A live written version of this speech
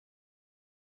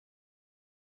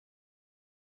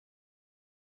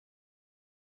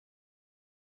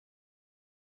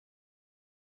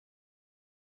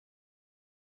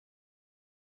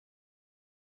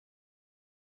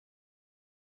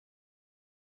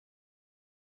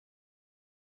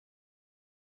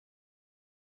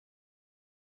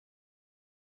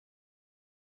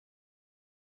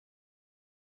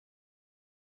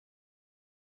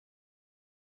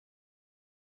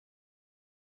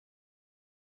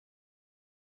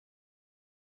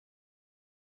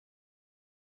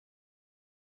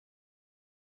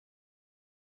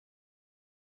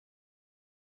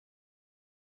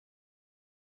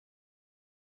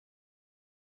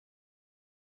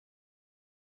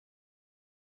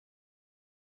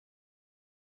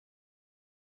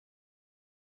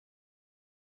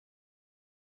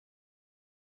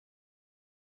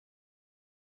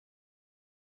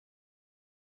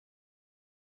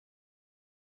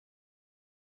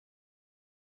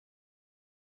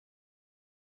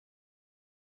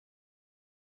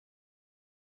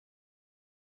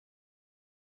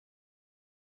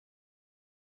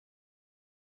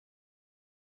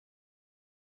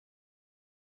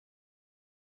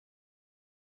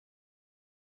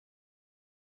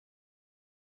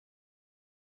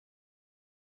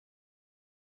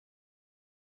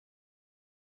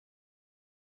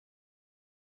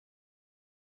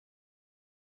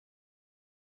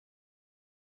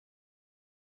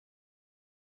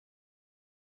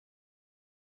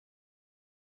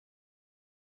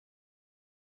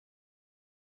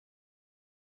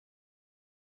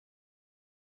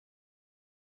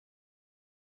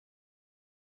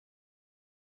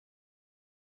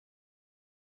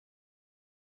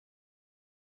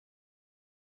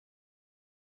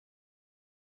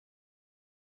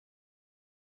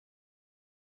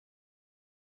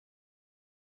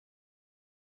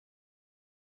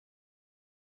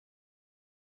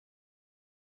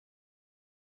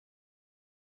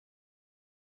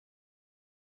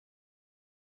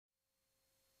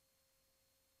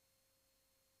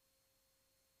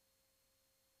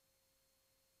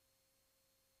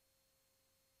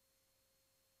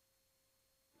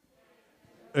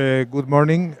Good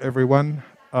morning, everyone.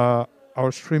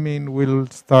 Our streaming will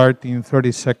start in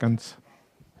 30 seconds.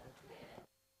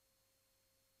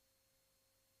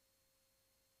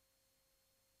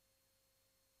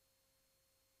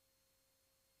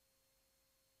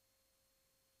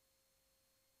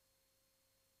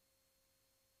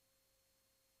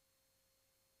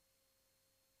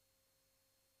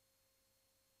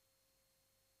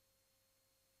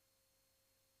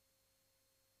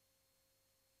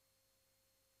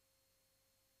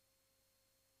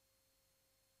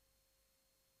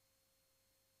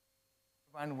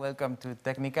 Everyone, welcome to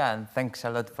Tknika, and thanks a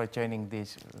lot for joining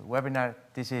this webinar.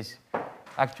 This is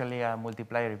actually a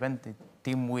multiplier event, the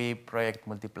TeamWe project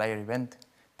multiplier event.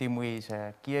 TeamWe is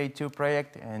a QA2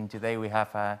 project, and today we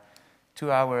have a 2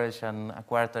 hours and a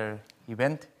quarter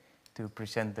event to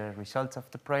present the results of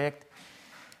the project.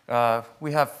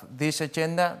 We have this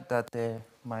agenda that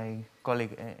my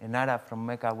colleague Enara from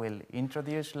Meka will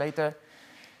introduce later.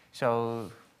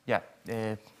 So, yeah.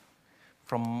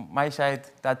 From my side,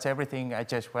 that's everything. I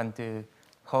just want to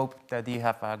hope that you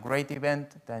have a great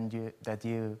event, that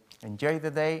you enjoy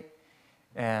the day.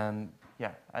 And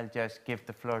yeah, I'll just give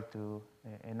the floor to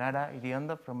Enara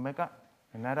Iriondo from Meka.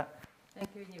 Enara. Thank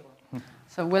you, Iñigo.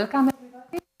 So welcome,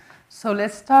 everybody. So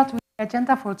let's start with the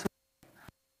agenda for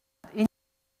today.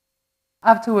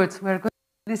 Afterwards, we're going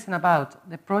to listen about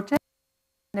the project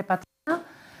in Patana.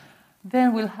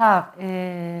 Then we'll have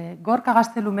Gorka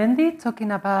Gaztelumendi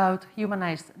talking about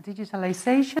humanized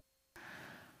digitalization.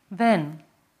 Then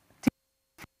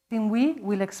TeamWe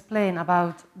will explain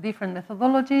about different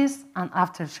methodologies, and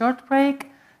after a short break,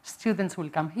 students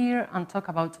will come here and talk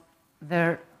about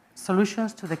their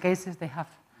solutions to the cases they have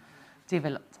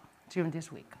developed during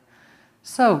this week.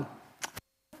 So, first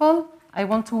of all, I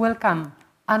want to welcome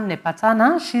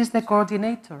Patana. She's the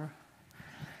coordinator.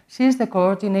 She's the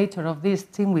coordinator of this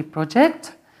TeamWe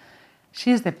project.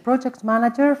 She's the project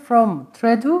manager from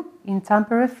Tredu in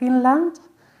Tampere, Finland.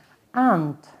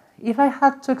 And if I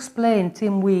had to explain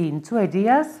TeamWe in 2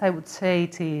 ideas, I would say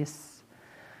it is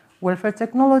welfare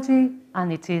technology,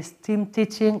 and it is team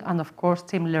teaching, and of course,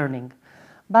 team learning.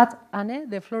 But Anne,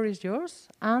 the floor is yours,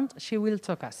 and she will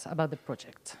talk us about the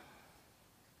project.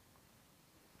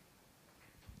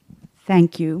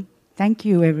 Thank you. Thank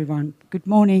you, everyone. Good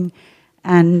morning.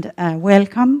 And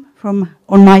welcome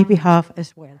on my behalf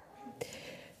as well.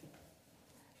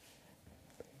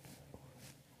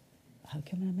 How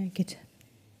can I make it?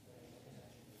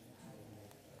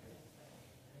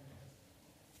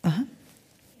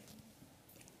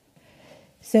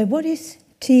 So what is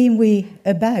TeamWe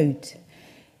about?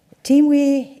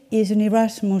 TeamWe is an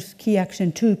Erasmus Key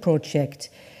Action 2 project,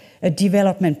 a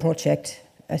development project,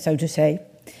 so to say.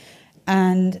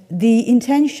 And the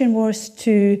intention was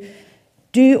to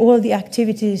do all the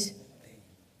activities.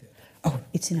 Oh,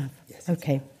 it's enough. Yes.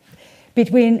 Okay.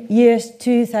 Between years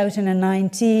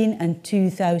 2019 and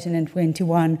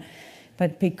 2021,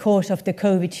 but because of the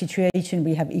COVID situation,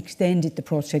 we have extended the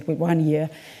project with 1 year.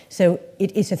 So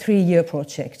it is a 3-year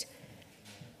project,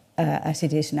 as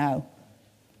it is now.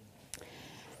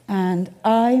 And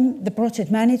I'm the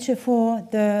project manager for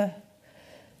the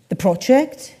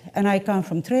project, and I come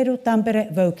from Tredu, Tampere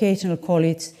Vocational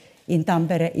College in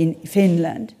Tampere in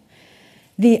Finland.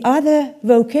 The other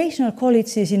vocational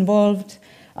colleges involved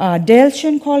are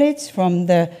Delchen College from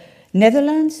the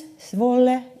Netherlands,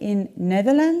 Zwolle in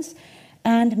Netherlands,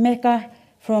 and Meka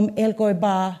from Elgoi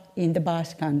in the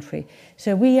Basque Country.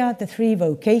 So we are the 3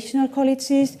 vocational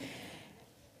colleges,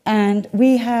 and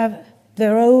we have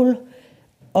the role,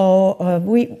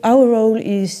 our role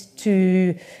is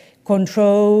to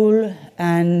control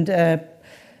and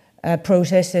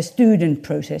process the student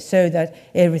process so that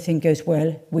everything goes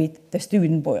well with the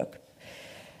student work.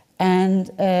 And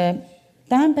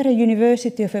Tampere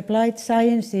University of Applied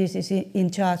Sciences is in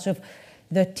charge of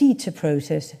the teacher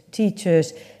process,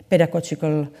 teachers'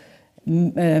 pedagogical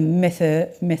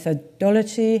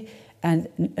methodology and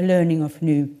learning of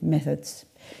new methods.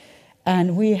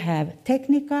 And we have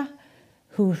Tknika,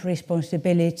 whose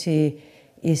responsibility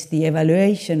is the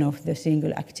evaluation of the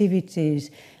single activities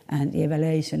and the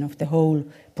evaluation of the whole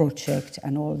project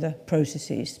and all the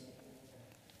processes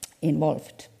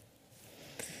involved.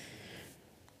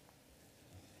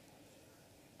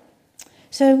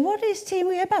 So what is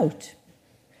TeamWe about?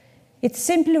 It's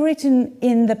simply written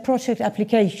in the project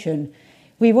application.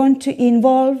 We want to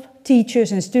involve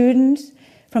teachers and students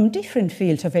from different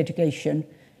fields of education.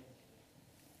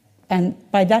 And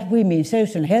by that we mean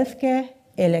social and healthcare,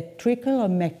 electrical or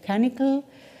mechanical,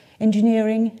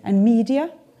 engineering and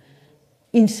media,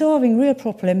 in solving real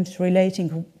problems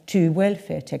relating to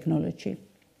welfare technology,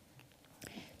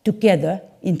 together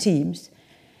in teams.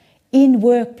 in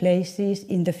workplaces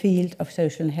in the field of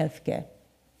social and healthcare.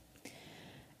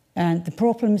 And the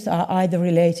problems are either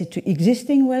related to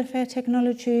existing welfare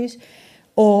technologies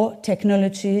or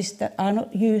technologies that are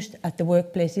not used at the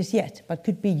workplaces yet, but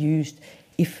could be used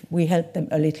if we help them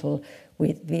a little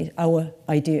with our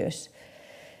ideas.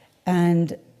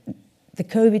 And the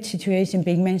COVID situation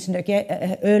being mentioned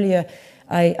again, earlier,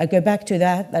 I go back to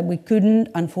that we couldn't,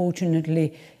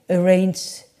 unfortunately,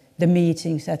 arrange the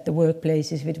meetings at the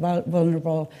workplaces with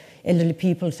vulnerable elderly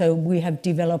people, so we have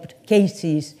developed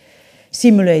cases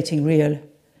simulating real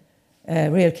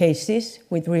cases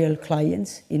with real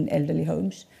clients in elderly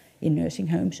homes, in nursing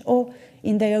homes, or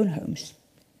in their own homes.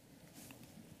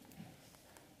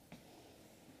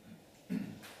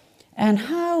 And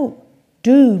how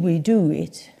do we do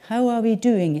it? How are we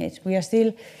doing it? We are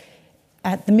still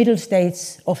at the middle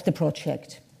stage of the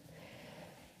project.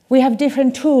 We have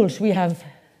different tools. We have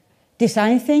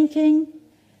design thinking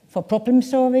for problem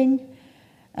solving,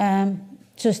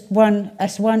 just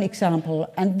as one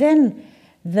example. And then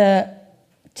the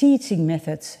teaching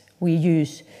methods we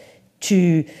use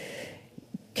to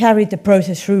carry the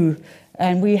process through.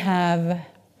 And we have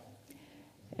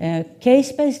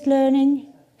case-based learning,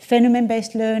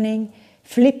 phenomenon-based learning,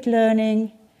 flipped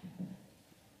learning,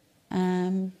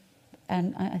 and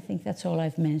I think that's all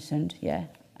I've mentioned, yeah,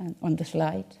 on the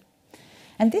slide.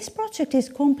 And this project is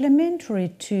complementary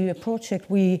to a project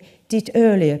we did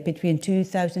earlier between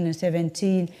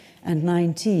 2017 and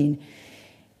 2019,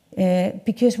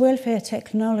 because welfare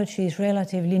technology is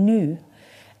relatively new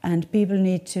and people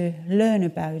need to learn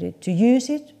about it, to use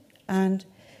it, and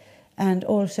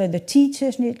also the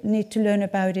teachers need to learn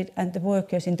about it and the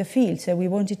workers in the field. So we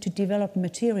wanted to develop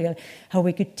material how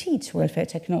we could teach welfare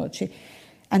technology.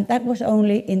 And that was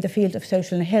only in the field of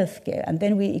social and healthcare, and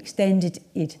then we extended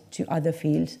it to other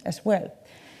fields as well.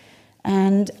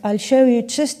 And I'll show you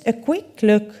just a quick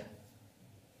look,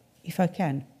 if I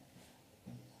can.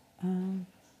 I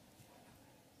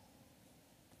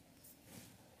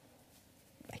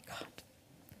can't.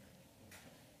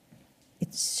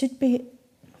 It should be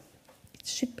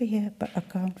here, but I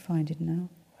can't find it now.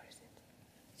 Where is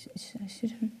it? I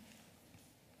shouldn't.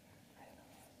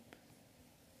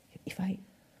 If I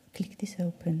click this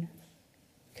open,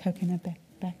 how can I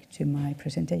back to my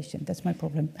presentation? That's my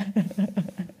problem.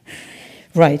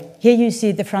 Right, here you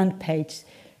see the front page,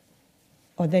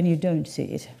 or then you don't see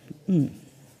it.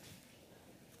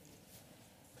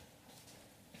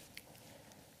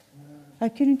 I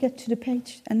couldn't get to the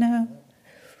page, and now...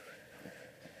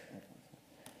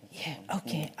 Yeah,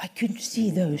 okay, I couldn't see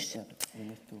those. We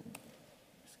need to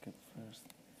skip first.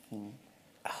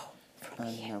 Oh, from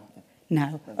here.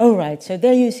 Now, all right, so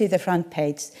there you see the front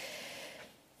page.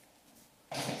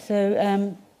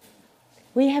 So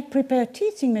we have prepared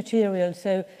teaching material,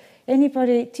 so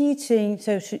anybody teaching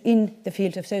in the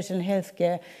field of social and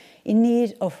healthcare in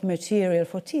need of material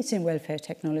for teaching welfare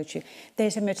technology,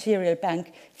 there's a material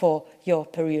bank for your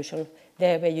perusal.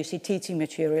 There where you see teaching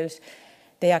materials,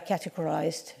 they are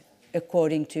categorized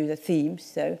according to the themes,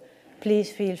 so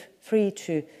please feel free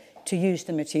to use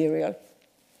the material.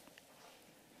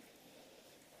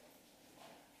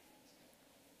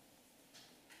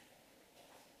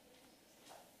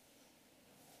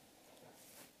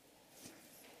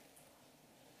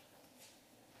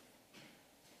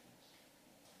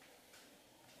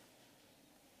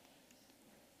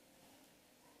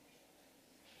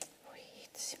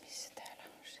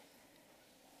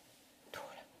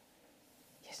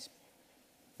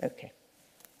 Okay.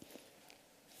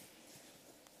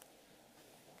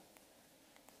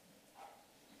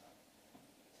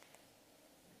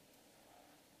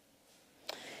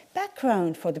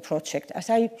 Background for the project, as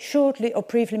I shortly or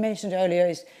briefly mentioned earlier,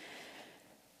 is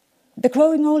the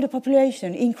growing older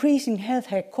population, increasing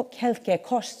healthcare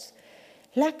costs,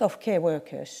 lack of care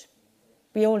workers.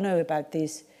 We all know about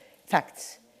these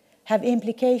facts, have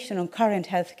implication on current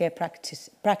healthcare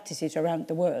practices around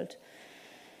the world.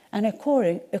 And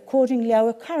accordingly,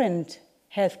 our current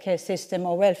healthcare system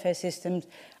or welfare systems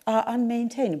are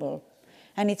unmaintainable.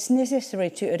 And it's necessary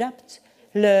to adapt,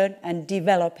 learn and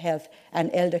develop health and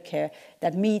elder care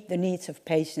that meet the needs of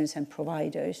patients and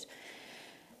providers.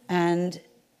 And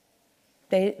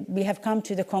we have come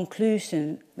to the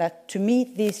conclusion that to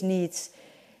meet these needs,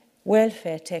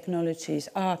 welfare technologies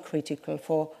are critical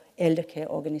for elder care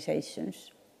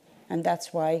organizations. And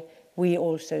that's why we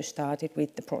also started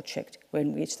with the project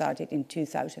when we started in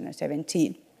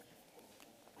 2017.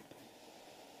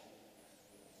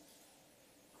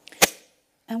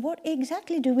 And what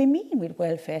exactly do we mean with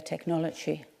welfare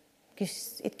technology?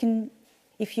 Because it can,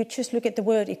 if you just look at the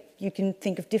word, you can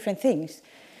think of different things.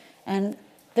 And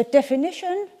the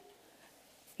definition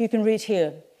you can read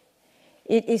here.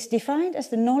 It is defined as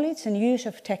the knowledge and use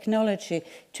of technology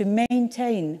to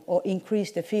maintain or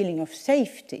increase the feeling of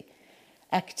safety,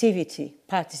 activity,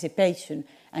 participation,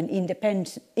 and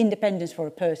independence for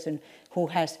a person who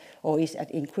has or is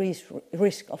at increased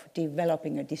risk of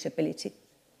developing a disability.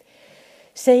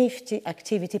 Safety,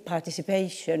 activity,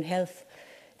 participation, health,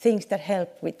 things that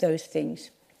help with those things.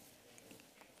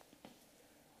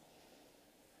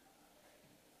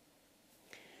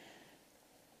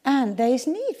 And there is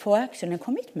need for action and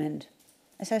commitment.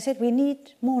 As I said, we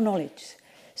need more knowledge.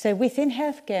 So within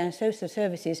healthcare and social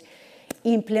services,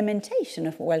 implementation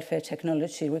of welfare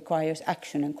technology requires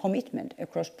action and commitment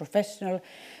across professional,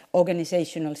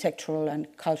 organizational, sectoral and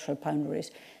cultural boundaries,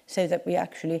 so that we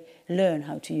actually learn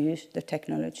how to use the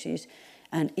technologies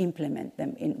and implement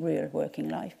them in real working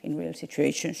life, in real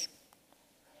situations.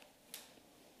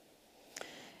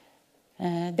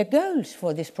 The goals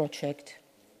for this project,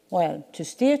 well, to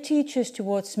steer teachers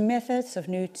towards methods of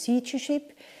new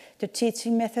teachership, the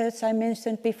teaching methods I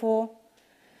mentioned before,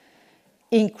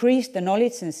 increase the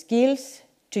knowledge and skills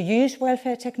to use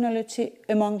welfare technology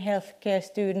among healthcare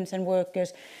students and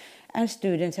workers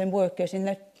in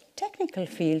the technical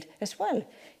field as well.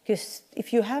 Because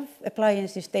if you have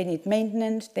appliances, they need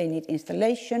maintenance, they need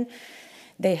installation,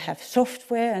 they have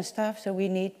software and stuff, so we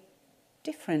need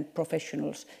different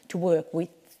professionals to work with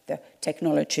the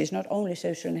technologies, not only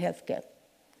social and healthcare.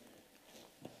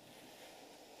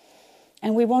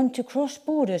 And we want to cross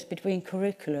borders between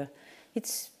curricula.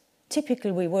 It's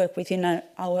typically we work within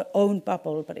our own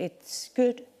bubble, but it's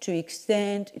good to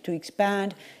extend, to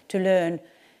expand, to learn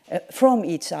from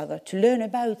each other, to learn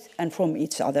about and from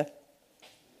each other.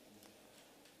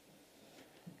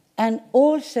 And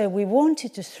also we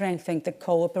wanted to strengthen the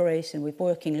cooperation with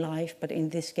working life, but in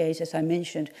this case, as I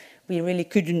mentioned, we really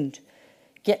couldn't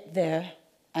get there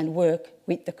and work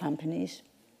with the companies.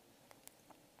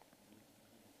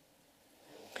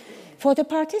 For the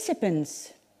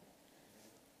participants,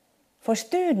 for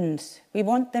students, we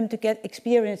want them to get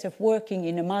experience of working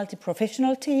in a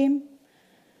multi-professional team.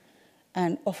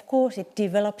 And of course, it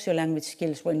develops your language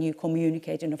skills when you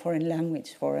communicate in a foreign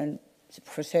language for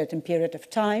a certain period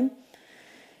of time.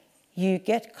 You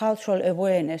get cultural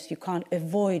awareness. You can't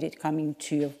avoid it coming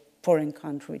to a foreign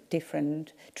country with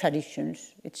different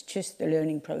traditions. It's just a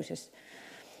learning process.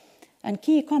 And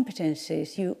key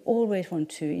competencies, you always want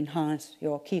to enhance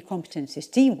your key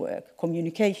competencies: teamwork,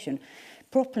 communication,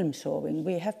 problem solving.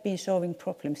 We have been solving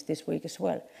problems this week as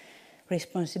well.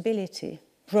 Responsibility,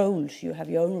 roles. You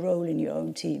have your own role in your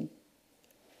own team.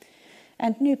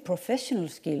 And new professional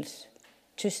skills,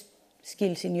 just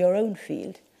skills in your own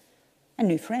field, and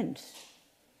new friends.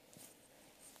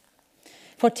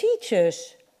 For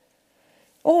teachers,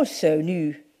 also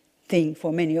new thing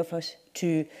for many of us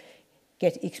to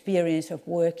get experience of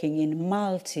working in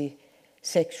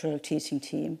multi-sectoral teaching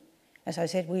team. As I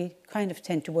said, we kind of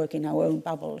tend to work in our own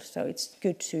bubbles, so it's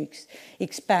good to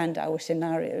expand our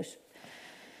scenarios.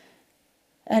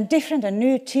 And different and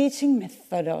new teaching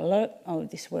methodology, oh,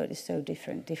 this word is so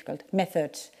difficult,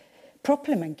 methods.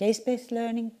 Problem and case-based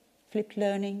learning, flipped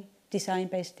learning,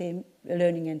 design-based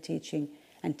learning and teaching,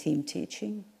 and team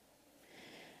teaching.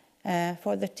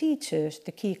 For the teachers,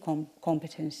 the key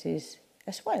competencies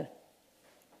as well.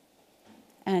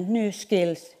 And new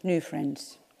skills, new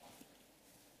friends.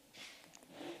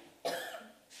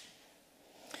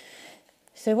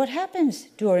 So what happens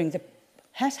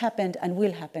has happened and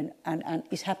will happen and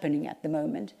is happening at the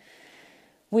moment.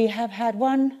 We have had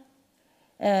one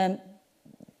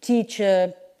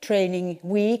teacher training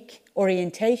week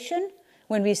orientation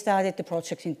when we started the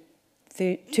project in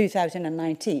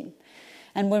 2019.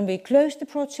 And when we close the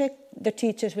project, the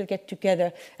teachers will get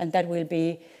together, and that will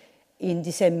be in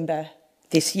December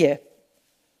this year.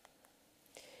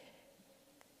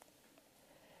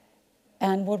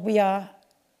 And what we are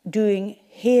doing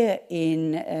here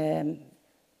in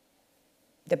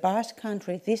the Basque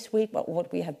Country this week, but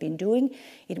what we have been doing,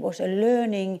 it was a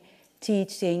learning,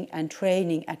 teaching and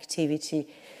training activity,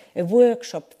 a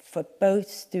workshop for both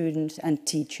students and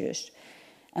teachers.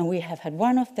 And we have had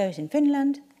one of those in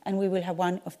Finland, and we will have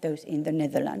one of those in the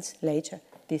Netherlands later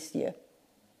this year.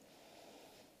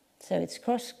 So it's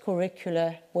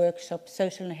cross-curricular workshop,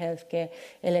 social and healthcare,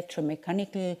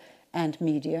 electromechanical and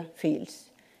media fields.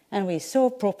 And we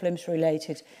solve problems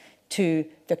related to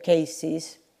the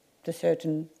cases, the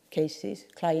certain cases,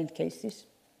 client cases.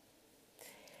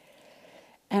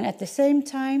 And at the same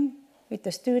time, with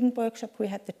the student workshop, we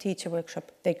had the teacher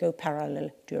workshop. They go parallel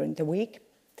during the week.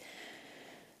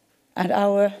 And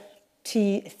our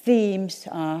themes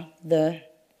are the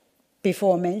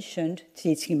before mentioned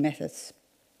teaching methods.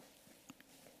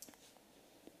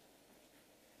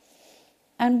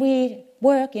 And we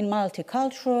work in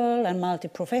multicultural and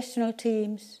multi-professional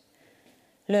teams,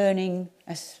 learning,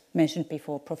 as mentioned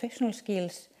before, professional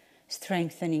skills,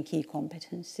 strengthening key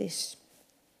competencies.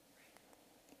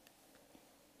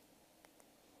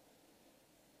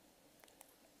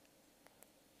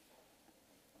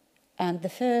 And the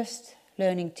first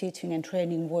learning, teaching and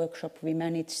training workshop we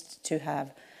managed to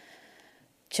have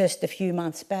just a few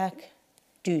months back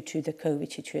due to the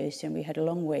COVID situation. We had a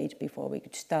long wait before we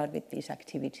could start with these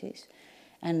activities.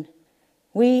 And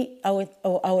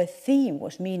our theme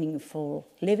was meaningful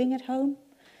living at home,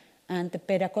 and the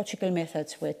pedagogical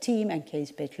methods were team and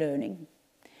case-based learning.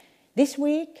 This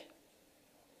week,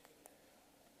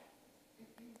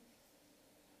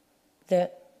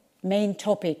 the main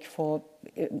topic for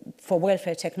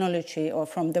welfare technology, or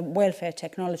from the welfare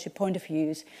technology point of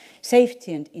view, is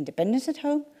safety and independence at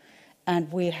home,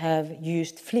 and we have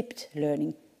used flipped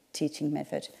learning teaching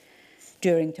method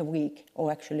during the week,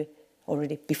 or actually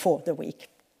already before the week.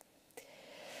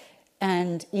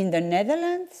 And in the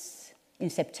Netherlands, in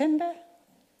September,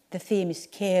 the theme is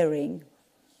caring,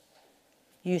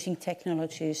 using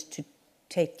technologies to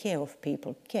take care of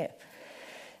people, care.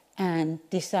 And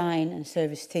design and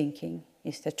service thinking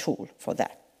is the tool for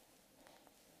that.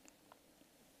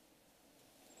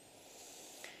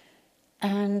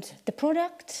 And the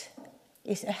product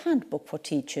is a handbook for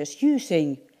teachers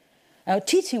using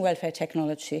teaching welfare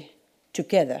technology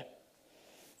together.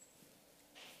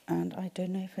 And I don't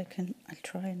know if I'll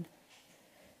try and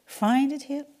find it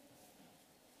here.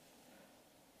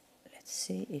 Let's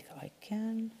see if I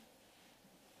can.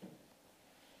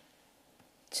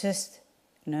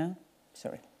 No,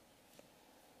 sorry.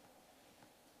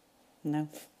 No.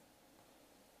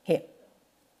 Here.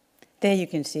 There you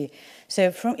can see.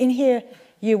 So from in here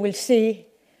you will see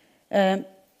the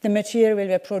material we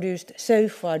have produced so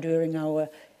far during our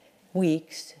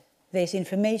weeks. There's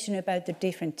information about the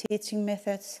different teaching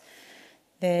methods.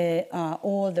 There are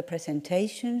all the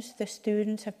presentations the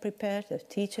students have prepared, the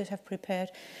teachers have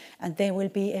prepared, and there will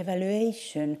be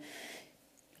evaluation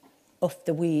of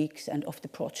the weeks and of the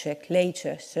project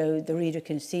later, so the reader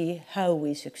can see how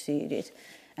we succeeded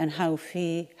and how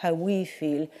we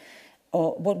feel,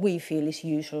 or what we feel is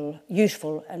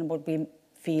useful and what we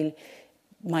feel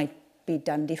might be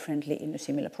done differently in a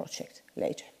similar project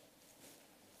later.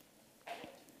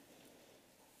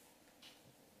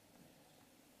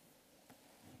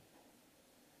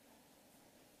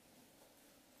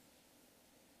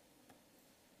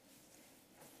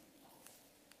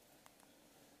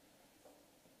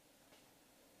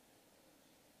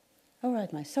 All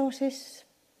right, my sources.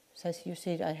 So as you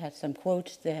see, I had some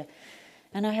quotes there.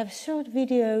 And I have a short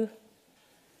video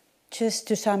just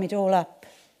to sum it all up.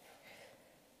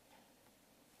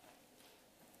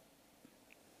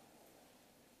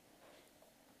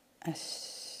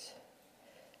 As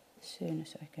soon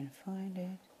as I can find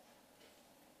it.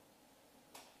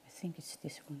 I think it's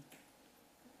this one.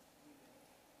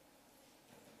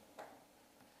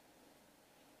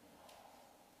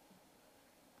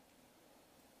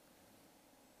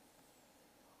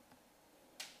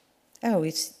 Oh,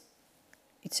 it's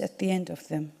at the end of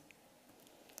them.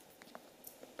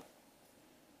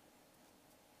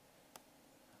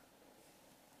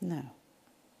 No.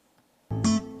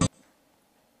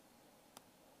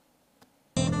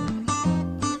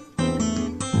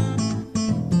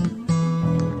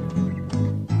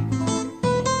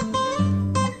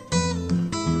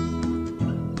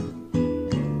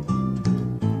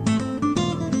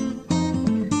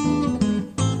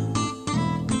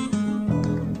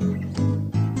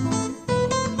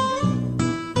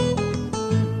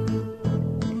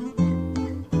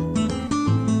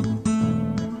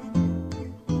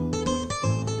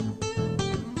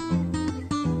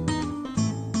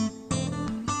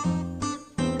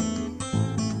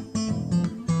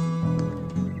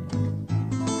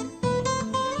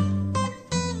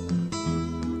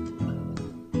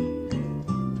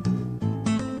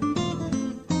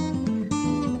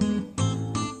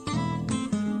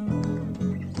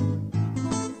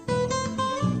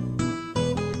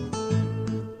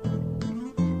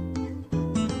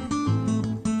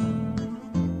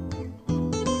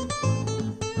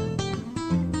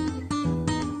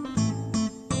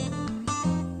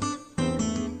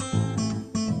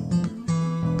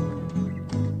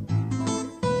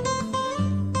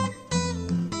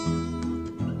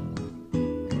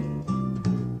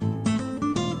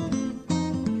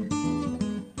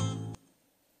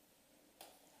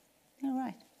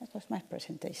 That was my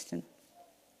presentation.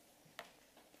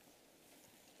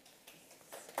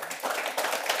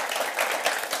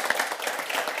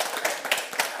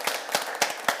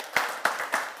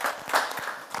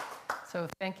 So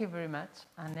thank you very much,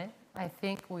 Anne. I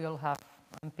think we all have,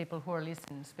 and people who are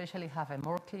listening especially, have a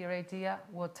more clear idea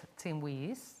what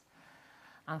TeamWe is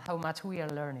and how much we are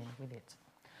learning with it.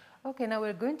 Okay, now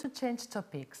we're going to change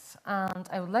topics, and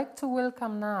I would like to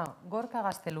welcome now Gorka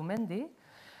Gaztelumendi,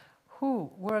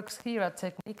 who works here at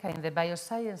Tknika in the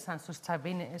Biosciences and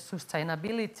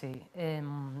Sustainability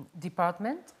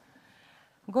department.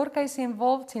 Gorka is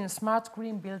involved in Smart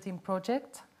Green Building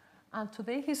project, and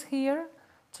today he's here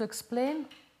to explain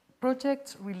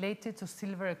projects related to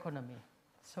silver economy.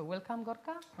 So welcome,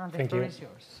 Gorka, and the floor is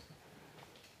yours.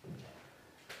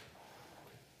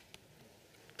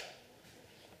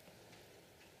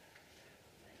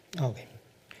 Okay.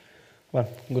 Well,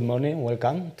 good morning.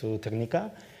 Welcome to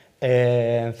Tknika.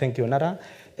 Thank you, Enara.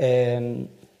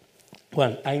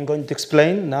 Well, I'm going to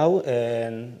explain now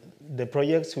the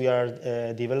projects we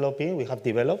are developing, we have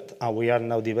developed, and we are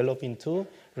now developing too,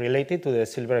 related to the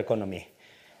silver economy.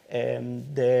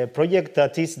 The project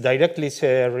that is directly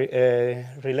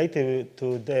related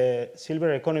to the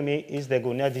silver economy is the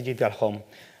Guinea Digital Home.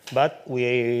 But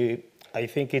I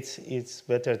think it's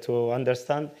better to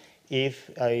understand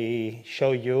if I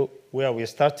show you where we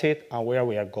started and where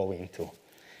we are going to.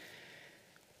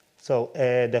 So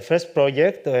the first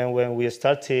project, when we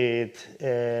started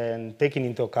taking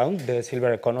into account the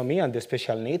silver economy and the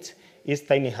special needs, is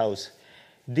Tiny House.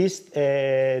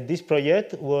 This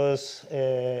project was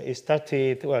it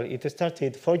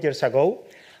started 4 years ago,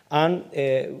 and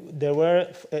there were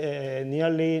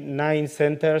nearly 9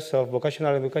 centers of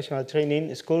vocational and vocational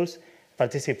training schools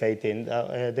participating.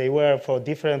 They were for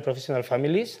different professional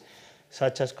families,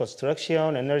 such as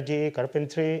construction, energy,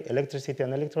 carpentry, electricity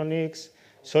and electronics,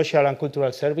 social and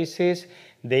cultural services.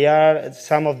 They are,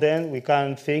 some of them, we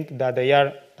can think that they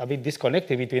are a bit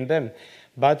disconnected between them,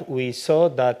 but we saw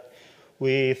that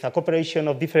with a cooperation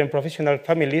of different professional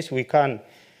families, we can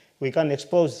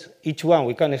expose each one,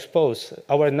 we can expose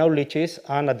our knowledges,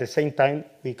 and at the same time,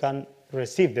 we can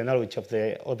receive the knowledge of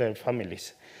the other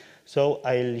families. So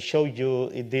I'll show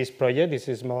you this project. This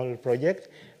is a small project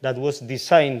that was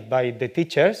designed by the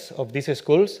teachers of these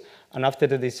schools, and after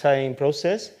the design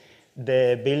process,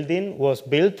 the building was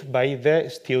built by the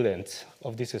students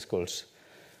of these schools.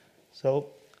 So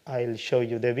I'll show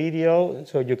you the video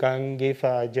so you can give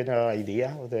a general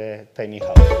idea of the tiny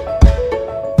house.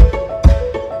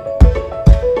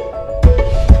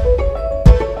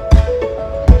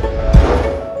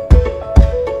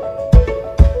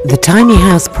 The Tiny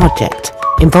House project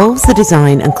involves the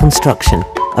design and construction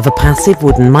of a passive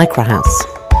wooden microhouse,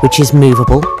 which is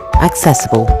movable,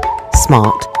 accessible,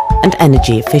 smart, and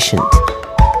energy efficient.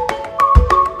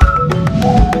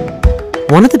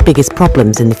 One of the biggest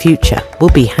problems in the future will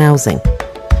be housing.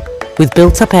 With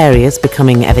built-up areas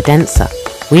becoming ever denser,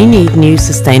 we need new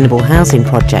sustainable housing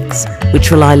projects which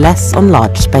rely less on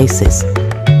large spaces.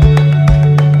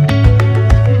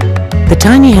 The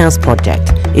Tiny House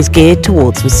project is geared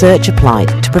towards research applied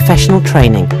to professional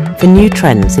training for new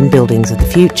trends in buildings of the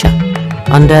future,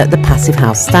 under the Passive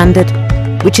House Standard,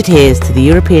 which adheres to the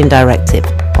European Directive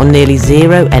on nearly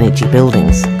zero energy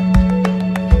buildings.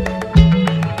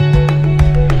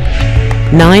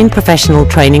 9 professional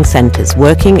training centres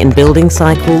working in building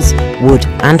cycles, wood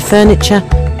and furniture,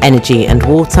 energy and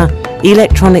water,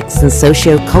 electronics and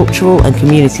socio-cultural and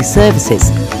community services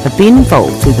have been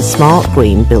involved through the Smart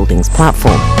Green Buildings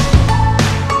platform.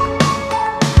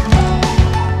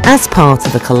 As part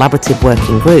of a collaborative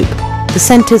working group, the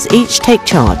centres each take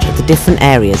charge of the different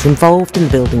areas involved in the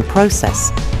building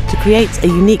process to create a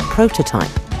unique prototype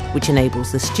which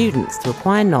enables the students to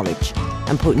acquire knowledge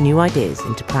and put new ideas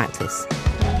into practice.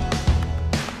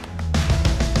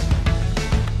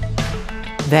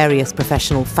 Various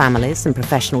professional families and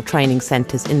professional training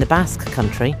centres in the Basque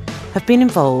Country have been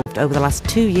involved over the last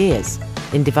 2 years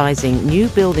in devising new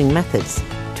building methods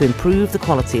to improve the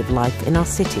quality of life in our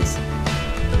cities.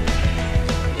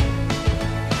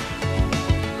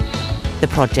 The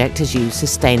project has used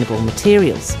sustainable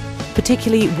materials,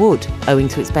 particularly wood, owing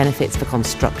to its benefits for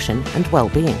construction and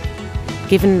well-being,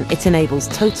 given it enables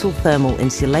total thermal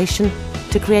insulation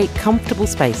to create comfortable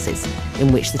spaces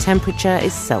in which the temperature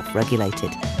is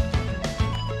self-regulated.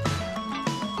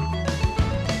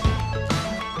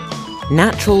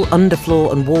 Natural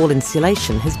underfloor and wall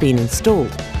insulation has been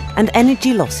installed, and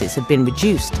energy losses have been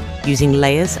reduced using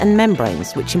layers and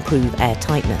membranes which improve air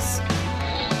tightness.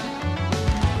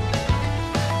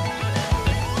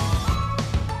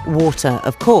 Water,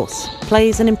 of course,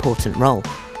 plays an important role.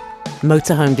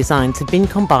 Motorhome designs have been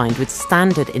combined with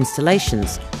standard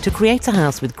installations to create a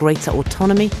house with greater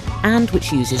autonomy and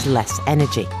which uses less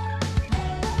energy.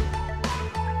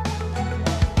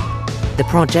 The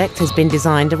project has been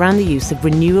designed around the use of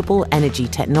renewable energy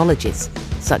technologies,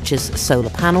 such as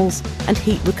solar panels and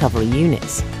heat recovery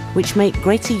units, which make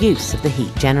greater use of the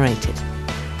heat generated.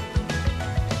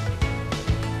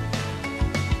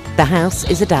 The house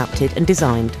is adapted and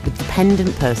designed with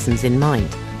dependent persons in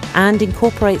mind and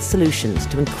incorporates solutions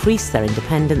to increase their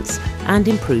independence and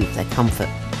improve their comfort.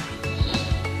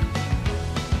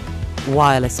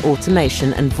 Wireless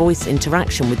automation and voice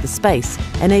interaction with the space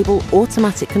enable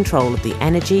automatic control of the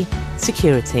energy,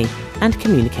 security and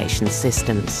communication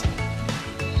systems.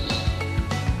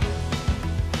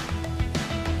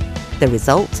 The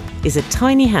result is a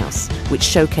tiny house which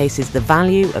showcases the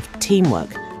value of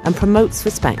teamwork and promotes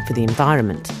respect for the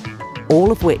environment,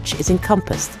 all of which is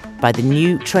encompassed by the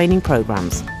new training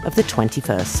programs of the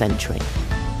 21st century.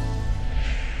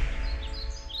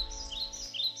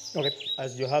 Okay,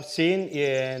 as you have seen,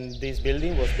 this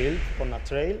building was built on a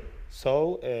trail,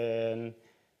 so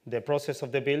the process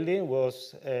of the building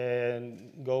was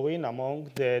going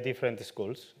among the different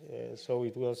schools. So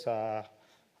it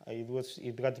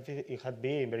had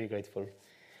been very grateful.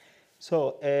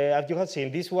 So as you have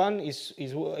seen, this one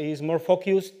is more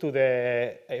focused to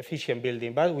the efficient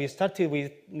building, but we started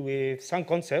with some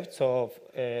concepts of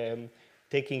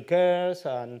taking care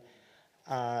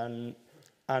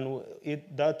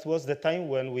that was the time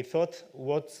when we thought,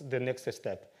 what's the next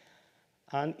step?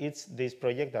 And it's this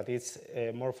project that is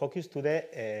more focused to the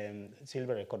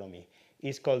silver economy.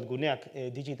 It's called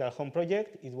Guneak Digital Home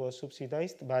Project. It was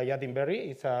subsidized by Adinberri.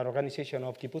 It's an organization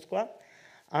of Gipuzkoa.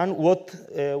 And what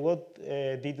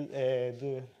did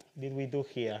we do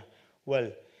here?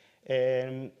 Well,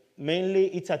 mainly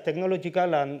it's a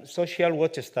technological and social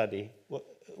watch study.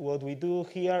 What we do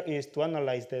here is to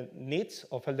analyze the needs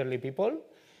of elderly people.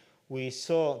 We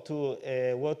saw too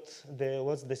what's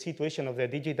the situation of the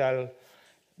digital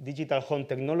home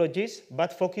technologies,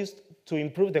 but focused to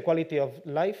improve the quality of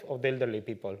life of the elderly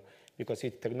people. Because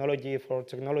it's technology for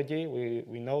technology,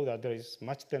 we know that there is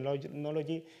much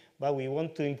technology, but we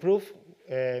want to improve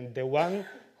the one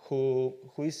who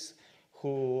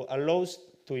allows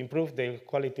to improve the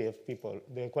quality of people,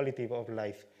 the quality of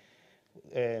life,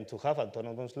 to have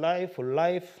autonomous life, full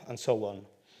life, and so on.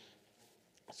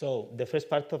 So the first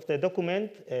part of the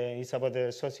document is about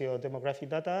the socio-demographic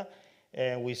data.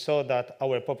 We saw that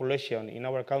our population in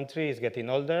our country is getting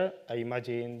older. I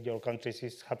imagine your countries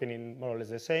is happening more or less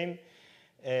the same.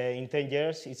 In 10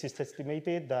 years, it's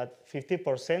estimated that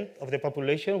 50% of the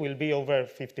population will be over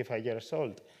 55 years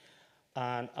old.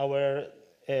 And our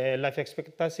life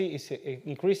expectancy is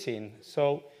increasing.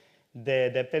 So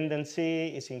the dependency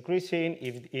is increasing.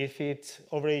 If it's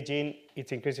overaging,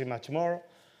 it's increasing much more.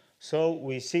 So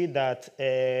we see that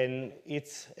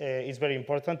it's very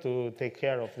important to take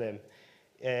care of them.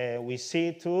 We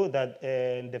see too that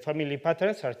the family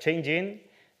patterns are changing.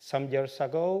 Some years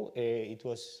ago, it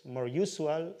was more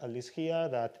usual, at least here,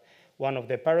 that one of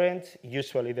the parents,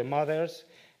 usually the mothers,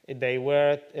 they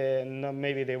were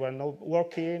maybe they were not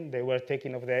working, they were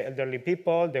taking of the elderly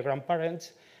people, the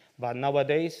grandparents, but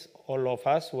nowadays all of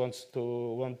us want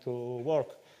to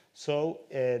work. So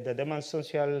the demand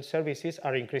social services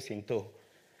are increasing too.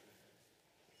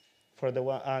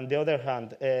 On the other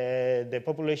hand, the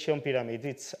population pyramid,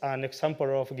 it's an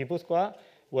example of Gipuzkoa,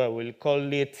 where we'll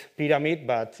call it pyramid,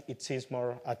 but it seems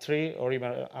more a tree or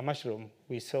even a mushroom.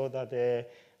 We saw that the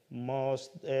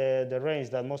range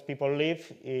that most people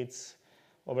live, it's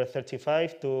over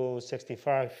 35 to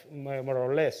 65, more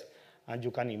or less. And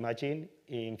you can imagine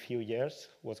in a few years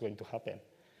what's going to happen.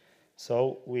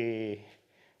 So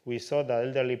we saw that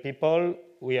elderly people,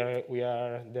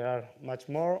 there are much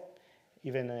more,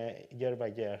 even year by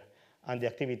year, and the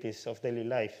activities of daily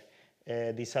life.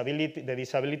 The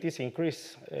disabilities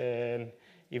increase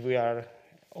if we are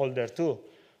older too.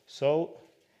 So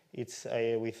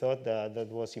we thought that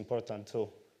was important too.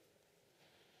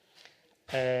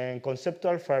 And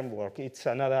conceptual framework, it's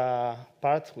another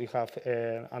part we have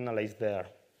analyzed there.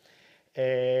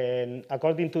 And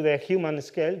according to the human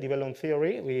scale development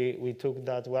theory, we took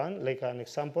that one like an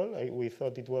example. We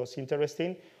thought it was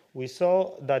interesting. We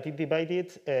saw that it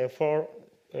divided four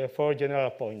general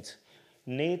points: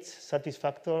 needs,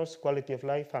 satisfactors, quality of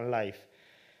life, and life.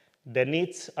 The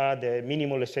needs are the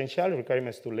minimal essential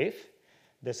requirements to live.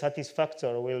 The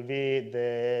satisfactor will be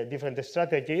the different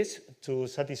strategies to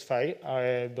satisfy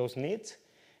those needs.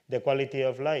 The quality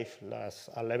of life, as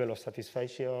a level of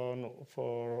satisfaction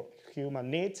for human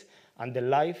needs, and the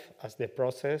life as the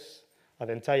process,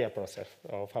 the entire process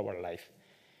of our life.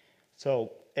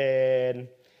 So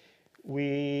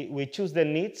we choose the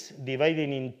needs,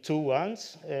 dividing in two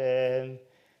ones.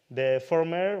 The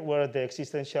former were the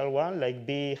existential one, like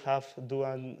be, have, do,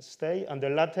 and stay, and the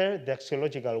latter, the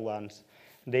axiological ones.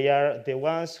 They are the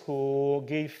ones who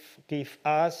give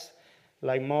us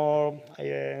like more,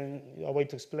 a way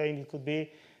to explain it could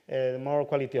be more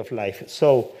quality of life.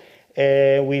 So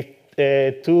with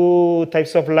two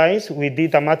types of lines, we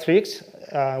did a matrix.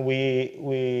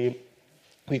 We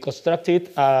constructed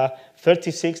a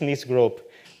 36 needs group.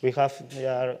 We have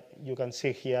here, you can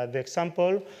see here the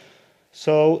example.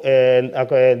 So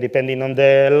depending on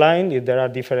the line, there are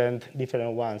different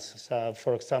ones. So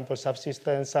for example,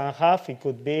 subsistence and have, it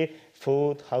could be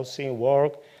food, housing,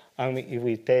 work. And if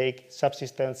we take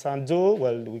subsistence and do,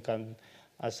 well, we can,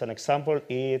 as an example,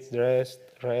 eat,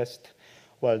 rest.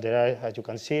 Well, there are, as you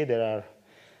can see, there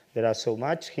are so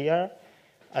much here.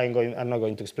 I'm not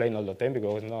going to explain all the time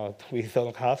because we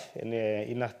don't have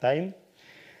enough time.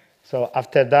 So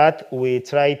after that, we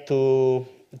try to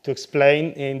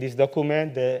explain in this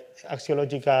document the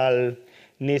axiological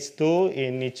needs too.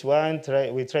 In each one,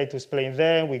 we try to explain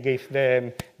them. We give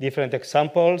them different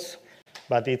examples,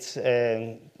 but it's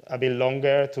a bit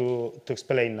longer to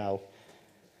explain now.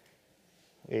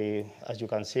 As you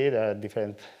can see, there are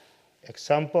different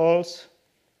examples.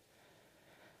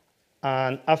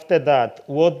 And after that,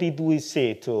 what did we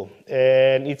see too?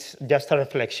 And it's just a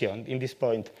reflection in this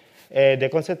point. The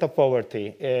concept of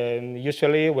poverty.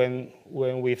 Usually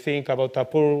when we think about a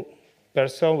poor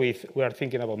person, we are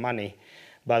thinking about money.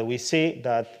 But we see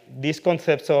that these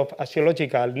concepts of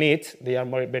axiological needs, they are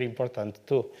very important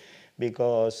too.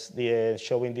 Because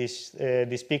showing this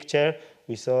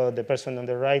we saw the person on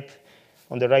the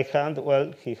right hand,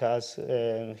 well, he has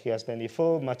many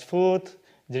food, much food,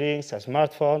 drinks, a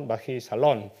smartphone, but he is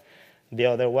alone. The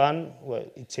other one, well,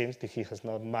 it seems that he has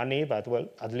not money, but well,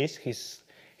 at least he's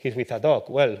with a dog.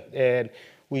 Well,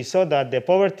 we saw that the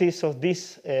poverties of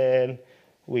this,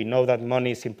 we know that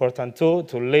money is important too,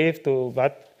 to live,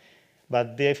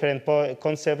 but different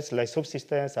concepts like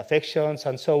subsistence, affections,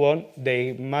 and so on,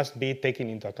 they must be taken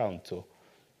into account too.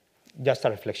 Just a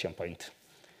reflection point.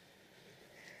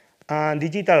 And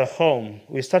digital home.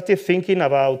 We started thinking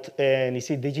about, is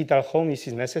it digital home, is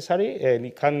it necessary?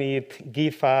 And can it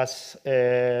give us,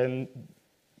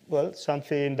 well,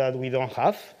 something that we don't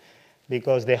have?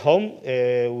 Because the home,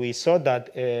 we saw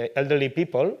that elderly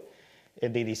people,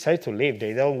 they decide to live.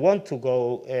 They don't want to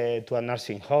go to a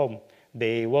nursing home.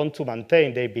 They want to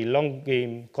maintain their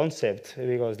belonging concept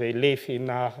because they live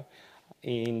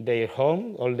in their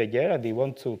home all the year and they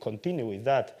want to continue with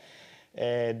that.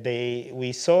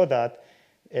 We saw that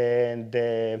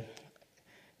the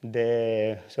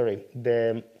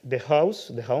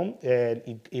home,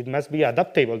 it must be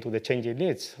adaptable to the changing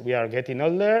needs. We are getting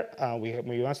older and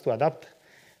we want to adapt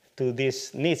to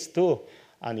these needs too.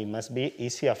 And it must be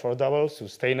easy, affordable,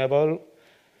 sustainable,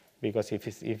 because if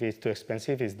it's too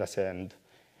expensive, it doesn't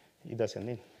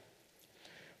need.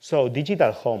 So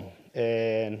digital home.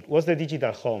 What's the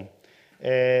digital home?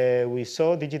 We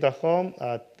saw digital home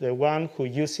as the one who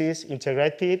uses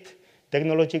integrated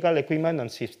technological equipment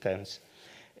and systems.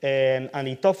 And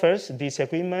it offers these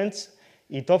equipments,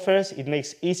 it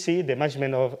makes easy the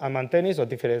management of and maintenance of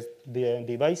different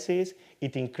devices,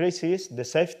 it increases the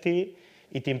safety,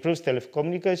 it improves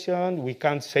telecommunication, we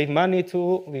can save money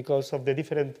too because of the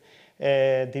different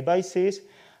devices,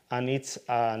 and it's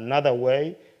another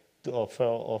way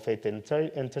of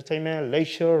entertainment,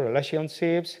 leisure,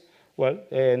 relationships. Well,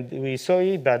 and we saw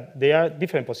that there are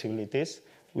different possibilities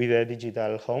with the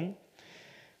digital home.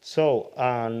 So,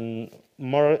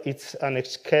 more it's an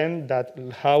scheme that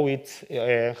how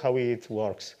it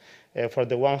works. For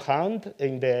the one hand,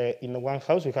 in the one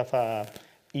house we have a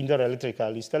indoor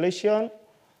electrical installation.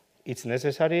 It's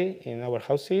necessary in our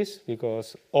houses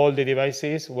because all the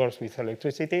devices work with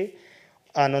electricity.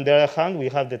 And on the other hand, we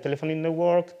have the telephony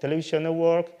network, television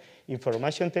network,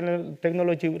 information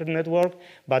technology network,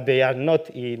 but they are not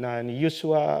in an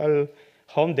usual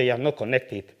home, they are not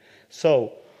connected.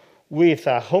 So with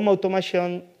a home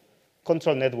automation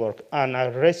control network and a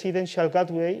residential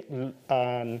gateway,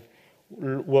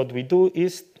 what we do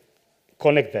is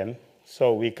connect them.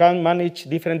 So we can manage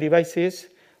different devices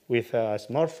with a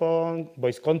smartphone,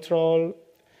 voice control,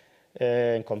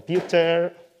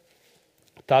 computer,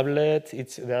 tablet.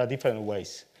 There are different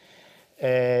ways.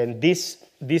 And this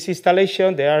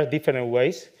installation, there are different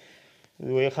ways.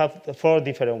 We have four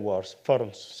different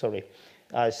forms.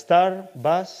 Star,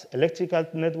 bus, electrical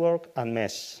network, and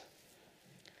mesh.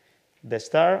 The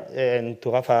star, and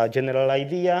to have a general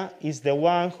idea, is the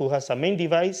one who has a main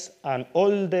device and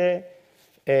all the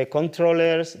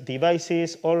controllers,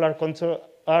 devices, all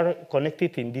are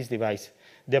connected in this device.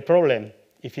 The problem,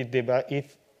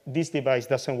 if this device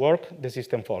doesn't work, the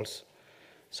system falls.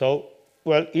 So,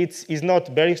 well, it's not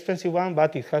a very expensive one,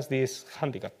 but it has this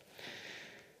handicap.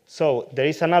 So there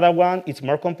is another one, it's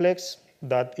more complex,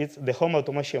 that it's the home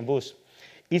automation bus.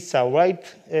 It's a wide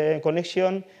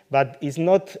connection, but it's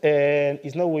not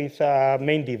with a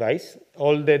main device.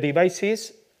 All the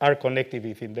devices are connected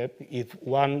within them. If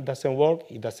one doesn't work,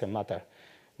 it doesn't matter.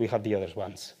 We have the other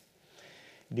ones.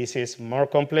 This is more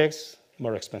complex,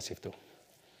 more expensive too.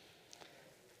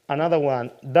 Another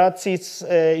one that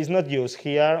is not used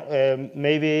here.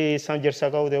 Maybe some years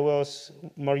ago there was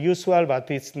more usual, but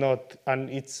it's not, and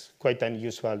it's quite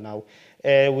unusual now.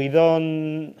 We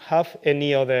don't have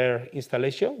any other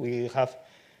installation. We have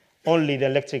only the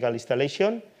electrical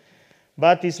installation,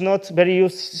 but it's not very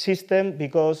used system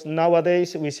because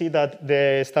nowadays we see that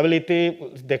the stability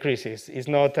decreases. It's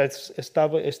not as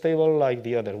stable like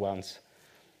the other ones.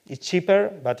 It's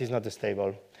cheaper, but it's not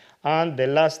stable. And the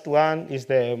last one is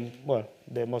the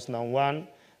most known one,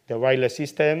 the wireless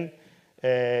system.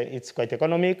 It's quite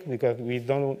economic because we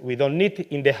don't need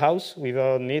in the house. We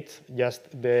don't need just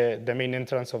the main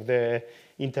entrance of the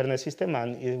internet system,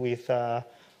 and with a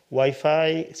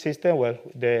Wi-Fi system, well,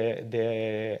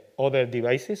 the other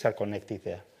devices are connected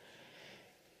there.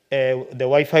 The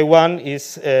Wi-Fi one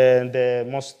is the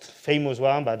most famous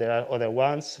one, but there are other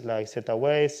ones like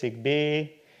Z-Wave,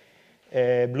 ZigBee,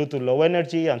 Bluetooth Low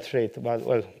Energy, and Thread. But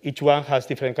well, each one has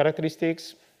different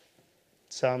characteristics,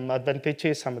 some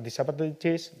advantages, some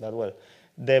disadvantages. But well,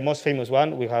 the most famous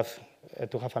one we have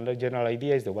to have a general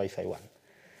idea is the Wi-Fi one.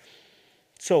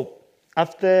 So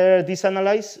after this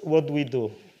analysis, what we do?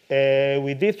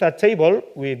 We did a table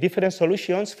with different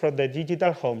solutions for the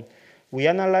digital home. We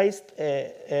analyzed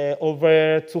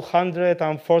over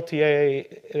 240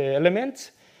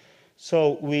 elements.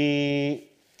 So we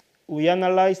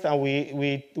analyzed and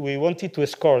we wanted to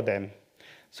score them.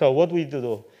 So what we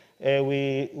do?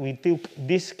 We took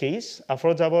this case,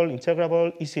 affordable,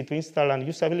 integrable, easy to install, and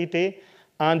usability.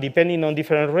 And depending on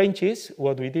different ranges,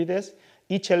 what we did is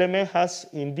each element has,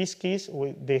 in this case,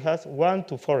 they have 1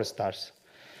 to 4 stars.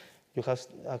 You have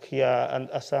here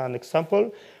as an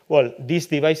example. Well, these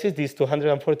devices, these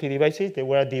 240 devices, they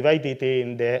were divided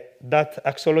in that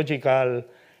axiological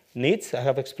needs I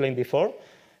have explained before.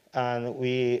 And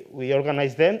we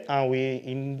organize them, and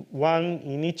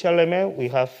in each element, we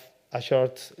have a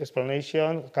short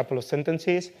explanation, a couple of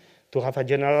sentences to have a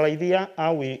general idea,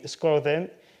 and we score them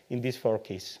in these 4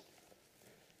 keys.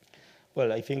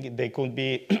 Well, I think they could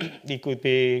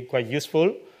be quite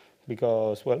useful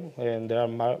because, well, there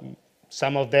are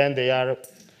some of them, they are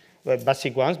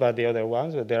basic ones, but the other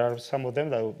ones, there are some of them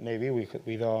that maybe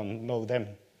we don't know them.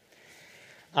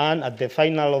 And at the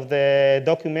final of the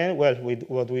document, well,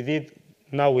 what we did,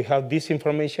 now we have this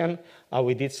information, and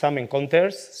we did some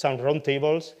encounters, some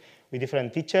roundtables with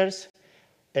different teachers,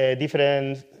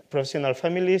 different professional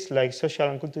families like social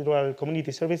and cultural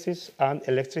community services, and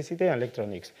electricity and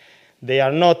electronics. They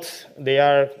are not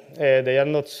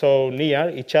so near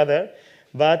each other,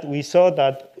 but we saw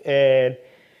that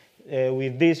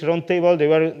with this roundtable they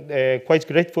were quite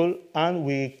grateful, and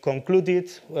we concluded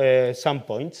some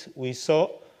points. We saw,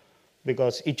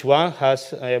 because each one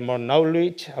has more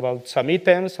knowledge about some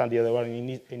items and the other one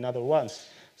in other ones.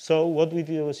 So what we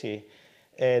do see?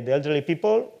 The elderly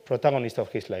people, protagonist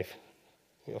of his life.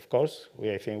 Of course,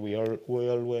 I think we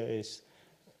always,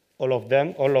 all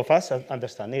of us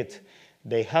understand it.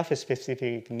 They have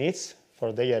specific needs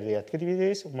for their daily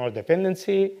activities, more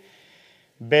dependency,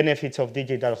 benefits of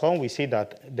digital home. We see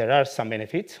that there are some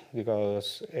benefits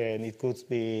because it could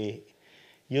be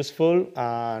useful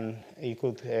and it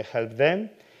could help them,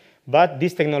 but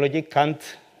this technology can't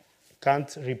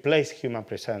replace human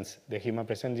presence. The human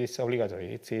presence is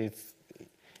obligatory.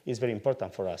 It's very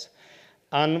important for us.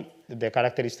 And the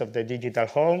characteristics of the digital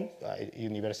home,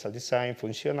 universal design,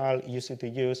 functional, easy to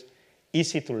use,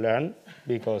 easy to learn,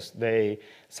 because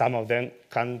some of them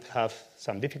can have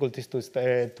some difficulties to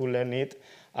learn it,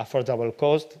 affordable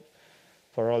cost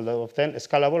for all of them,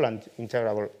 scalable and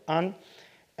integrable. And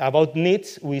about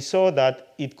needs, we saw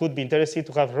that it could be interesting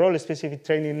to have role-specific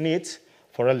training needs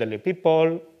for elderly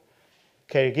people,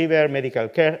 caregiver, medical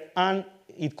care, and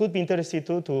it could be interesting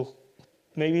too to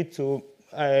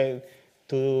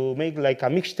make like a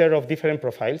mixture of different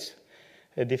profiles,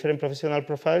 different professional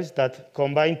profiles that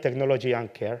combine technology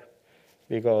and care,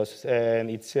 because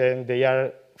they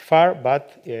are far,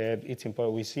 but it's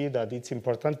important. We see that it's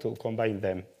important to combine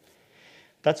them.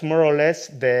 That's more or less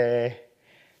the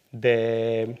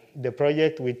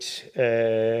project which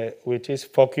is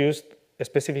focused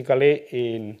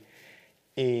specifically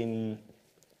in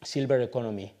silver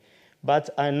economy.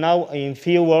 But now, in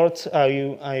few words,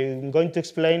 I'm going to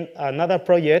explain another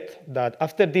project that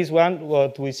after this one,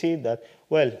 what we see that,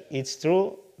 well, it's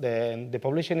true, the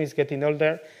population is getting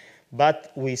older,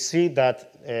 but we see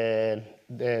that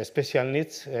the special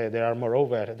needs, there are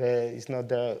moreover. It's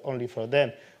not only for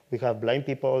them. We have blind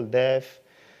people, deafs,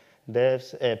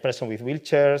 person with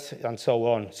wheelchairs, and so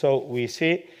on. So we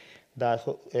see that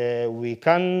we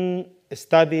can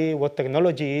study what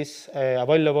technology is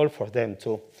available for them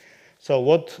too. So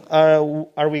what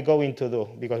are we going to do?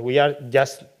 Because we are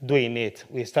just doing it.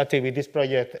 We started with this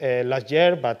project last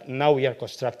year, but now we are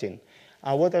constructing.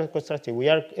 And what are constructing? We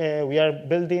are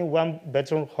building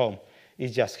one-bedroom home.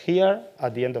 It's just here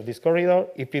at the end of this corridor.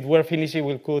 If it were finished,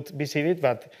 we could visit it,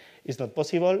 but it's not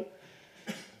possible.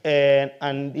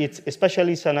 And it's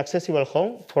especially an accessible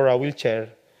home for a wheelchair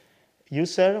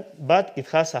user, but it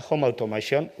has a home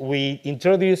automation. We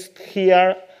introduced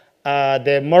here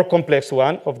the more complex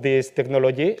one of this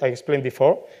technology I explained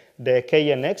before, the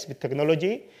KNX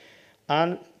technology,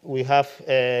 and we have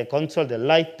control the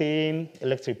lighting,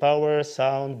 electric power,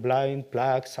 sound, blind,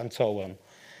 plugs, and so on.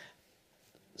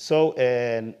 So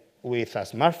with a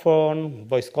smartphone,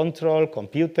 voice control,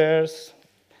 computers,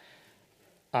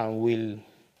 and we'll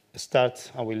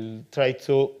try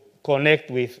to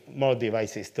connect with more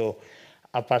devices too.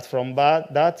 Apart from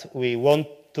that, we want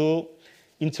to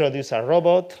introduce a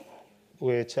robot,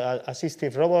 which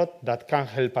assistive robot that can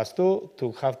help us to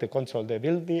have the control of the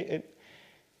building,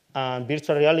 and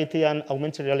virtual reality and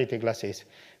augmented reality glasses.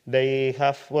 They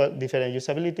have different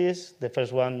usabilities. The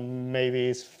first one maybe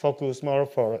is focused more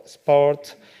for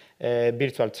sport,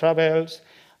 virtual travels,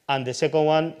 and the second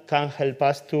one can help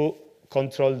us to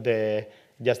control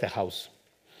just the house.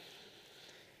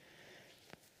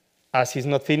 As it's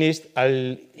not finished,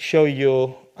 I'll show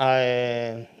you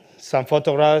some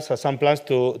photographs or some plans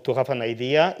to have an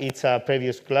idea. It's a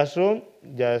previous classroom,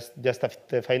 just at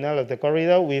the final of the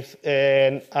corridor, with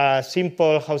a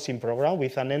simple housing program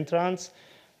with an entrance,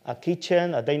 a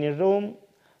kitchen, a dining room.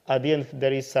 At the end,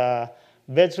 there is a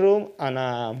bedroom and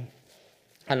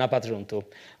a bathroom too.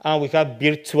 And we have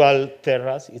virtual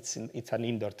terrace. It's an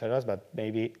indoor terrace, but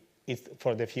maybe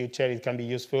for the future it can be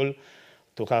useful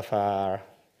to have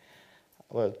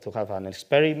an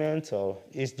experiment. So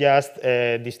it's just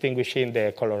distinguishing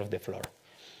the color of the floor.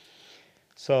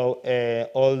 So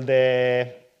all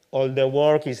the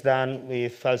work is done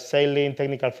with false ceiling,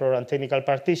 technical floor, and technical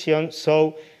partition.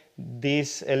 So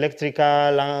this electrical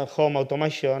and home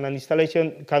automation and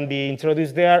installation can be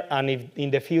introduced there. And if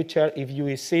in the future, if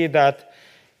you see that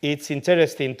it's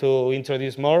interesting to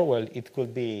introduce more, well, it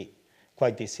could be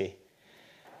quite easy.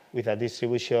 With a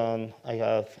distribution, I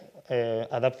have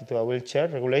adapted to a wheelchair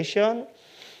regulation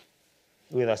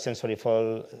with a sensory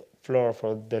floor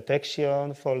for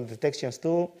detection, fall detections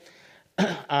too,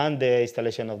 and the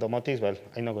installation of domotics. Well,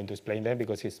 I'm not going to explain them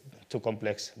because it's too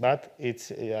complex, but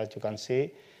it's, as you can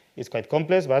see, it's quite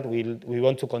complex, but we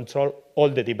want to control all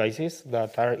the devices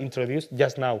that are introduced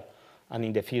just now, and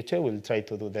in the future we'll try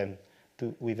to do them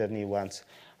with the new ones.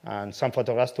 And some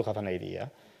photographs to have an idea.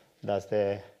 That's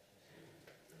the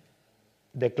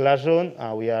classroom.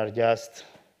 We are just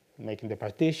making the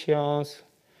partitions,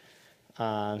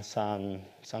 and some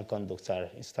conducts are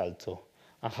installed too.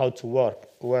 And how to work?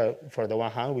 Well, for the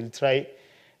one hand, we'll try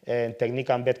Tknika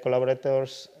and BED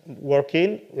collaborators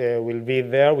working. We'll be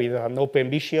there with an open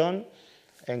vision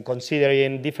and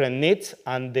considering different needs.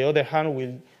 And the other hand,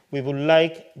 we would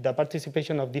like the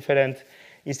participation of different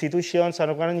institutions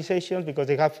and organizations because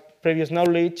they have previous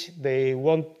knowledge. They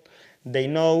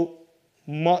know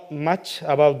much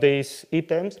about these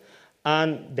items,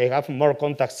 and they have more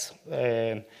contacts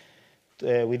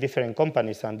with different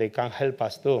companies, and they can help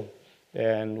us too.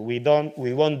 And we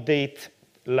want it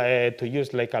to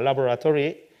use like a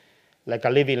laboratory, like a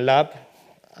living lab,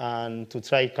 and to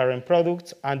try current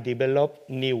products and develop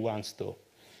new ones too.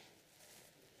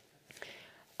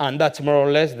 And that's more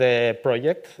or less the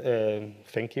project.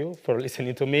 Thank you for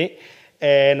listening to me.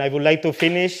 And I would like to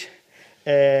finish.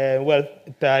 Well,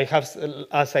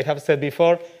 as I have said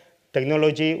before,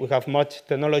 technology, we have much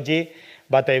technology,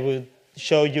 but I will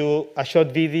show you a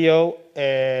short video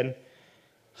and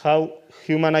how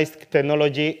humanized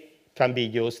technology can be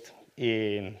used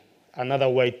in another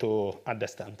way to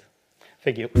understand.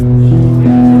 Thank you.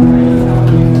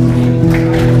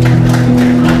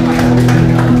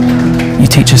 You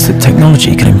teach us that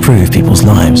technology can improve people's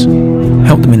lives,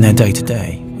 help them in their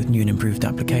day-to-day with new and improved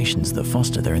applications that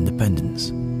foster their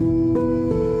independence.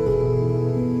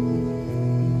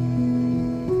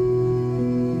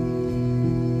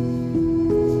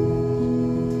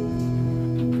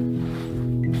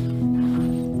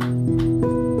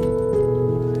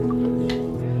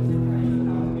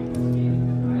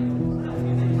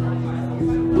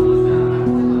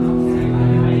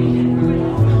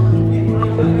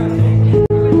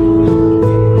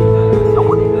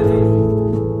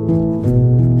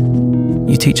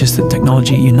 teach us that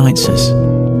technology unites us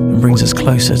and brings us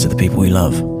closer to the people we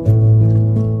love.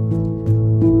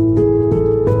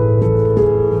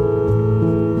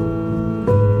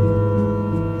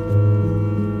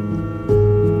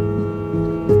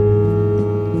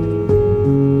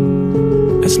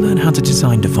 Let's learn how to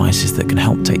design devices that can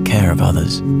help take care of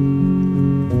others,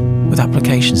 with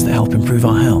applications that help improve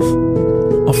our health,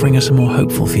 offering us a more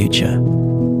hopeful future.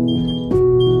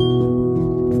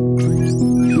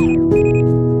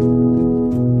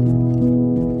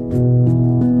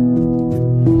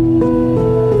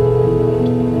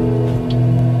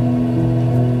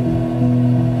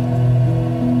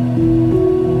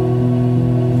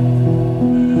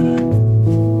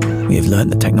 We have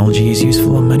learned that technology is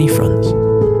useful on many fronts,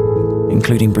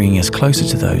 including bringing us closer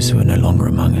to those who are no longer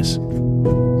among us.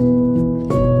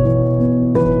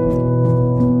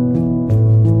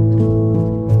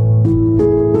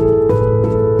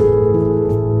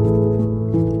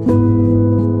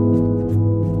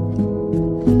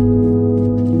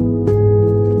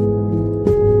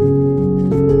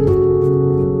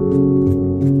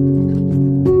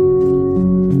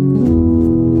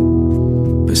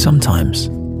 But sometimes,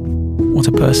 what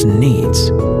a person needs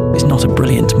is not a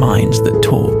brilliant mind that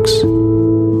talks,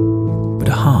 but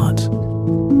a heart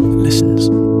that listens.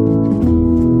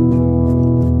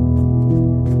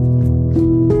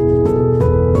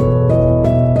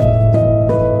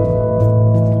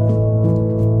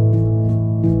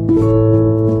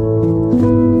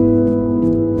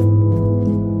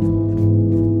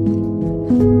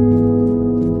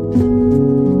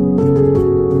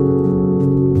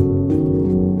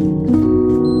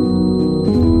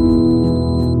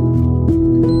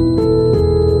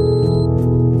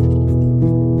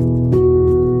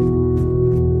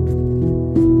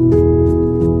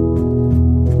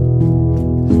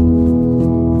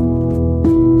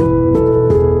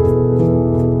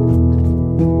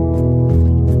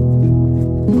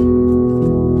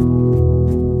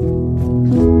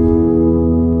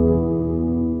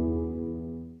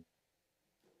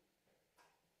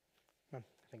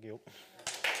 Thank you.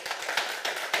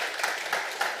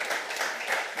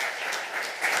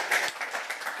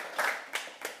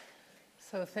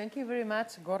 So thank you very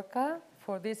much, Gorka,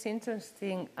 for this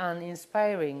interesting and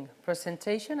inspiring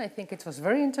presentation. I think it was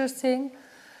very interesting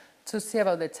to see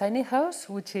about the tiny house,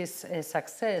 which is a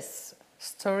success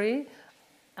story,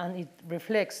 and it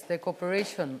reflects the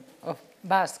cooperation of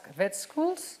Basque vet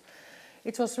schools.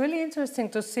 It was really interesting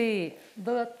to see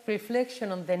that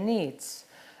reflection on the needs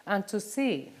and to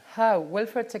see how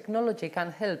welfare technology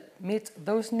can help meet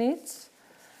those needs.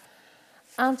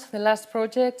 And the last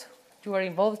project you are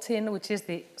involved in, which is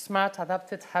the smart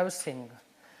adapted housing.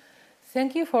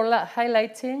 Thank you for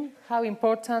highlighting how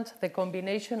important the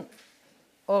combination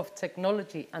of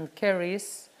technology and care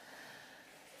is.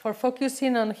 For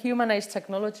focusing on humanized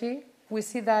technology, we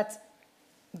see that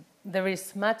there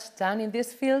is much done in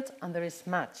this field and there is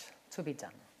much to be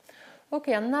done.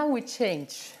 Okay, and now we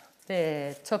change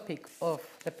the topic of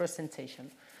the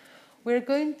presentation. We're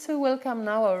going to welcome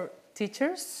now our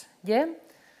teachers. Yeah?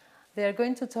 They are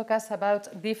going to talk us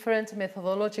about different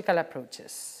methodological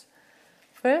approaches.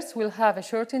 First, we'll have a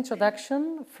short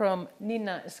introduction from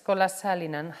Nina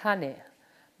Skolasalin and Hanne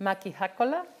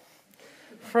Mäki-Hakola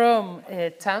from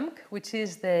TAMK, which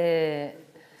is the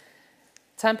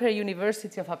Tampere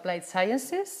University of Applied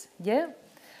Sciences, yeah?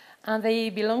 And they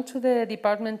belong to the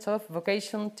Department of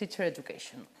Vocation Teacher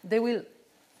Education. They will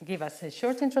give us a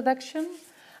short introduction,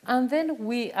 and then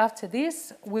after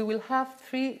this, we will have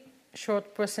 3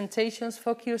 short presentations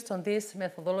focused on these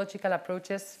methodological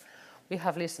approaches we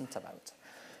have listened about.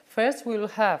 First, we will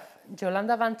have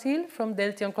Jolanda Van Til from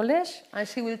Deltion College, and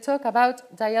she will talk about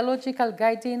dialogical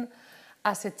guiding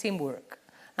as a teamwork,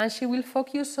 and she will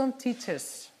focus on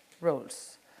teachers'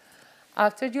 roles.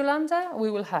 After Jolanda,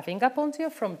 we will have Inga Pontio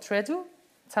from Tredu,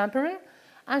 Tampere,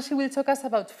 and she will talk us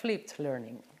about flipped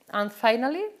learning. And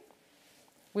finally,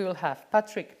 we will have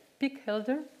Patrick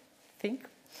Pickhelder,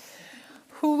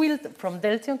 who will, from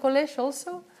Deltion College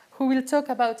also, who will talk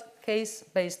about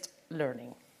case-based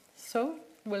learning. So,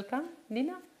 welcome,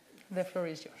 Nina. The floor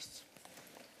is yours.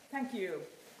 Thank you.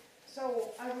 So,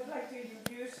 I would like to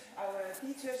introduce our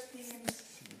teachers'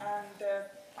 teams and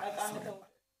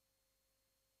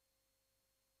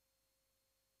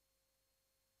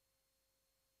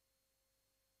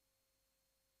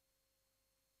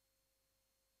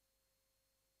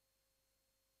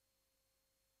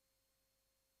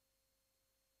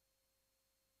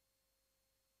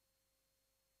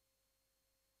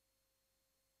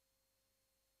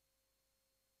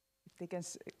they can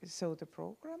show the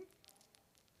program.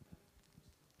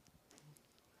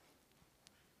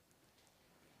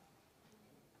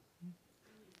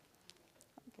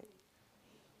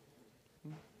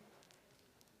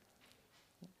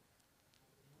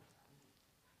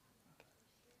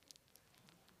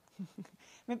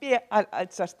 Maybe I'll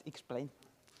just explain.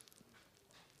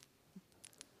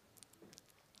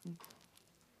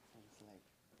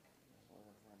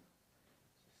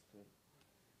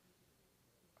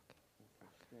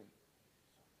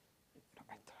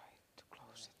 I try to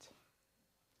close it.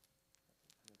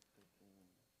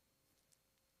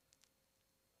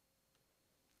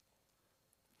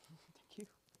 Thank you.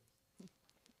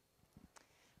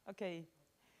 Okay.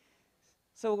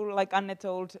 So, like Anne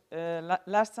told,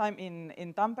 last time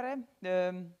in Tampere,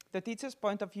 the teacher's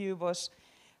point of view was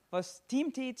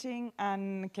team teaching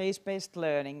and case-based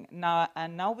learning.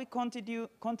 Now we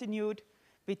continued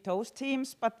with those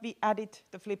teams, but we added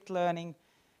the flipped learning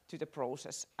to the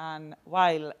process. And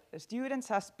while students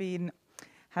has been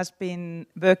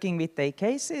working with their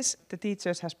cases, the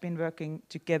teachers has been working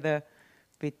together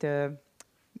with the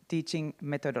teaching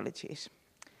methodologies.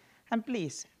 And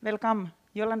please, welcome.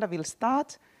 Yolanda will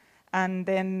start, and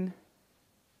then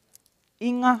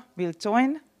Inga will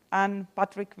join, and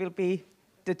Patrick will be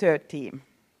the third team.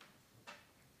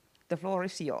 The floor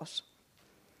is yours.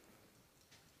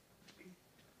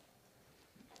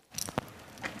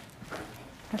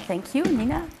 Thank you,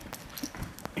 Nina.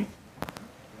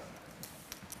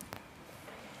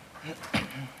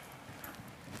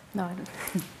 No, I don't.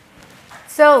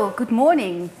 So, good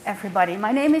morning, everybody.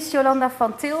 My name is Jolanda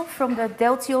van Til from the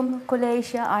Deltion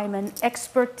College. I'm an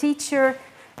expert teacher,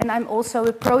 and I'm also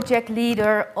a project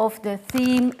leader of the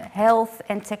theme Health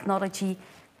and Technology.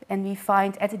 And we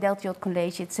find at the Deltion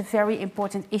College it's a very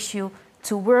important issue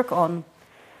to work on.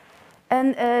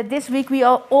 And this week we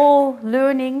are all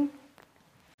learning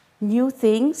new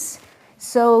things.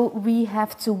 So we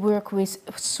have to work with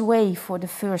Sway for the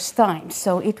first time.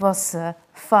 So it was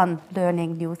fun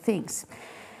learning new things.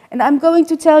 And I'm going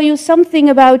to tell you something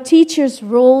about teachers'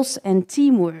 roles and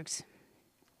teamwork.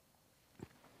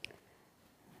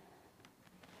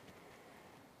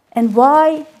 And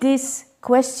why this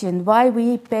question, why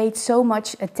we paid so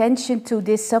much attention to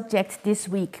this subject this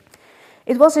week.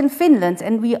 It was in Finland,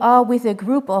 and we are with a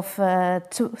group of 12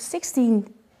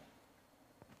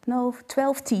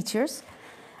 teachers.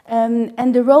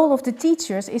 And the role of the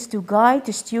teachers is to guide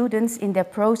the students in their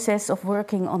process of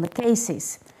working on the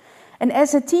cases. And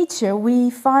as a teacher, we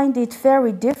find it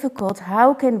very difficult.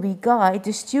 How can we guide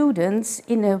the students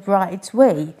in a right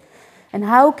way? And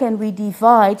how can we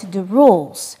divide the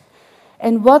roles?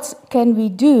 And what can we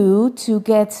do to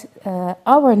get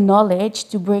our knowledge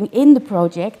to bring in the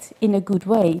project in a good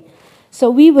way? So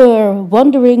we were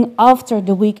wondering after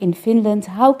the week in Finland,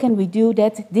 how can we do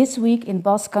that this week in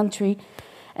Basque Country?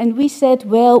 And we said,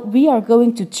 well, we are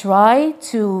going to try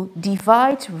to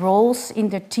divide roles in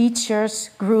the teachers'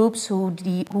 groups who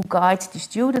guide the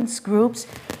students' groups.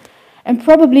 And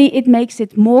probably it makes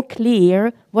it more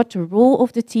clear what the role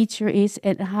of the teacher is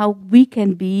and how we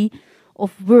can be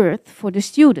of worth for the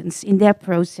students in their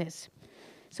process.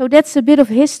 So that's a bit of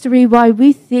history why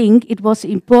we think it was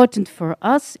important for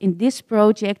us in this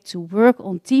project to work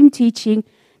on team teaching,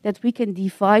 that we can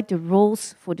divide the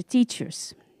roles for the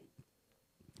teachers.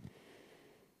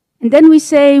 And then we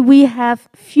say we have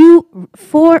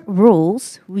 4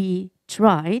 roles we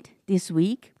tried this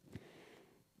week.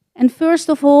 And first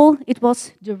of all, it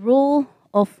was the role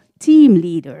of team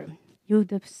leader. You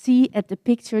see at the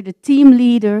picture, the team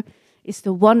leader is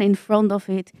the one in front of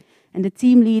it, and the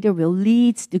team leader will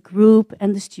lead the group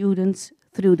and the students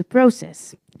through the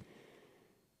process.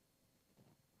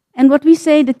 And what we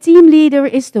say, the team leader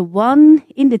is the one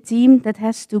in the team that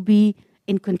has to be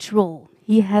in control.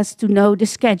 He has to know the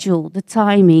schedule, the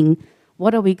timing,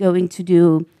 what are we going to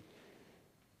do.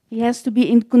 He has to be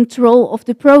in control of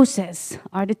the process.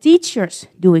 Are the teachers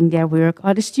doing their work?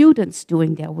 Are the students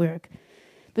doing their work?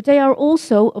 But they are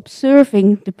also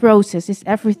observing the process. Is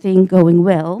everything going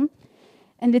well?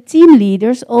 And the team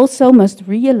leaders also must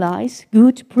realize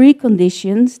good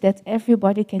preconditions that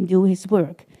everybody can do his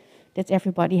work. That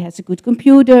everybody has a good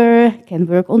computer, can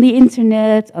work on the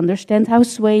internet, understand how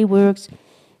Sway works.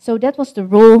 So that was the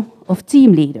role of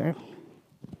team leader.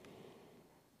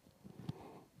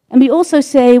 And we also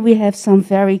say we have some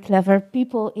very clever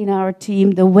people in our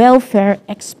team, the welfare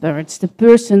experts, the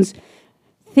persons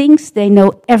thinks they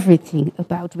know everything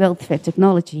about welfare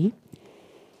technology.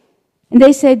 And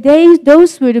they say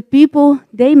those were the people,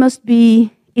 they must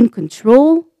be in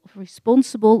control,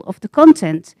 responsible of the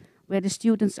content where the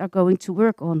students are going to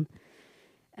work on.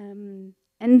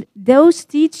 And those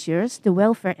teachers, the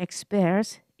welfare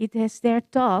experts, it is their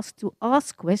task to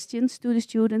ask questions to the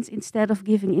students instead of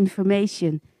giving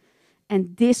information.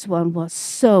 And this one was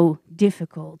so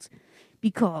difficult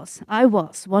because I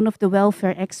was one of the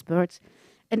welfare experts,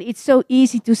 And it's so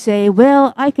easy to say,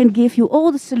 well, I can give you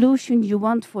all the solutions you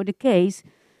want for the case,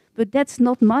 but that's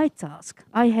not my task.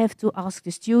 I have to ask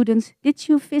the students, did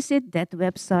you visit that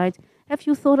website? Have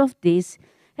you thought of this?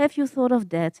 Have you thought of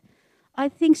that? I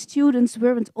think students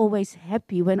weren't always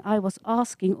happy when I was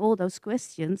asking all those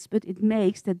questions, but it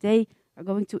makes that they are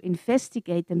going to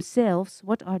investigate themselves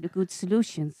what are the good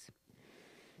solutions.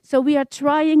 So we are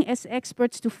trying as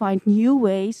experts to find new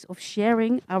ways of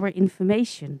sharing our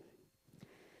information.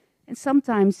 And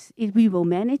sometimes we will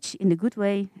manage in a good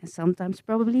way, and sometimes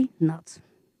probably not.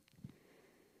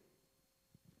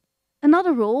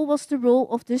 Another role was the role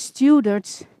of the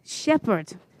student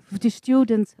shepherd, the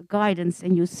student guidance,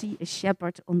 and you see a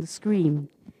shepherd on the screen.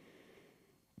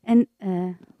 And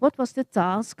what was the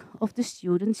task of the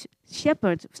student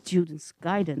shepherd, students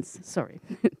guidance, sorry.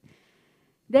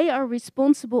 They are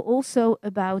responsible also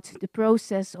about the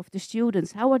process of the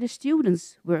students. How are the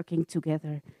students working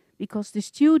together? Because the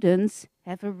students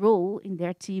have a role in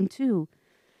their team too.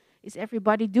 Is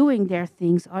everybody doing their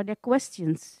things? Are there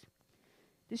questions?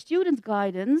 The student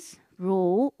guidance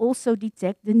role also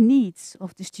detect the needs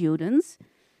of the students,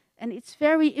 and it's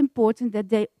very important that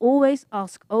they always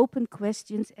ask open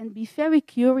questions and be very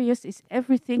curious if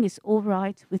everything is all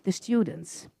right with the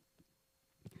students.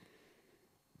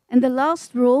 And the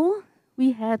last role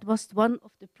we had was one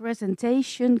of the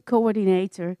presentation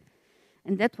coordinator,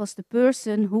 and that was the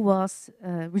person who was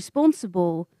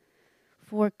responsible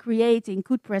for creating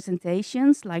good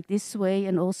presentations like this way,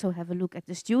 and also have a look at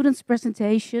the students'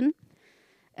 presentation,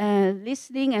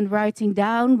 listening and writing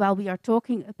down while we are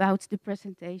talking about the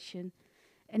presentation.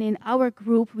 And in our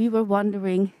group, we were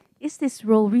wondering, is this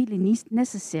role really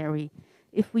necessary?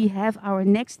 If we have our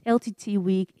next LTT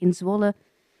week in Zwolle,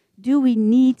 do we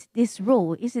need this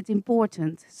role? Is it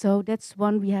important? So that's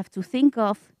one we have to think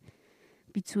of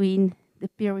between the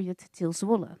period till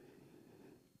Zwolle.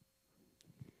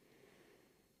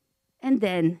 And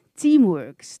then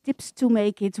teamwork, tips to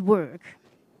make it work.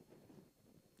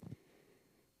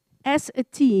 As a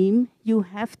team, you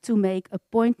have to make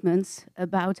appointments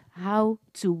about how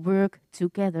to work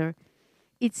together.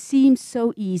 It seems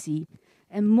so easy.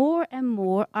 And more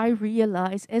I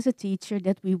realize as a teacher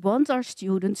that we want our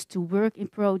students to work in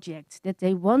projects, that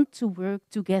they want to work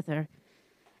together.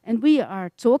 And we are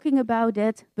talking about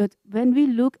that, but when we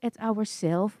look at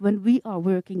ourselves, when we are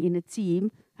working in a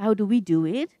team, how do we do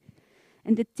it?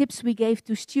 And the tips we gave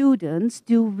to students,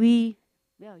 do we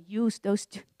use those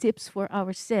tips for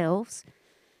ourselves?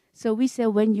 So we say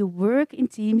when you work in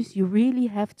teams, you really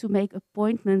have to make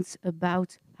appointments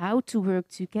about how to work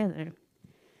together.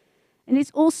 And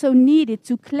it's also needed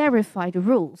to clarify the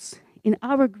roles. In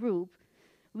our group,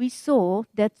 we saw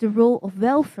that the role of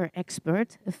welfare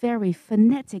expert, a very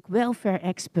fanatic welfare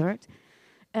expert,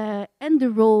 and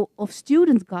the role of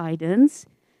student guidance,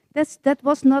 that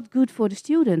was not good for the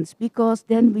students, because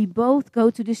then we both go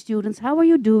to the students, how are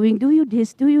you doing? Do you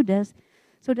this? Do you this?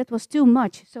 So that was too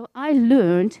much. So I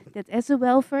learned that as a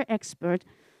welfare expert,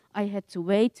 I had to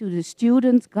wait till the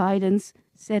student guidance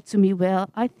said to me, well,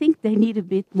 I think they need a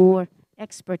bit more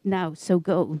expert now, so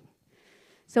go.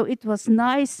 So it was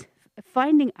nice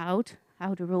finding out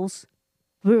how the roles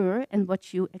were and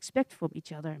what you expect from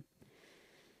each other.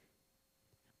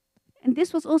 And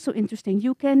this was also interesting.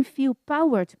 You can feel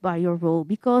powered by your role,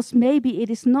 because maybe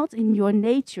it is not in your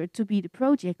nature to be the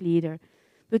project leader.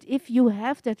 But if you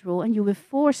have that role and you were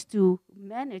forced to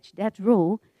manage that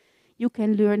role, you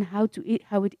can learn how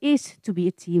it is to be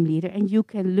a team leader, and you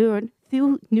can learn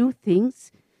new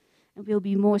things and will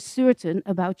be more certain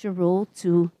about your role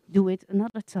to do it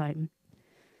another time.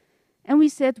 And we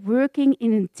said working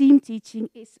in a team teaching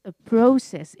is a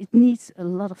process. It needs a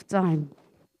lot of time.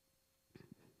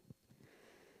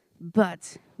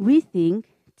 But we think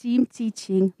team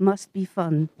teaching must be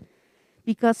fun.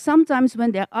 Because sometimes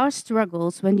when there are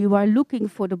struggles, when you are looking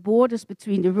for the borders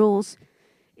between the roles,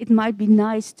 it might be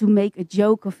nice to make a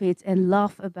joke of it and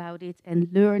laugh about it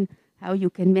and learn how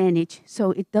you can manage.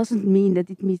 So it doesn't mean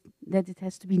that it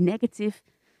has to be negative,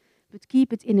 but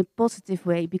keep it in a positive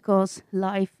way, because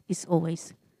life is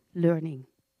always learning.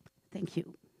 Thank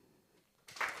you.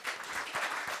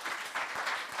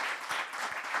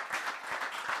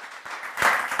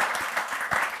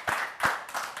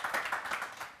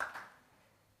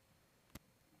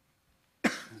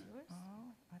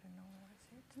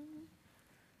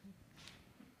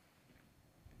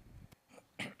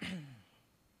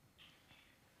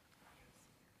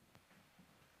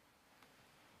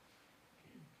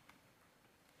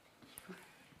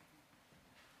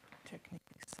 Technique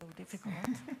is so difficult.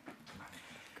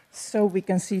 So we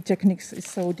can see techniques is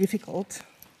so difficult.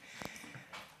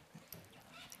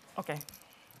 Okay.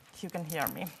 you can hear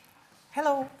me.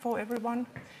 Hello for everyone.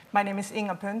 My name is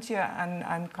Inga Pöntjö, and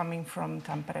I'm coming from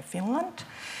Tampere, Finland.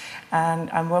 And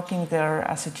I'm working there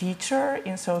as a teacher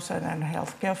in social and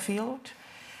healthcare field.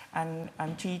 And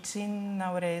I'm teaching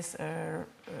nowadays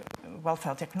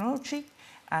welfare technology.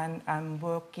 And I'm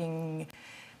working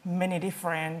many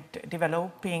different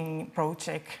developing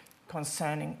projects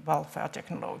concerning welfare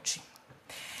technology.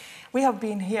 We have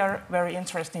been here very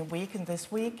interesting week in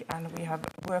this week, and we have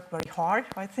worked very hard,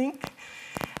 I think.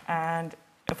 And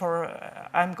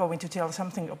I'm going to tell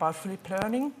something about flip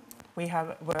learning. We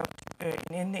have worked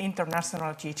in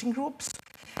international teaching groups,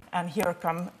 and here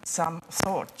come some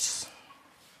thoughts.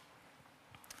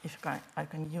 If I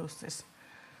can use this.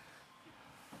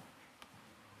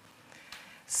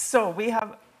 So we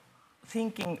have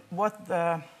thinking what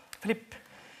the flip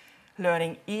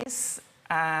learning is,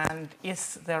 and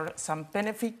is there some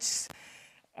benefits,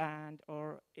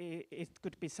 or it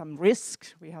could be some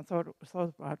risks. We have thought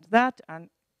about that, and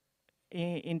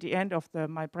in the end of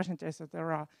my presentation,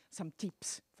 there are some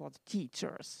tips for the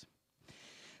teachers.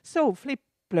 So flip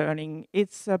learning,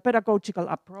 it's a pedagogical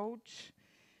approach.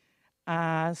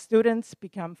 Students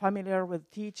become familiar with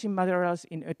teaching materials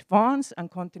in advance and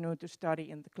continue to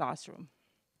study in the classroom.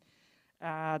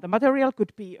 The material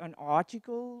could be an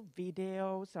article,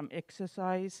 video, some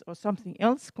exercise, or something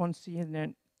else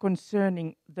concerning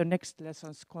the next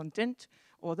lesson's content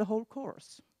or the whole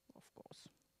course, of course.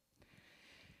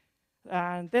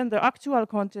 And then the actual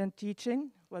content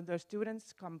teaching, when the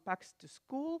students come back to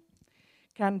school,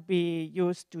 can be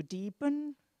used to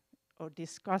deepen or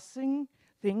discussing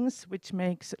things which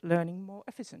makes learning more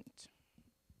efficient.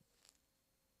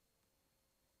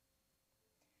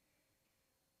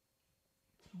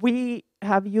 We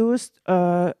have used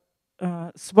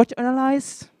SWOT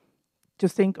analysis to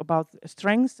think about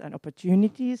strengths and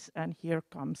opportunities, and here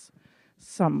comes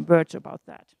some words about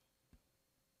that.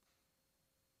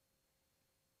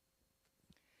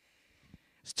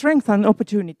 Strengths and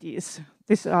opportunities,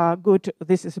 these are good,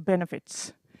 this is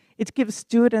benefits. It gives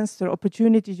students the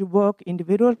opportunity to work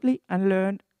individually and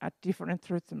learn at different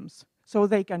rhythms. So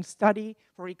they can study,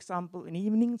 for example, in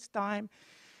evenings time,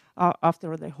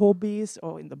 after their hobbies,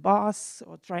 or in the bus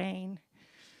or train,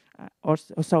 or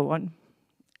so on.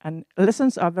 And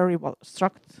lessons are very well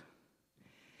structured.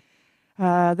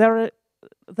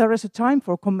 There is a time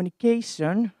for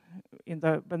communication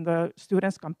when the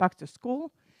students come back to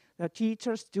school, the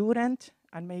teacher, student,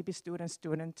 and maybe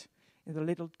student in the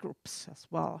little groups as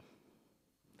well.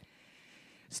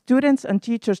 Students and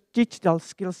teachers' digital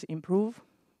skills improve.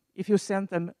 If you send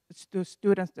them to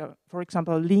students, for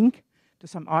example, a link to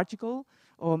some article,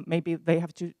 or maybe they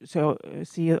have to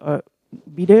see a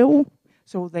video,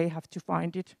 so they have to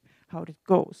find it, how it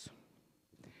goes.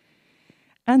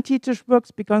 And teachers' work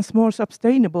becomes more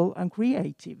sustainable and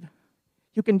creative.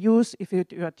 You can use, if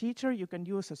you're a teacher, you can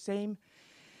use the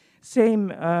same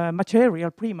material,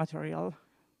 pre-material,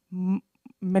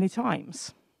 many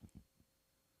times.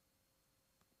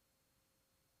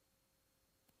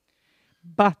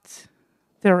 But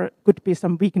there could be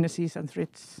some weaknesses and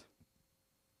threats.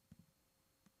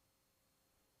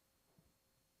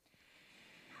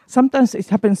 Sometimes it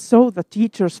happens so that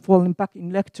teachers falling back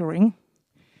in lecturing.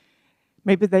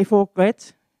 Maybe they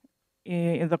forget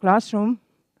in the classroom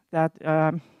that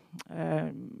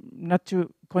not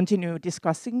to continue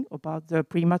discussing about the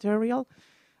pre-material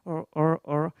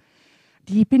or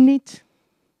deepen it,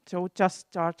 so just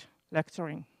start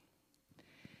lecturing.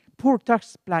 Poor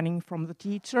task planning from the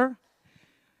teacher.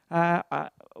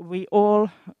 We all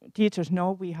teachers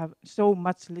know we have so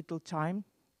much little time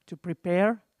to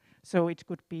prepare, so it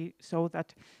could be so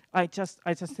that I just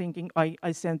thinking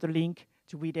I send the link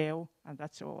to video and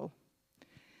that's all.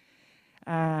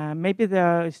 Maybe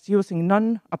they're using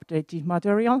non-updated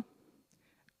material,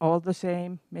 all the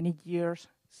same, many years,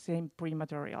 same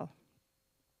pre-material.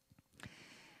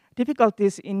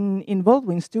 Difficulties in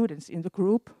involving students in the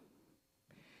group,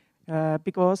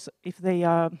 because if they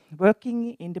are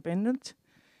working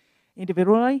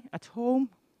individually at home,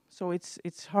 so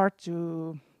it's hard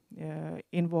to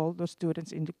involve the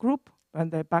students in the group when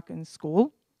they're back in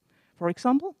school, for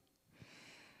example.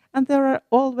 And there are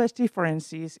always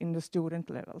differences in the student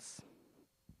levels.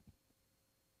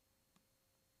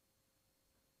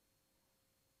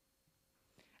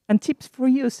 And tips for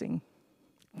using.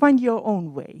 Find your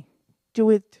own way. Do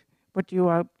it what you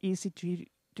are easy to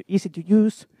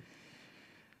use.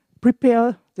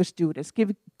 Prepare the students.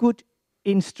 Give good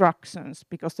instructions,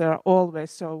 because they are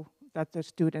always so that the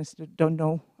students don't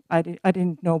know. I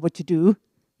didn't know what to do.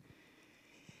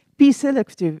 Be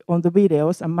selective on the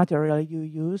videos and material you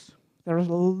use. There is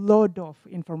a lot of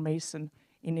information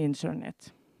in the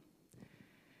internet.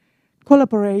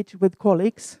 collaborate with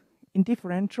colleagues in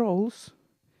different roles,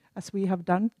 as we have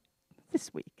done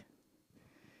this week.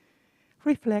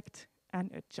 Reflect and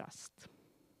adjust.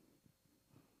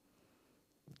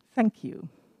 Thank you.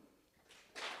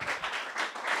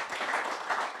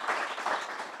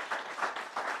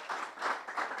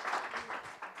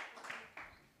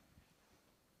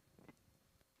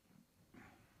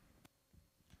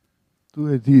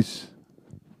 Do these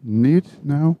need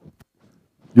now?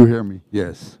 You hear me?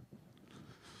 Yes.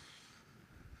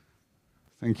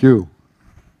 Thank you,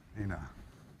 Nina.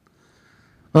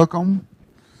 Welcome.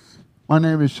 My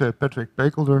name is Patrick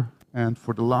Pekelder, and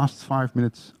for the last 5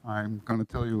 minutes, I'm going to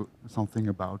tell you something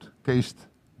about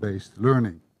case-based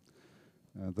learning.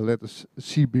 The letters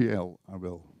CBL I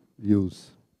will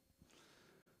use.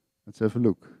 Let's have a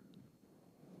look.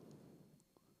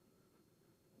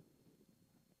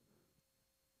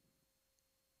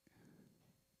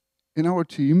 In our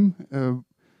team,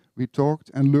 we talked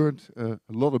and learned a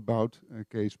lot about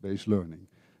case-based learning.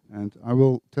 And I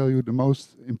will tell you the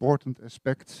most important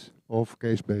aspects of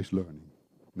case-based learning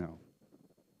now.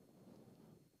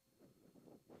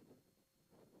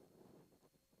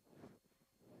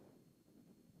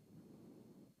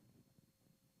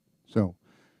 So,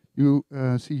 you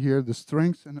see here the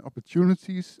strengths and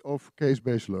opportunities of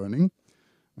case-based learning.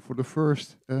 For the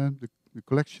first, the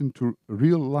collection to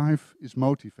real life is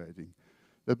motivating.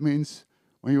 That means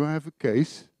when you have a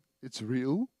case, it's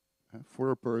real for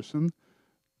a person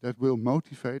that will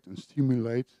motivate and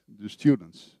stimulate the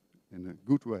students in a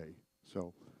good way.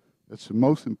 So that's the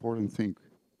most important thing.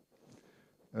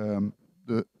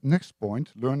 The next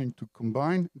point, learning to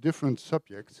combine different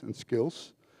subjects and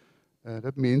skills.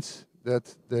 That means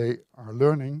that they are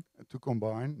learning to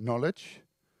combine knowledge,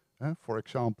 for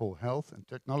example, health and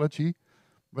technology,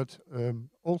 but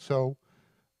also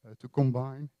to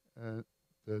combine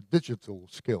the digital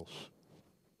skills.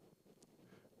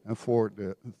 And for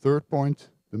the third point,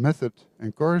 the method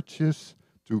encourages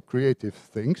to creative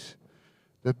things.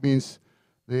 That means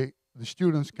the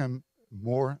students can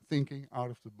more thinking out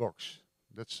of the box.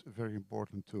 That's very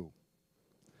important too.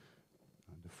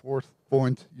 And the fourth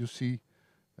point, you see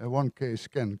one case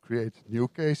can create new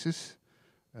cases.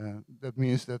 That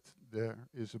means that there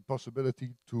is a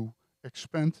possibility to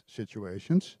expand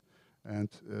situations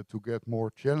and to get more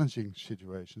challenging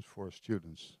situations for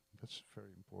students. That's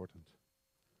very important.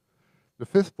 The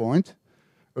fifth point,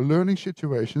 learning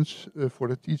situations for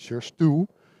the teachers too.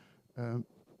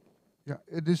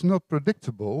 It is not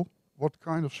predictable what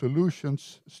kind of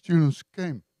solutions students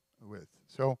came with.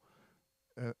 So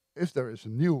if there is a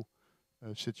new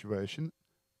situation,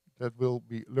 that will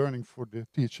be learning for the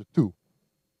teacher too.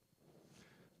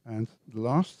 And the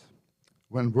last,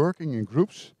 when working in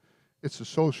groups, it's a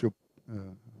social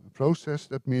process.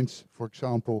 That means, for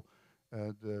example,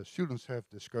 the students have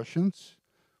discussions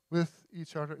with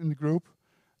each other in the group,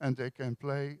 and they can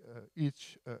play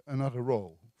each another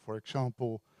role. For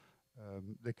example,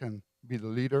 they can be the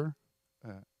leader,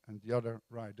 and the other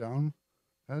write down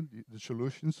the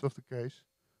solutions of the case.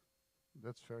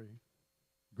 That's very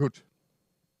good.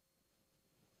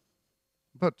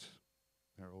 But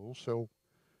there are also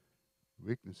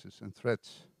weaknesses and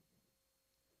threats.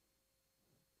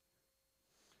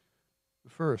 The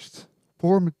first,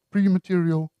 poor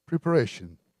pre-material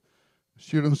preparation.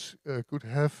 Students could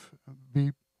have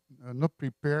be not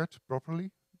prepared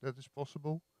properly. That is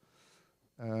possible.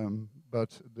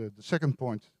 But the second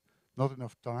point, not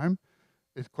enough time.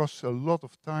 It costs a lot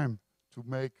of time to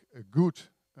make a good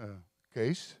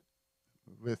case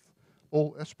with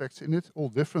all aspects in it, all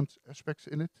different aspects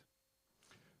in it.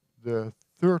 The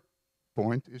third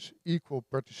point is equal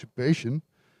participation,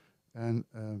 and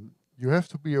you have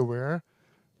to be aware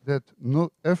that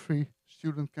not every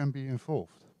student can be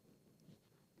involved.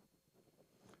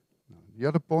 The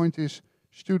other point is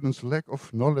students' lack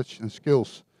of knowledge and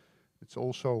skills. It's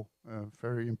also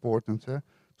very important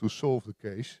to solve the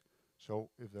case. So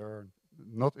if there are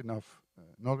not enough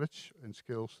knowledge and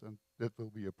skills, then that will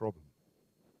be a problem.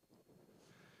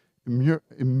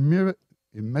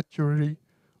 Immaturity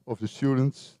of the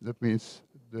students, that means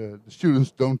the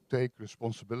students don't take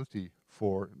responsibility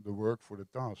for the work, for the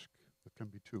task. That can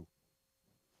be too.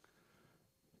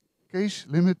 Case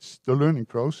limits the learning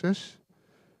process.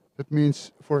 That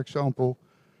means, for example,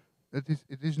 that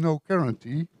it is no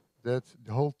guarantee that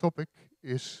the whole topic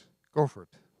is covered.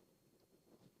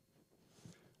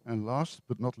 And last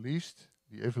but not least,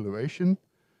 the evaluation.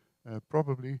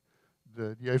 Probably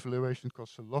the evaluation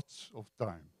costs a lot of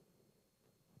time.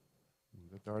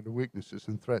 That are the weaknesses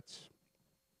and threats.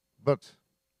 But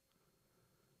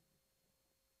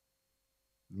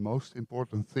the most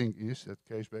important thing is that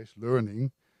case-based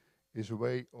learning is a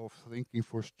way of thinking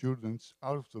for students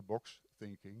out of the box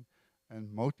thinking and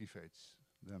motivates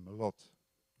them a lot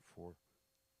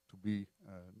to be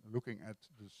looking at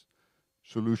the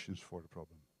solutions for the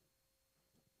problem.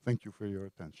 Thank you for your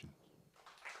attention.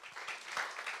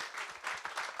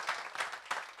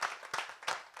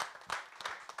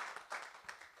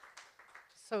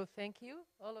 So thank you,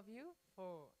 all of you,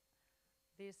 for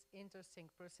these interesting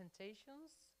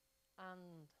presentations.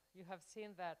 And you have seen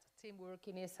that team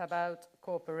working is about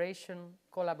cooperation,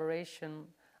 collaboration,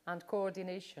 and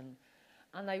coordination.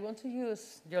 And I want to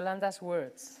use Yolanda's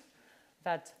words,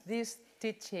 that this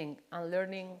teaching and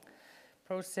learning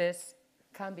process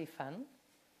can be fun.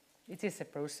 It is a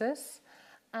process.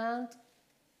 And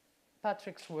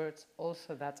Patrick's words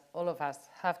also, that all of us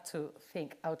have to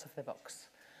think out of the box.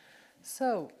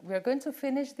 So we are going to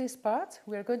finish this part.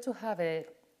 We are going to have a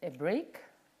break.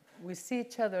 We see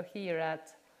each other here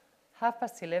at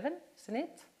 11:30, isn't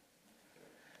it?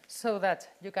 So that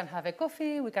you can have a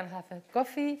coffee, we can have a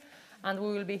coffee, and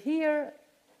we will be here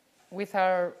with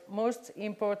our most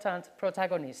important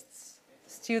protagonists,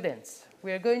 students.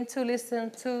 We are going to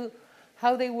listen to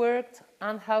how they worked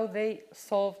and how they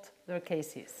solved their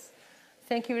cases.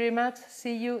 Thank you very much.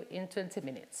 See you in 20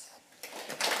 minutes.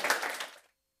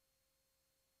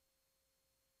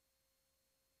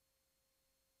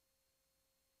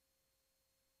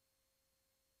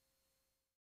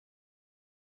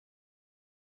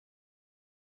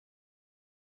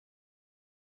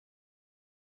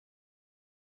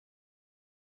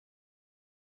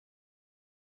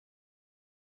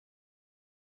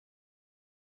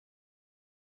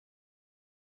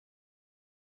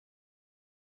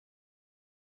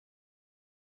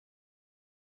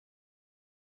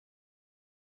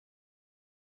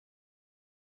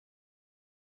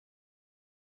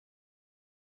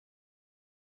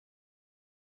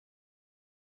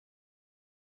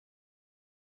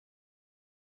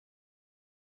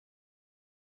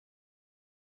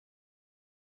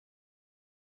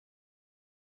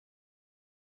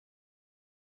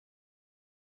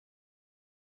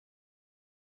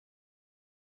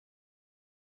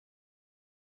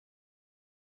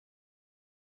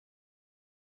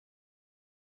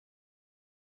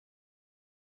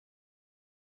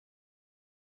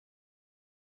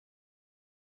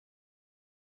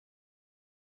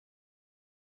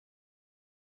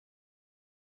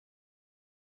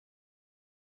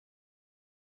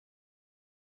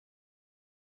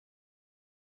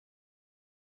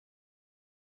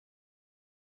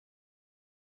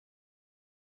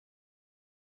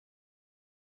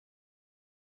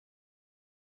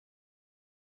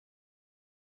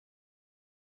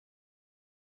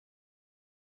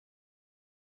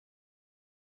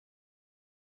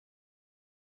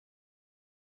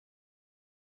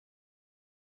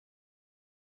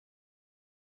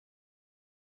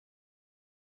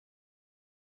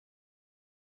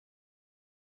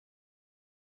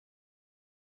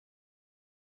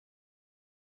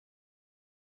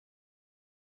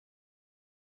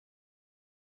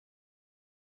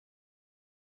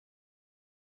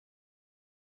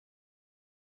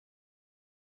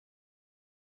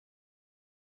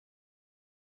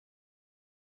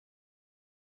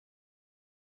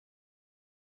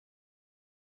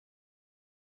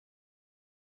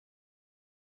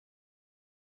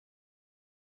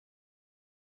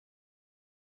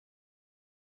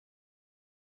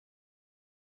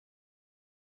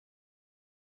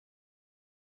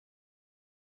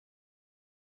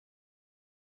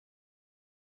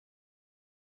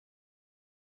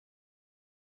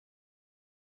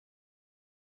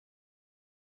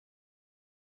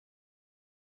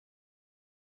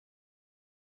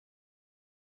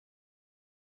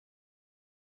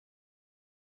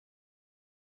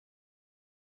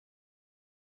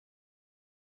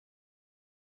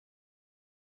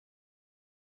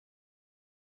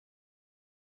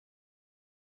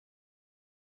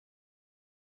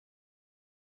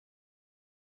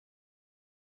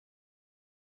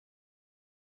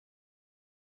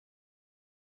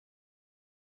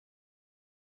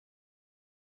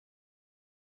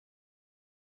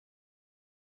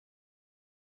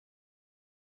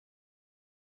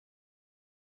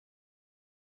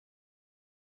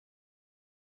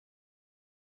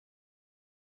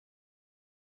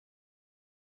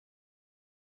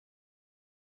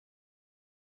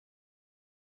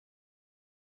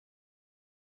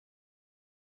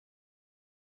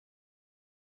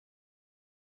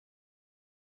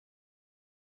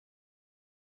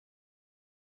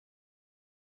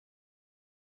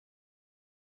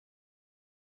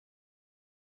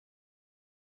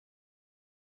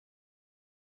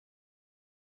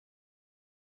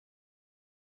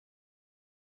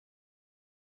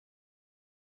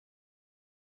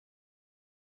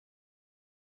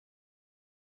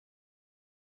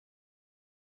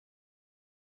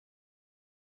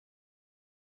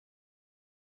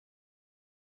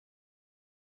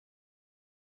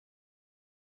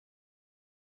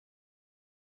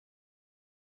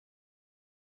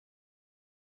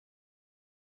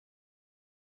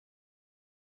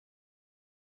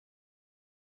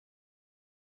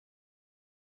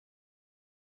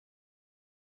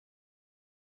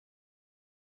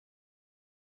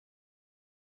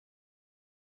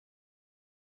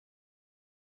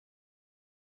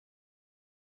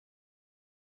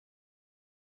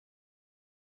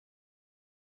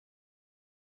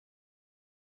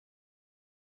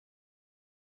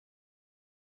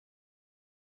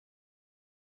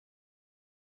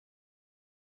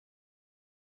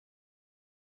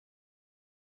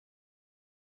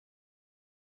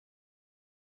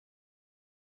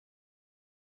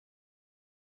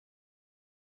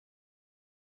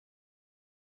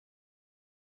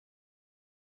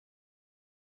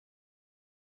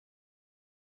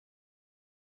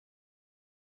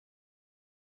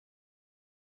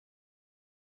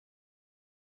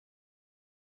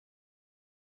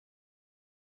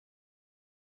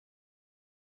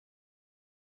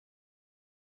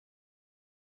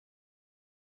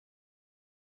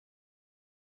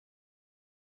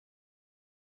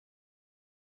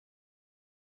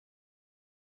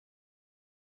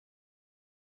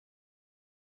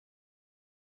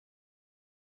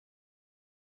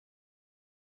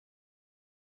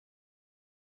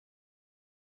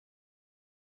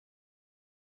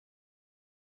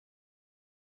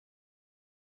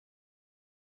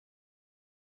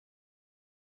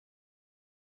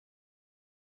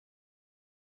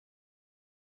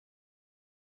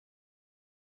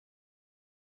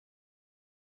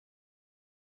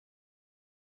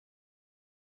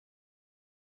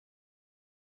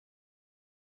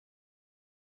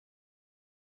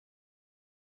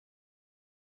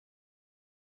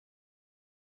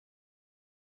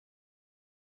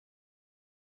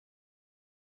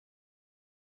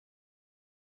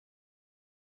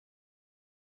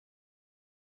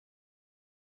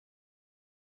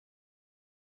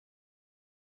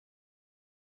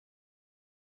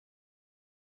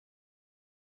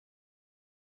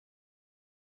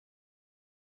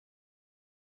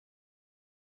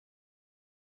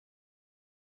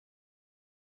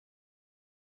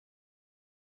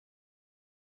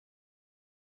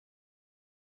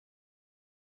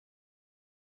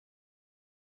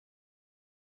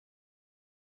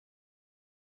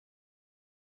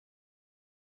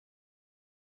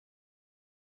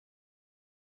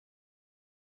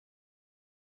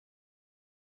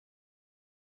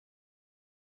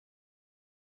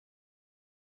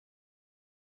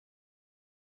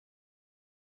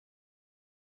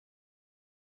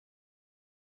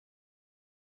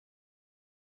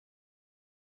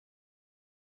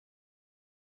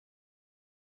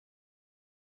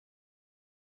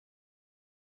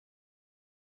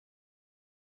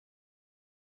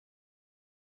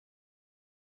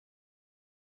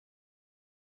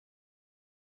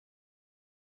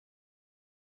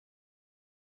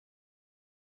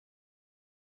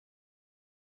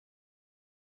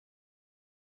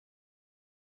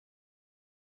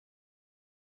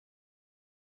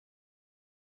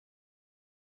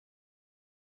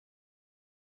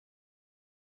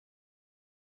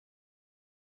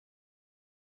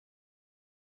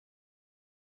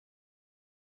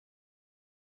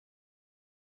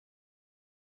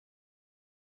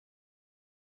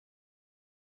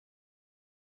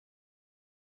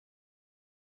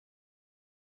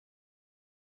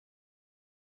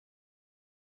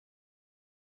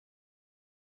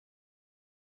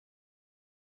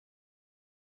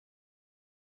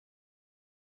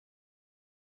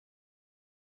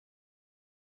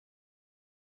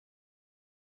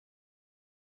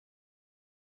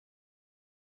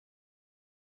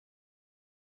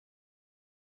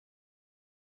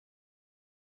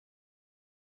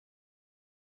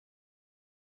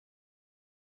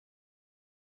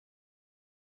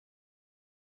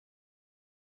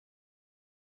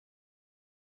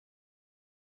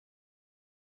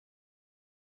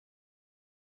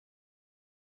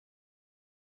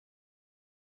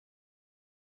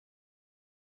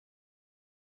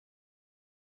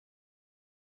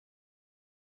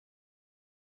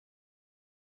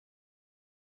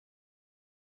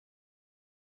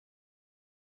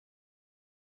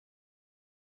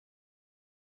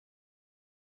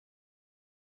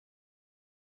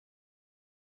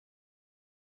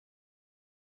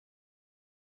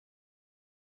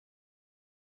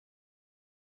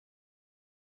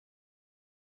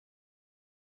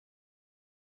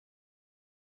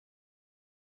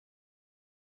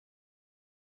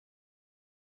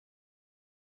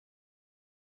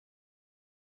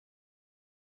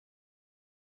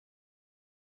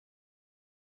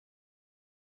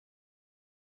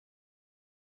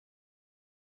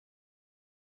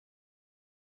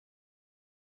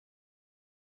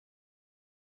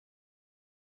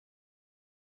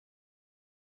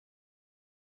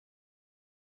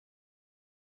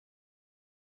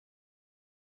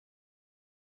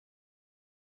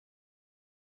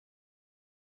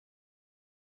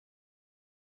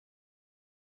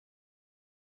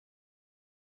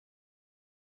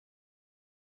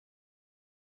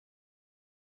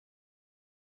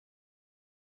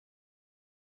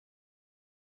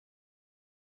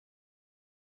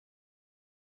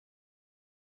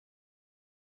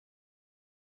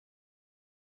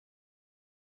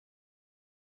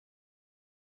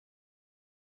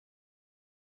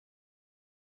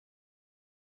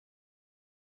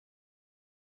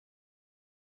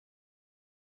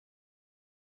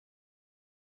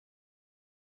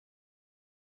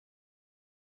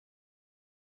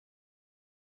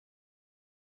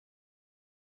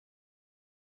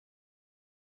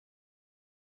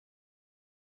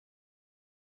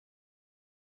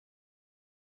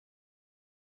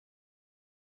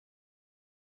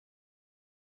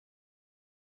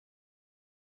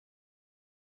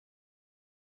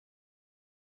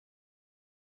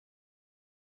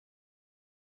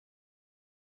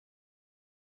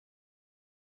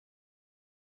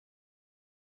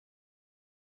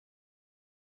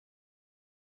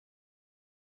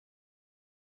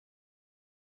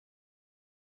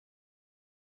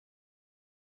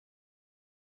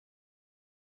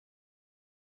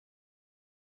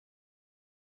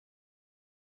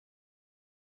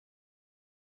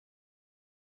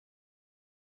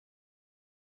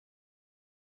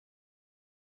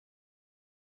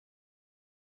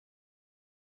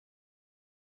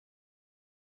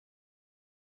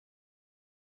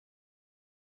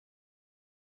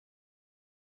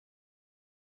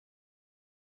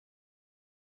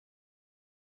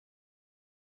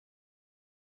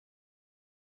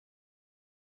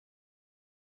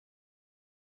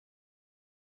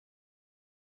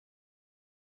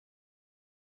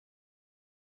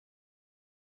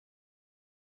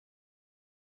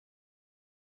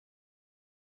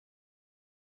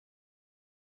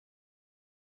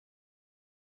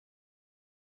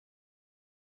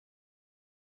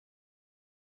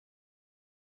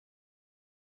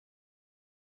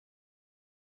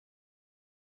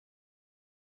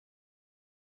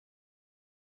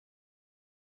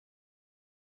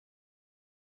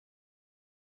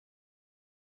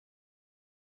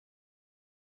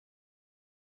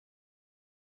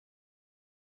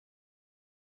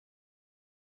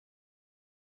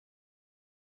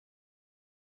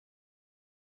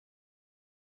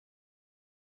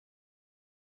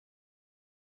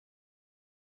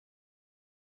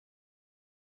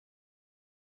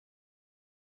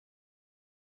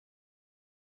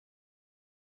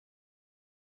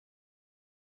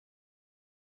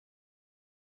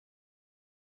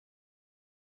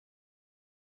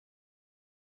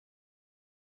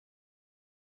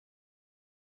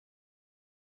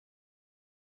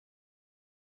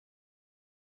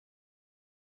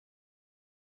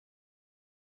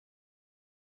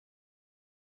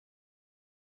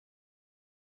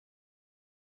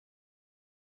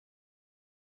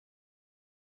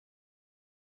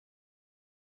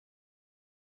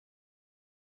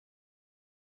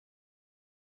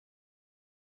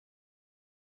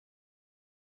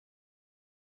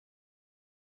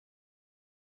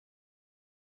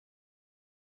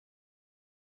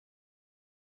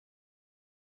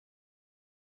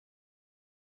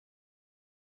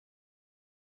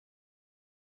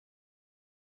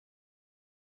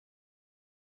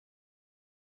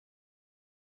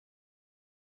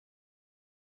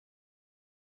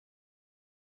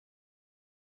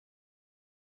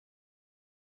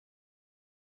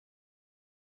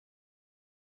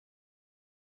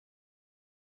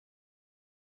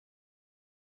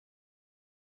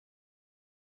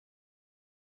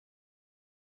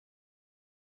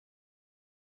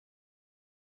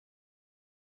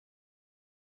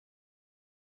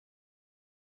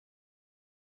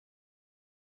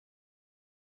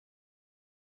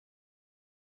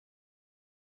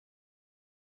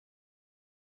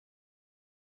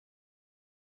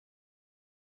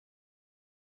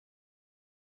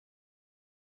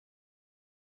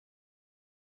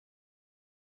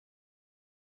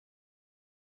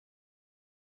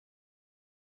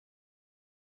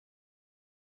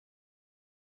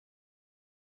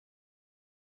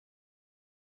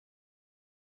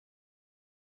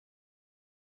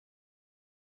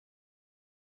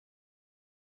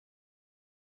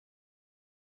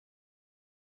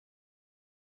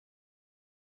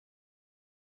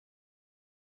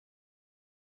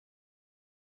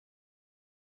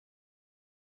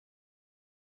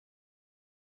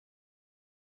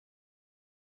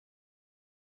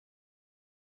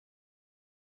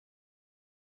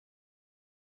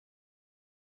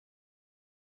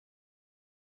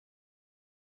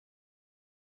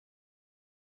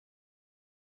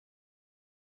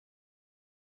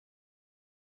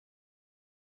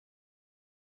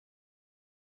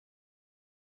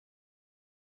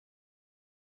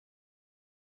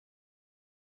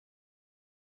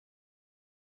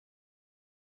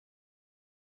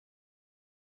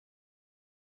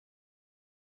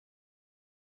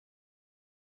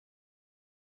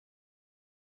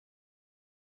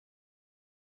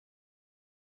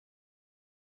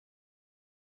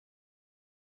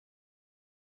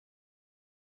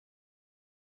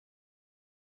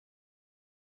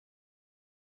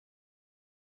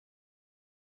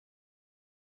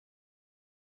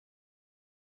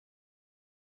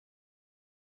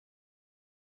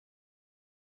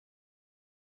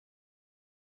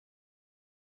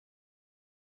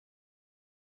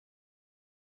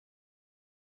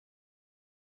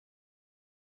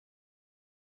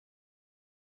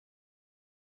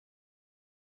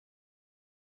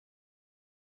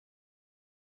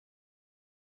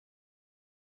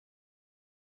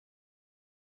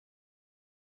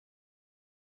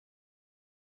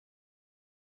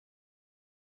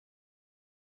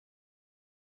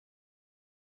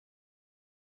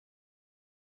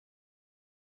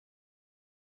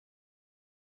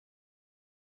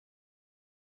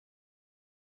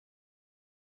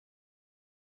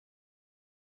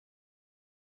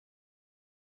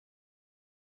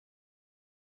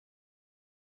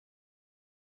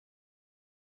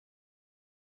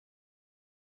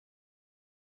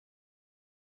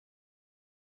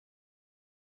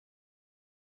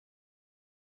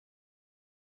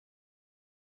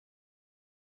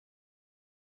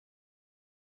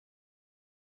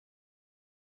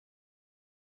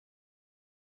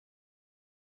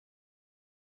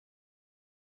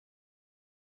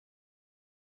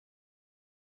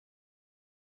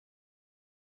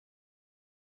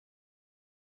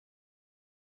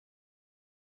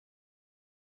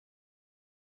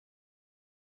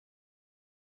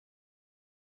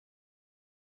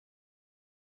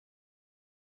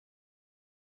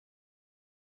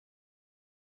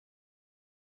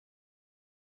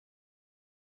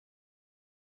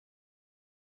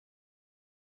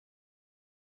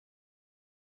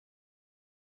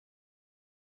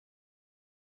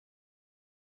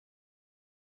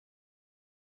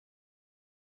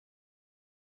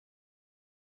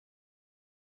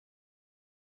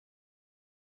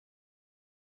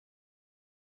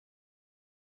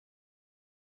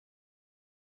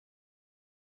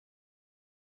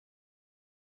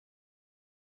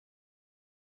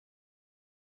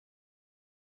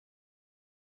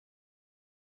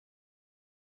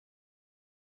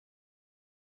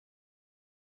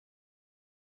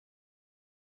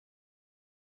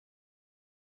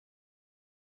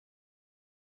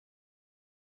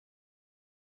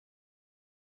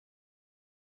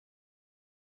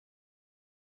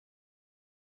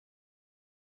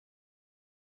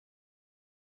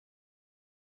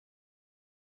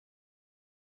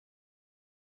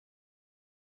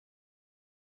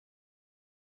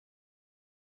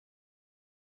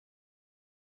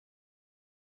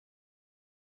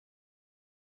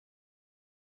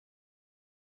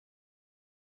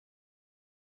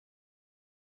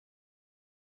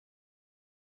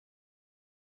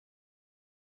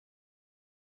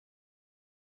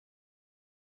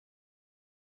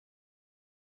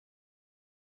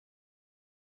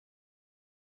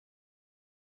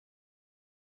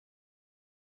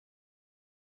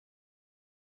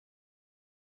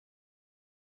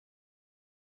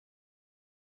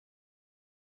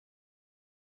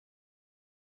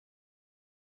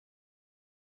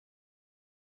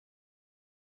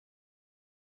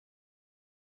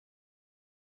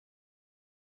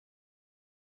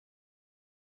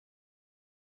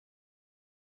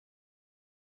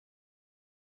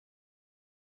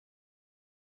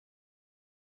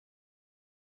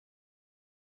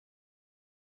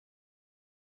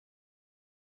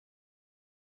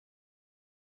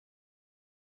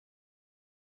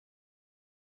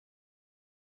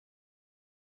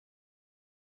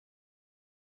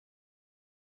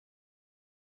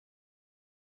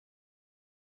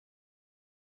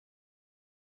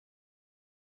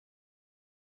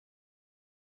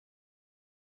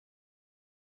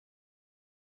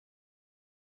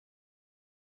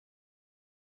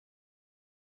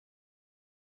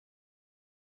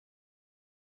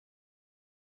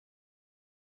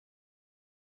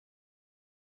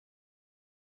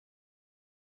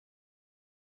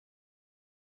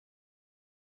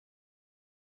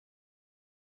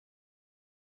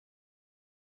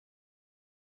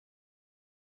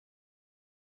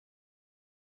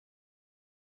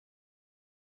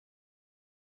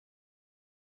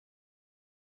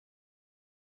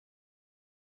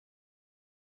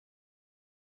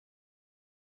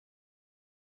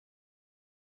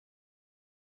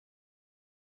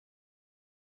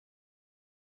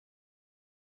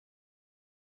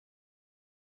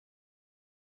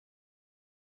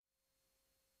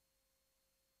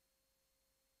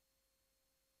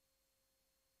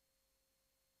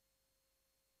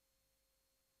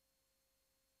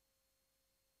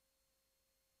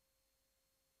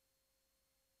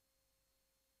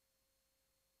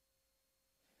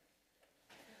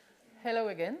 Hello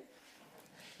again.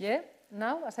 Yeah,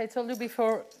 now, as I told you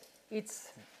before,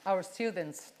 it's our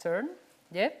students' turn.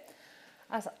 Yeah,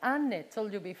 as Anne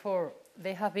told you before,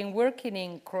 they have been working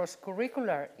in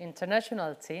cross-curricular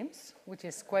international teams, which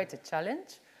is quite a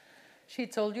challenge. She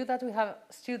told you that we have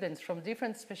students from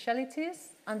different specialities,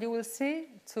 and you will see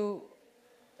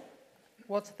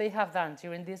what they have done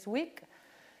during this week,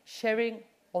 sharing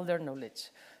all their knowledge.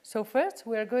 So first,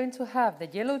 we are going to have the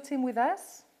yellow team with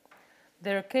us.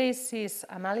 Their case is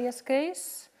Amalia's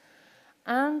case,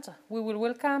 and we will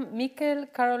welcome Mikkel,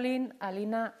 Caroline,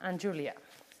 Alina, and Julia.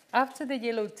 After the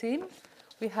yellow team,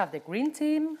 we have the green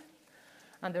team,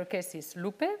 and their case is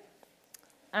Lupe,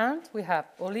 and we have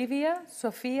Olivia,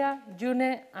 Sofia,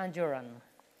 June, and Joran.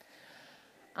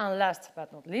 And last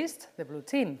but not least, the blue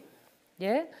team.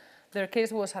 Yeah, their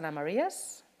case was Ana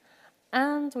Maria's,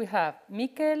 and we have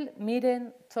Mikkel,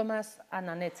 Miren, Thomas, and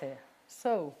Annette.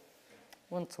 So,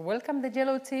 want to welcome the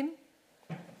yellow team.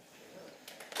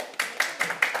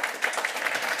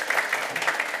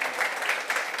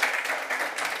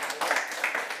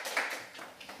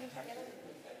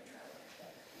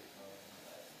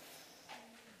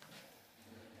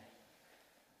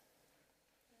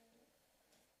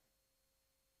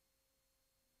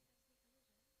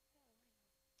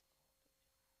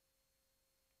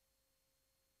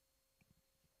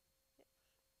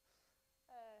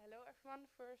 Hello everyone.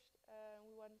 First,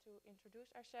 we want to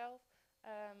introduce ourselves.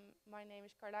 My name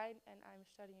is Carlijn and I'm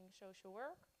studying social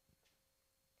work.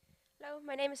 Hello,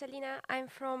 my name is Alina. I'm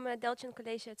from Deltjan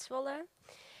College at Zwolle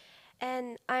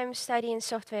and I'm studying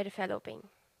software developing.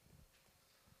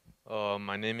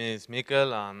 My name is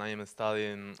Mikkel and I am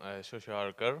studying social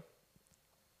worker.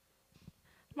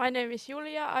 My name is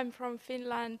Julia. I'm from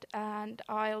Finland and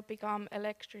I'll become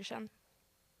electrician.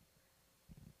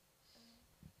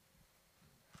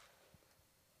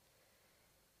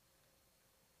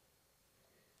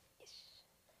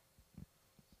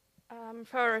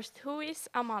 First, who is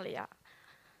Amalia?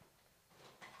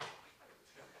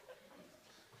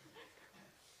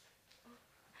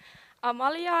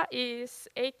 Amalia is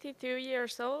 82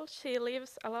 years old. She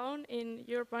lives alone in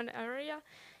urban area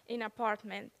in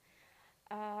apartment.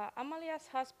 Amalia's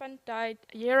husband died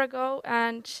a year ago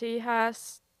and she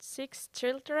has 6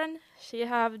 children. She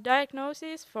has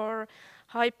diagnosis for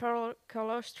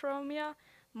hypercholesteremia,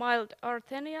 mild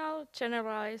arterial,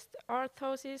 generalized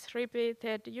orthosis,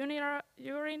 repeated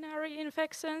urinary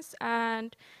infections,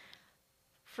 and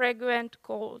frequent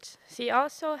colds. She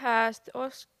also has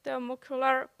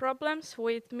osteomuscular problems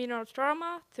with minor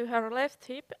trauma to her left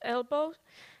hip, elbow,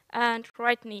 and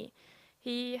right knee.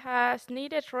 He has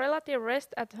needed relative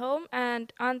rest at home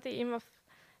and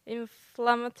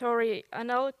anti-inflammatory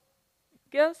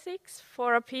analgesics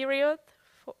for a period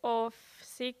of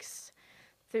 6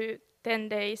 to 10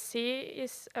 days. She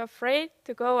is afraid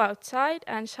to go outside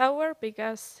and shower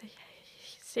because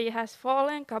she has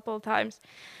fallen a couple times.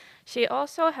 She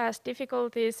also has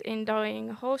difficulties in doing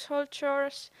household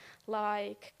chores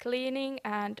like cleaning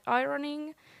and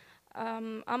ironing.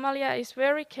 Amalia is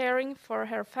very caring for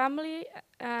her family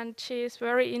and she is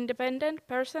very independent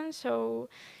person, so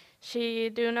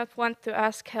she do not want to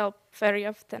ask help very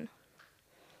often.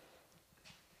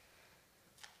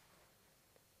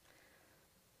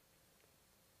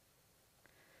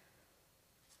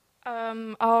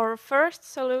 Our first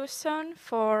solution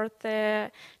for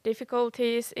the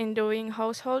difficulties in doing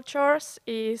household chores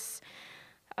is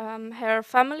her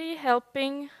family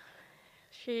helping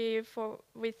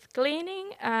with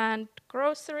cleaning and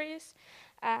groceries,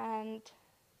 and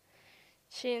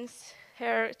since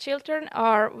her children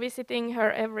are visiting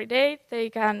her every day, they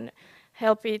can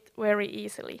help it very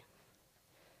easily.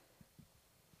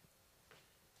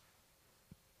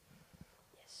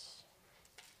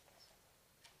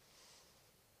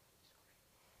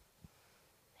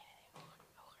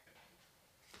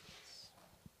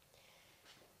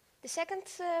 The second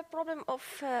problem of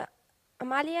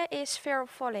Amalia is fear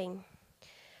of falling.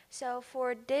 So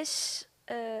for this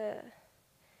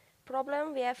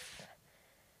problem we have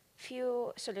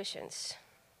few solutions.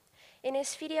 In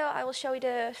this video I will show you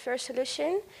the first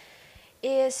solution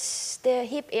is the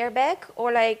hip airbag,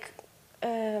 or like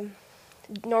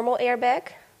normal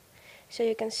airbag. So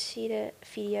you can see the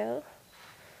video.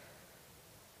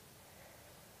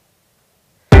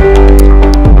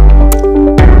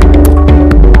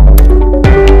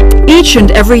 Each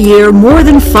and every year, more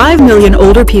than 5 million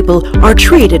older people are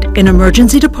treated in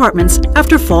emergency departments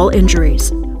after fall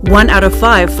injuries. 1 out of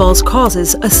 5 falls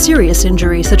causes a serious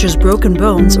injury such as broken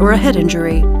bones or a head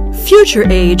injury. Future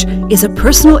Age is a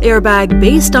personal airbag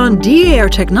based on DAR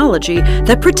technology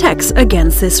that protects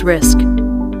against this risk.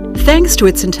 Thanks to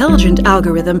its intelligent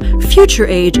algorithm, Future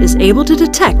Age is able to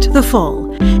detect the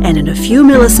fall and in a few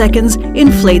milliseconds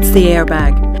inflates the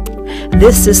airbag.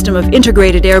 This system of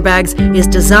integrated airbags is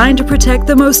designed to protect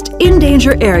the most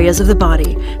in-danger areas of the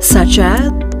body, such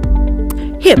as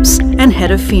hips and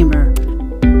head of femur,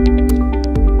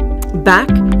 back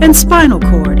and spinal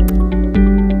cord,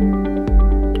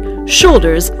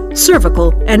 shoulders,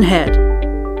 cervical, and head.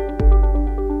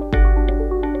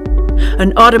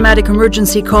 An automatic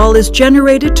emergency call is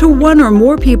generated to one or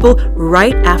more people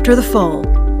right after the fall.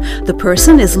 The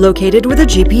person is located with a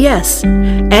GPS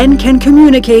and can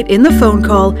communicate in the phone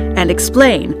call and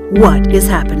explain what is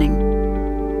happening.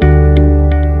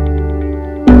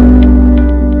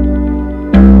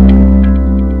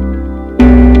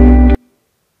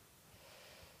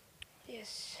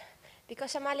 Yes,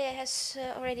 because Amalia has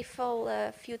already fallen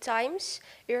a few times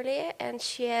earlier and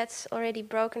she has already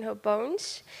broken her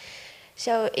bones.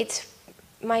 So it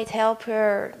might help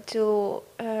her to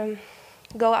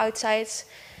go outside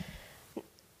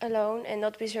alone and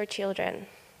not with her children.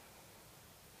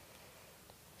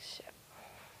 So.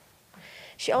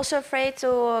 She's also afraid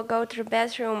to go to the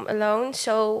bathroom alone,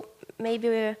 so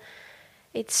maybe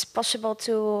it's possible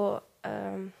to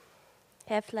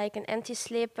have like an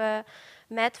anti-slip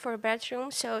mat for a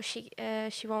bathroom, so she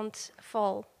won't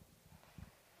fall.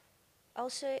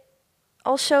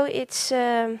 Also, it's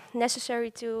necessary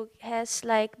to has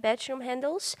like bathroom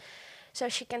handles, so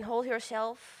she can hold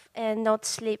herself and not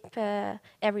slip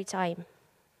every time.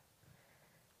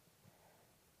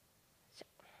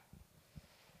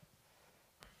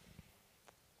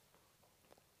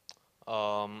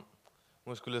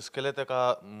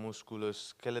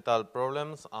 Musculoskeletal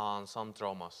problems and some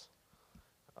traumas.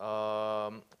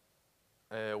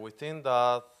 We think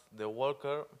that the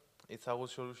walker is a good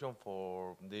solution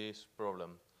for this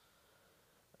problem.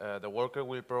 The walker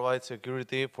will provide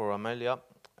security for Amelia.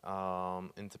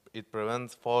 It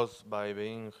prevents falls by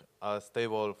being a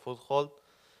stable foothold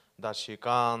that she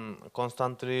can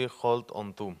constantly hold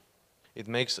onto. It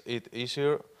makes it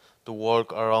easier to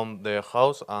walk around the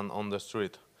house and on the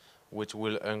street, which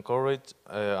will encourage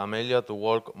Amelia to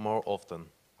walk more often.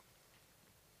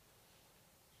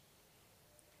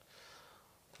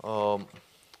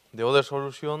 The other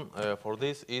solution for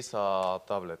this is a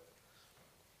tablet.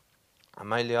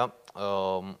 Amelia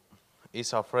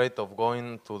is afraid of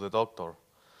going to the doctor,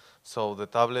 so the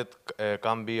tablet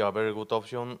can be a very good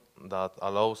option that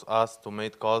allows us to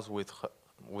make calls with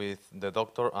the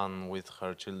doctor and with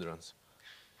her children.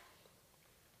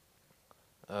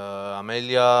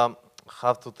 Amelia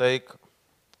have to take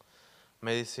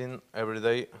medicine every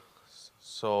day,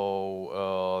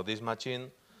 so this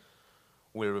machine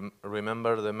will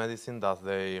remember the medicine that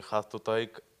they have to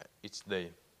take each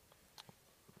day.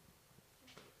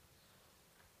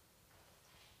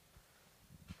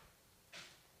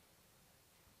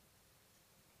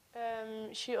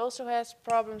 She also has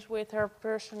problems with her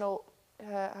personal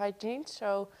hygiene.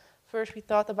 So first we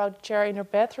thought about a chair in her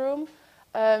bedroom.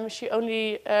 She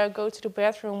only goes to the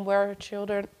bathroom where her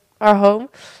children are home.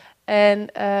 And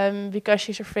because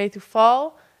she's afraid to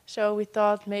fall, so we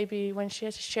thought maybe when she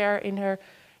has a chair in her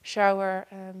shower,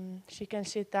 she can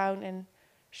sit down and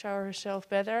shower herself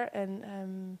better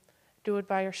and do it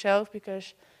by herself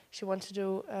because she wants to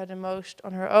do the most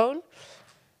on her own.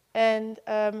 And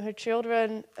her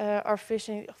children are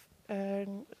visiting her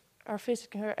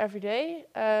every day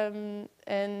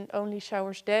and only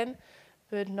showers then,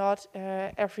 but not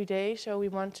every day. So we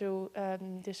want to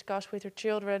discuss with her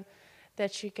children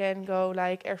that she can go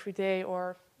like every day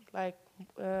or like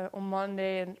on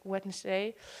Monday and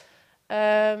Wednesday.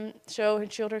 So her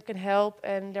children can help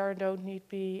and there don't need to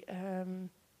be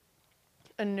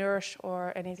a nurse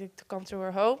or anything to come to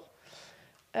her home.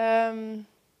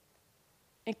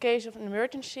 In case of an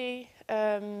emergency,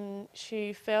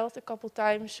 she fell a couple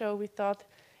times, so we thought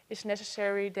it's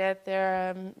necessary that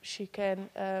she can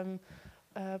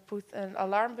put an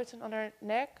alarm button on her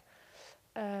neck.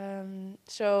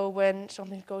 So when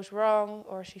something goes wrong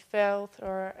or she fell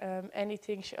or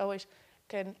anything, she always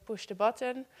can push the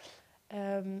button.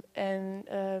 Then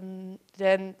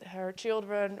her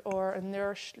children or a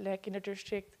nurse like in the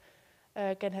district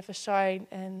can have a sign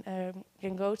and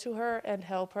can go to her and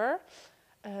help her.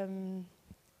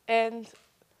 And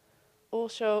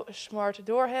also a smart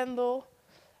door handle.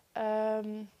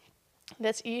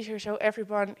 That's easier so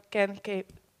everyone can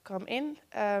come in.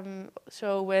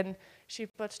 So when she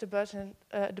puts the button,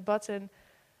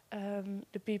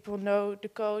 the people know the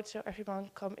code, so everyone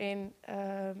come in,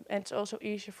 and it's also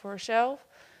easier for herself.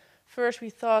 First, we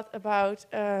thought about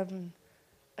a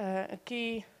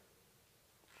key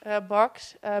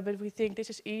box, but we think this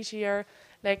is easier.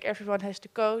 Like everyone has the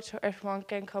code, so everyone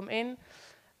can come in,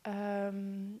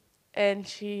 and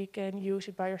she can use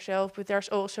it by herself. But there's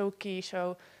also a key,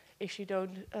 so if you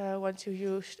don't want to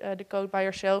use the code by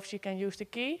yourself, she can use the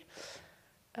key.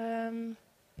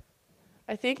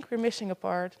 I think we're missing a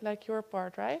part, like your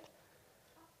part, right?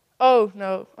 Oh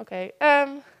no, okay.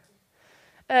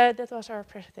 That was our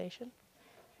presentation.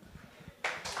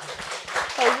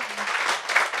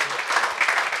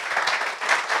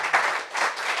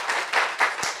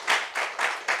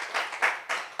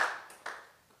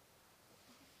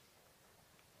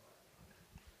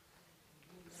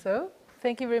 So,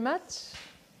 thank you very much.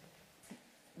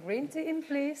 Green team,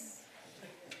 please.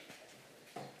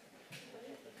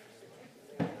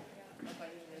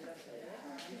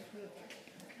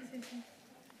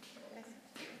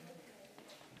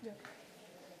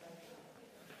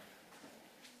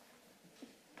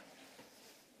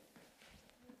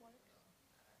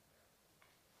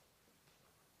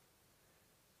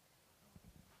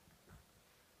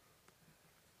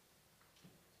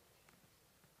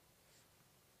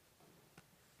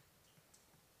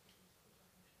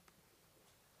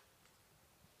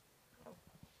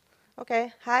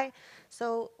 Okay, hi.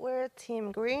 So we're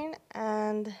Team Green,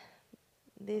 and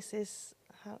this is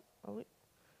how are we?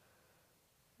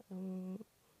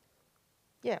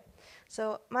 Yeah.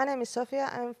 So my name is Sofia.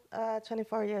 I'm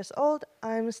 24 years old.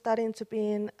 I'm studying to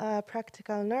be a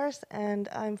practical nurse, and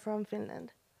I'm from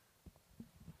Finland.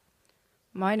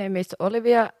 My name is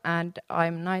Olivia, and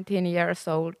I'm 19 years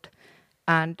old,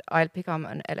 and I'll become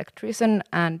an electrician,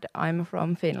 and I'm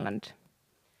from Finland.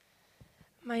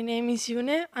 My name is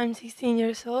June. I'm 16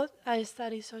 years old. I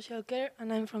study social care,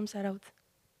 and I'm from Saraut.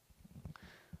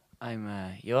 I'm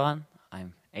Johan.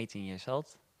 I'm 18 years old.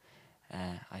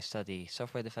 I study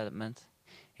software development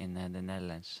in the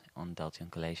Netherlands on Delft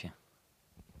College.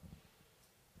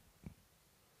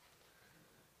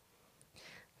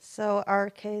 So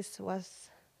our case was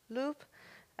Loop,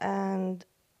 and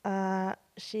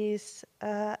she's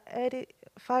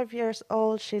 85 years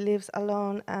old. She lives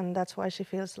alone, and that's why she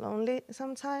feels lonely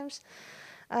sometimes.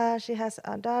 She has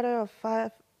a daughter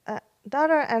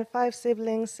and 5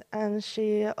 siblings, and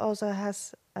she also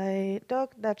has a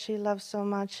dog that she loves so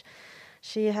much.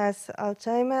 She has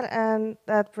Alzheimer, and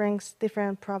that brings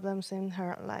different problems in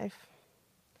her life.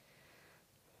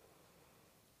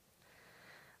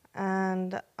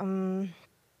 And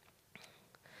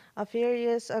a few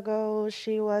years ago,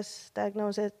 she was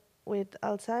diagnosed with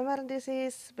Alzheimer's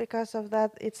disease. Because of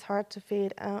that, it's hard to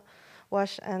feed,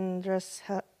 wash, and dress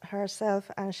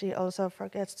herself, and she also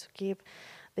forgets to keep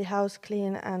the house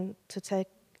clean and to take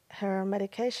her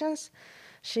medications.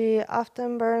 She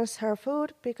often burns her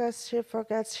food because she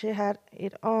forgets she had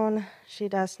it on. She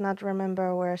does not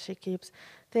remember where she keeps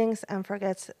things and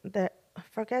forgets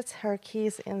her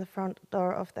keys in the front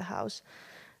door of the house.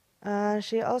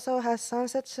 She also has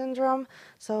sunset syndrome,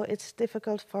 so it's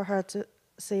difficult for her to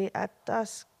see at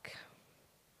dusk.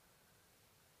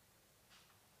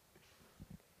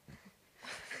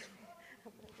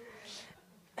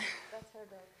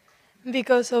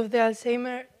 Because of the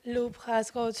Alzheimer, Loop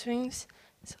has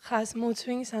mood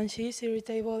swings, and she's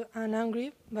irritable and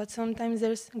angry, but sometimes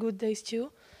there's good days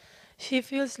too. She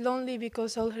feels lonely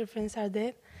because all her friends are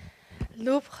dead.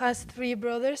 Loop has 3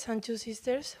 brothers and 2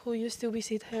 sisters who used to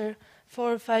visit her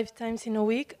 4 or 5 times in a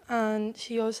week, and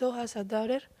she also has a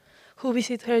daughter who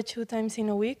visits her 2 times in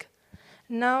a week.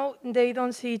 Now they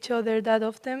don't see each other that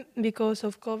often because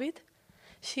of COVID.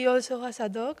 She also has a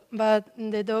dog, but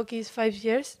the dog is 5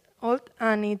 years old,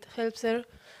 and it helps her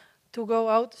to go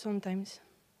out sometimes.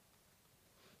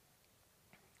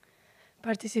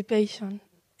 Participation.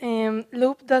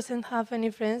 Loop doesn't have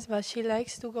any friends, but she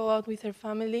likes to go out with her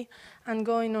family and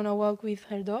going on a walk with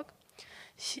her dog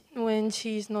when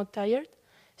she is not tired.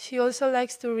 She also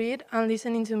likes to read and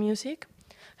listening to music.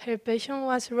 Her passion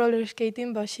was roller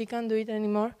skating, but she can't do it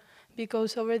anymore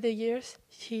because over the years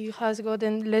she has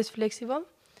gotten less flexible.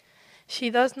 She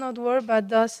does not work,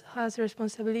 but has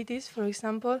responsibilities, for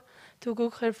example, to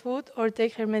cook her food or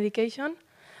take her medication,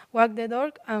 walk the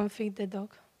dog, and feed the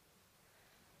dog.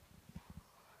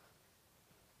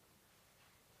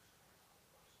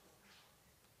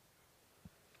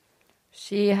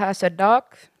 She has a dog,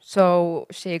 so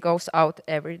she goes out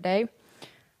every day.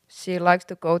 She likes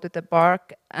to go to the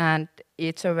park, and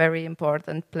it's a very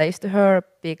important place to her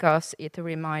because it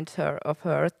reminds her of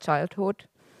her childhood.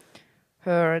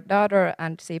 Her daughter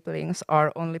and siblings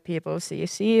are only people she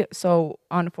sees, so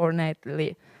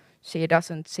unfortunately, she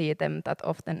doesn't see them that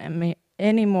often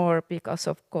anymore because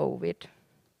of COVID.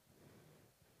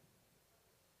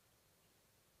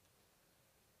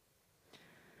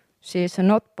 She is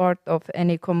not part of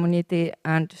any community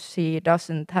and she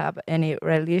doesn't have any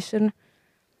religion.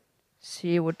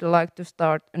 She would like to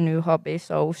start a new hobby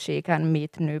so she can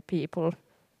meet new people.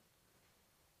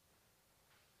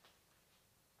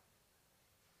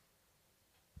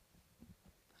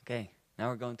 Okay, now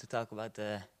we're going to talk about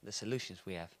the solutions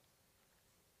we have.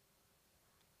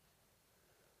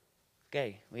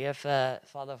 Okay, we have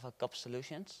thought of a couple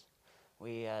solutions.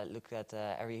 We looked at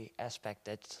every aspect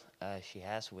that she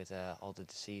has with all the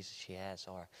diseases she has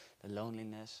or the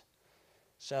loneliness.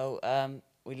 So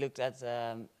we looked at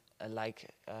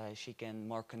she can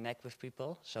more connect with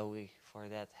people. So we, for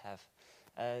that, have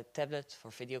a tablet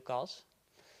for video calls.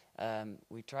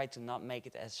 We try to not make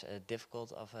it as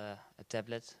difficult of a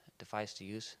tablet device to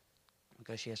use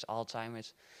because she has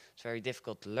Alzheimer's. It's very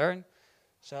difficult to learn.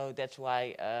 So that's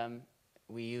why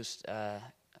we used the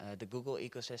Google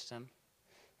ecosystem,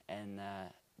 and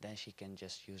then she can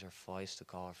just use her voice to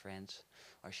call her friends,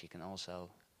 or she can also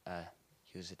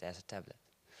use it as a tablet.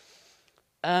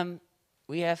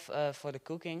 We have, for the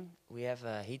cooking, we have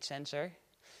a heat sensor,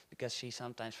 because she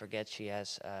sometimes forgets she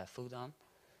has food on.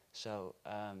 So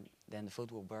then the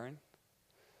food will burn.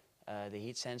 The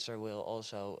heat sensor will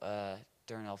also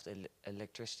turn off the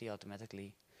electricity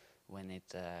automatically when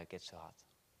it gets too hot.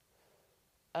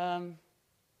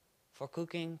 For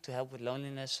cooking, to help with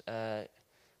loneliness,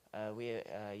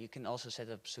 you can also set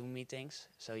up Zoom meetings,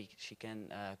 so she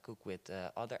can cook with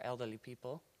other elderly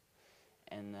people,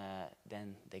 and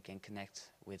then they can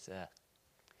connect with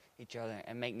each other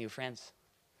and make new friends.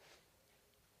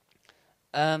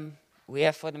 We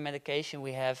have, for the medication,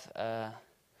 we have a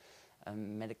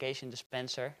medication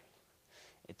dispenser.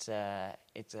 It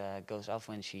goes off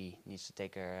when she needs to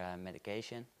take her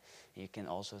medication. You can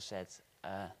also set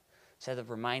up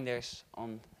reminders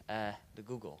on the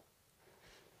Google.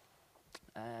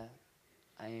 I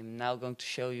am now going to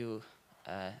show you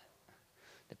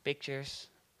the pictures.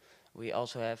 We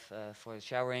also have, for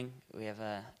showering, we have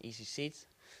an easy seat,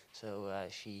 so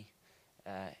she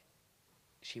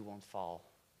won't fall,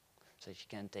 so she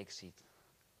can take a seat.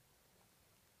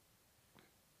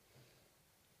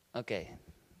 Okay,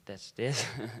 that's this.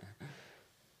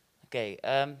 Okay,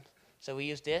 so we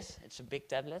use this. It's a big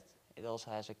tablet. It also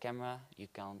has a camera. You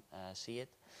can't see it,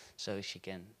 so she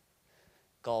can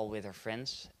call with her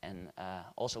friends and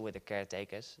also with the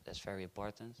caretakers. That's very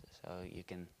important. So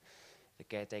the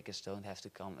caretakers don't have to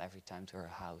come every time to her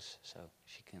house, so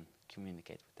she can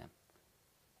communicate with them.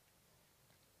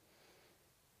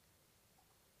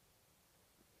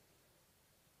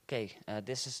 Okay,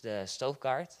 this is the stove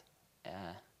guard.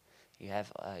 You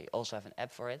also have an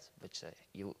app for it, but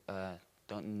you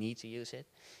don't need to use it.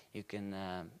 You can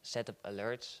set up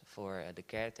alerts for the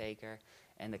caretaker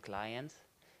and the client,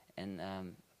 and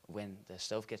when the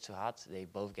stove gets too hot, they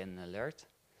both get an alert,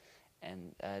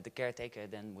 and the caretaker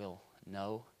then will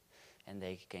know, and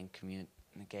they can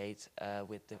communicate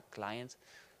with the client,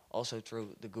 also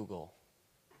through the Google.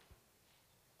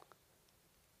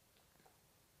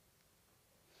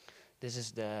 This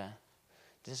is the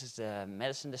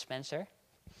medicine dispenser.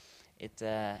 It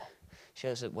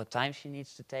shows at what time she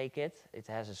needs to take it. It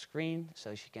has a screen,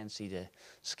 so she can see the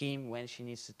scheme when she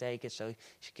needs to take it, so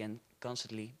she can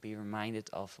constantly be reminded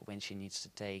of when she needs to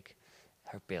take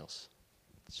her pills.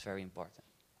 It's very important.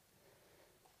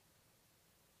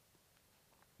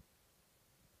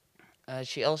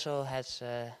 She also has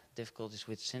difficulties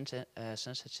with sunset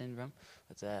syndrome,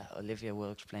 but Olivia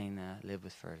will explain a little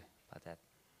bit further about that.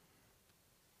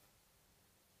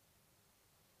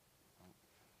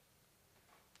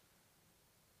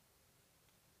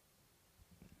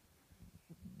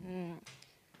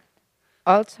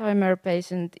 Alzheimer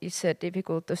patient is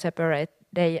difficult to separate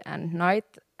day and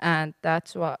night, and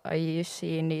that's why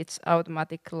she needs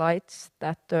automatic lights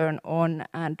that turn on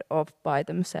and off by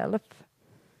themselves.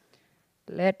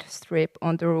 LED strip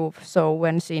on the roof, so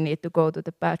when she needs to go to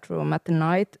the bathroom at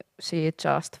night, she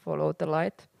just follows the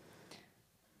light.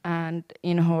 And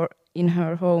in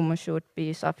her home should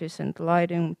be sufficient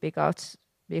lighting because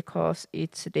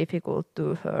it's difficult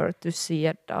to her to see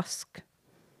at dusk.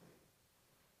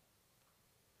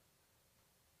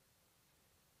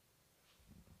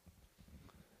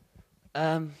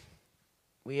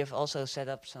 We have also set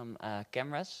up some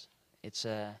cameras. It's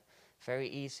very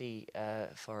easy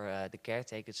for the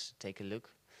caretakers to take a look.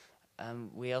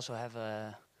 We also have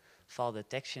a fall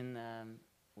detection.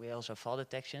 Fall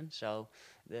detection, so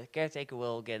the caretaker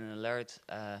will get an alert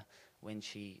when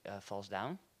she falls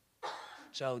down.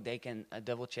 So they can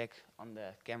double check on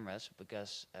the cameras,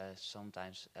 because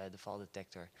sometimes the fall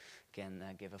detector can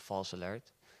give a false alert.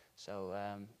 So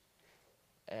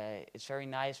it's very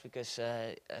nice, because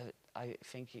I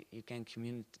think you can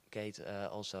communicate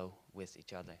also with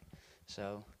each other,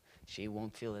 so she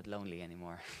won't feel it lonely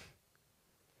anymore.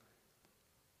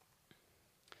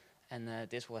 And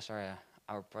this was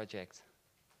our project.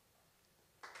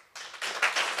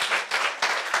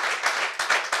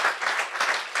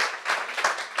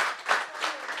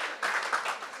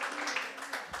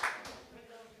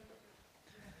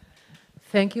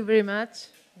 Thank you very much,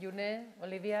 June,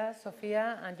 Olivia,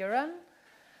 Sofia, and Joran.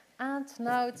 And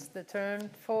now it's the turn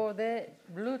for the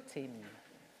blue team,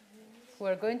 who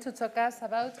are going to talk us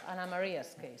about Ana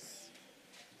Maria's case.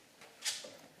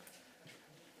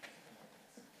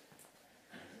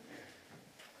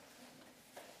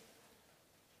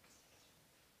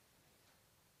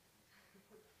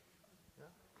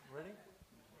 Ready?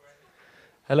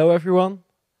 Hello, everyone.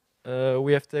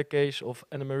 We have the case of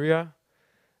Ana Maria.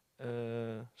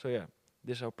 So yeah,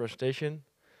 this is our presentation.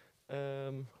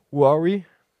 Who are we?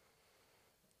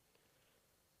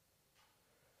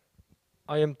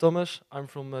 I am Thomas. I'm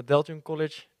from Deltium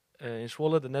College in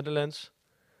Zwolle, the Netherlands.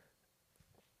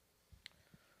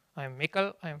 I'm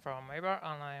Mikkel. I'm from Eibar,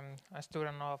 and I'm a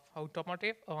student of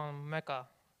automotive on Meka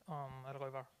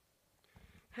Eibar.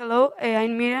 Hello,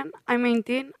 I'm Miriam. I'm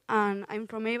 19 and I'm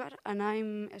from Eibar and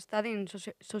I'm studying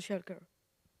social care.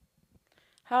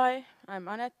 Hi, I'm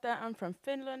Anette. I'm from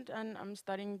Finland and I'm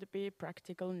studying to be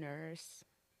practical nurse.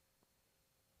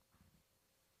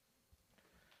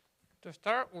 To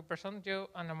start, we present you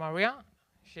Ana Maria.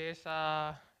 She is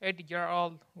a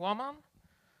 80-year-old woman.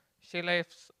 She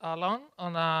lives alone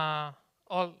on an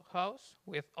old house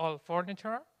with old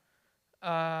furniture.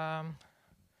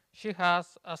 She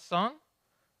has a son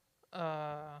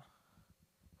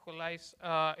who lives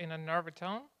in a nearby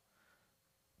town.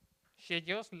 She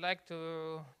just likes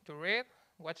to read,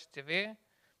 watch TV,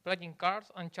 playing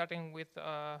cards, and chatting with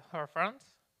her friends.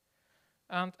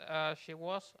 And she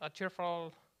was a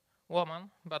cheerful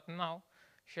woman, but now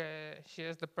she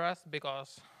is depressed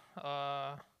because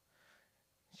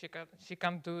she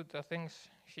can't do the things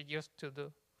she used to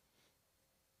do.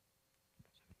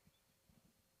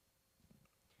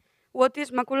 What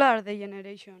is macular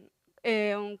degeneration?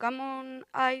 A uncommon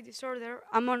eye disorder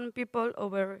among people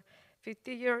over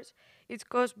 50 years. It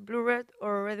causes blurred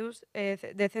or reduced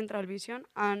the central vision,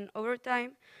 and over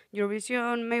time, your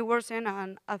vision may worsen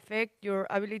and affect your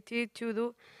ability to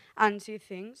do and see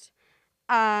things.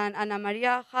 And Ana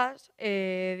Maria has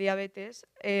diabetes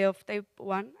of type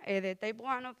 1. The type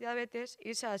 1 of diabetes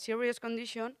is a serious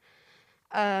condition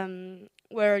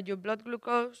where your blood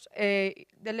glucose, the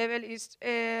level is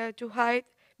too high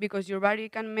because your body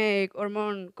can make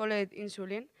hormone called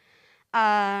insulin.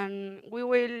 And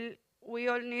we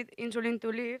all need insulin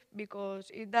to live because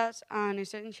it does an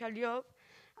essential job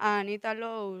and it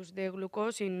allows the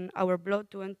glucose in our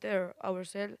blood to enter our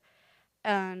cell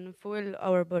and fuel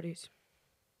our bodies.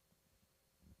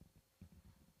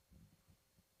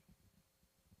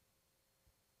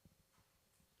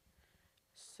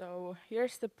 So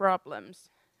here's the problems.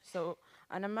 So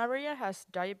Ana Maria has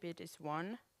diabetes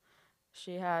 1.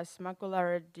 She has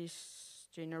macular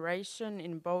degeneration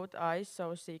in both eyes,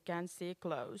 so she can't see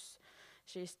close.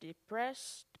 She's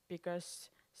depressed because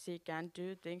she can't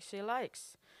do things she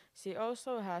likes. She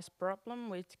also has problem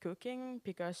with cooking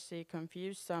because she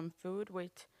confused some food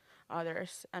with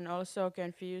others and also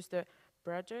confused the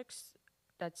products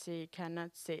that she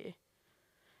cannot see.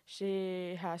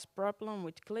 She has problem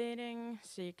with cleaning.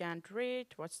 She can't read,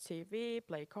 watch TV,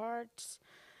 play cards.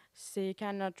 She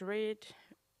cannot read,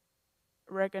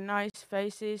 recognize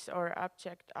faces or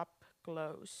object up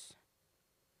close.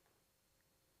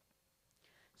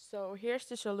 So here's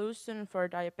the solution for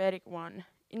diabetic 1.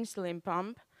 Insulin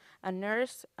pump. A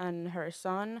nurse and her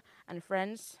son and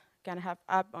friends can have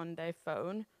app on their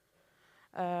phone.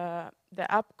 The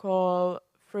app called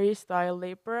Freestyle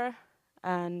Libre,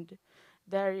 and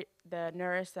there the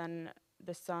nurse and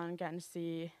the son can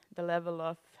see the level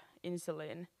of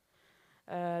insulin.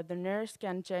 The nurse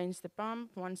can change the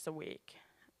pump once a week,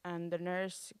 and the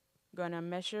nurse gonna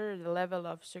measure the level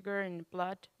of sugar in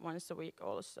blood once a week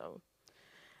also.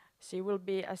 She will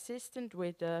be assistant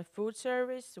with the food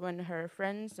service when her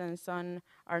friends and son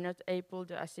are not able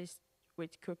to assist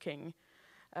with cooking,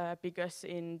 because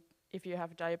if you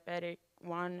have diabetic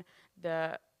 1,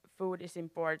 the food is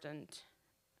important.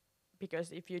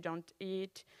 Because if you don't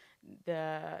eat,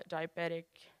 the diabetic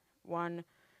 1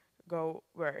 go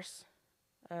worse.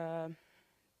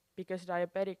 Because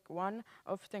diabetic 1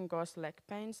 often cause leg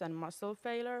pains and muscle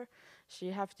failure,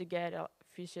 she have to get a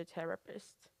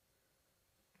physiotherapist.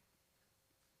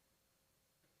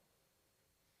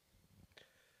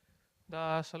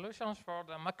 The solutions for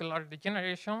the macular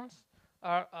degenerations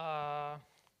are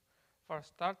for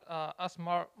start, a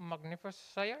small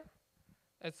magnifier.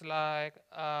 It's like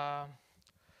a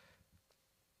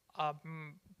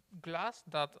glass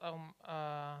that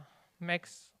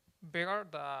makes bigger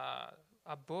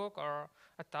a book or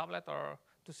a tablet or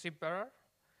to see better.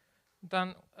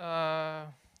 Then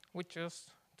we choose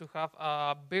to have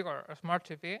a bigger smart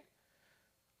TV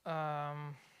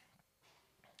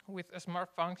with smart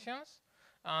functions,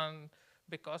 and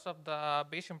because of the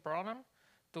vision problem,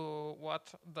 to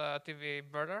watch the TV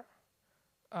better.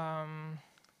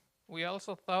 We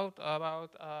also thought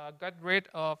about get rid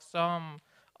of some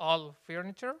old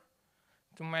furniture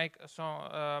to make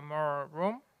some more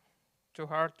room to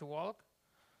her to walk.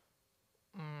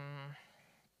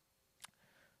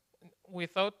 We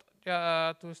thought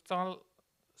to install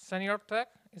Senior Tech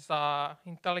is an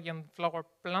intelligent flower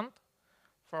plant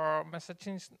for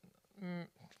messaging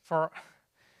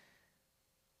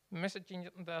messaging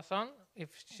the sun if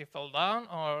she fell down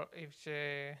or if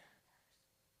she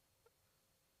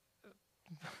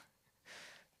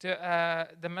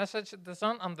the message the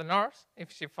sun and the nurse if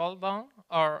she fell down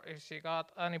or if she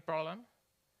got any problem.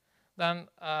 Then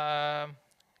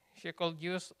she could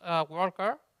use a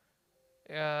worker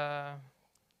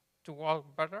to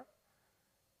work better,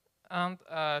 and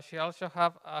she also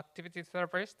have activity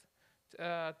therapist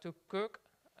to cook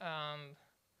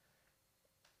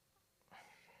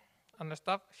and the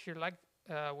stuff she liked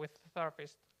with the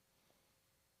therapist.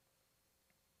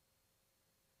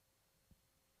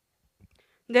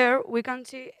 There we can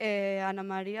see Ana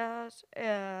Maria's,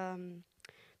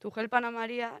 to help Ana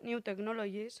Maria, new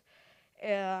technologies.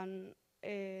 And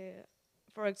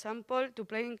for example, to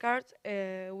playing cards,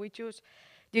 we choose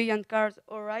giant cards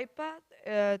or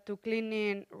iPad, to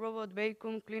cleaning robot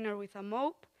vacuum cleaner with a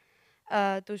mop.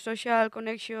 To social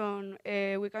connection,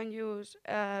 we can use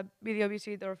video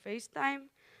visit or FaceTime.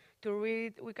 To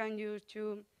read, we can use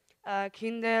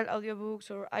Kindle,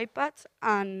 audiobooks, or iPads.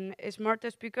 And a smart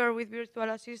speaker with virtual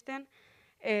assistant,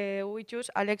 we choose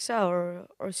Alexa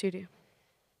or Siri.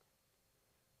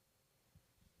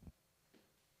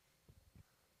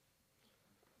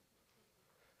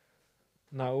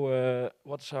 Now,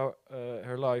 what's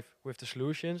her life with the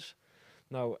solutions?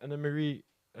 Now, Anna-Marie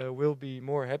will be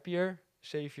more happier,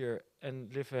 safer,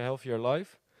 and live a healthier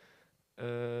life.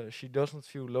 She doesn't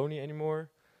feel lonely anymore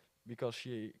because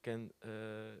she can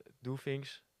do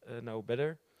things now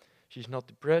better. She's not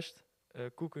depressed.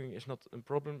 Cooking is not a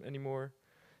problem anymore,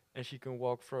 and she can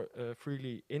walk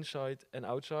freely inside and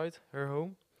outside her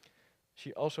home.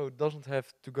 She also doesn't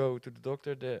have to go to the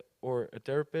doctor or a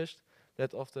therapist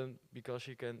that often because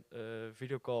she can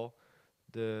video call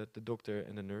the doctor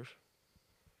and the nurse.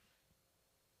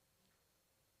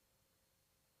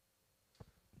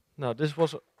 Now this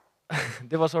was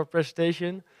this was our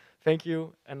presentation. Thank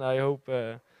you, and I hope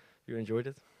you enjoyed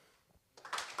it.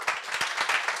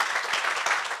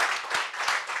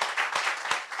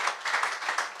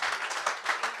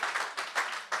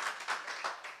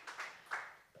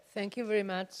 Thank you very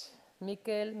much,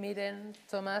 Mikel, Miren,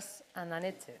 Thomas, and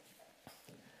Annette.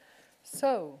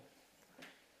 So,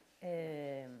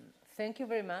 thank you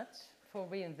very much for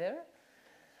being there.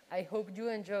 I hope you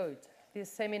enjoyed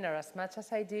this seminar as much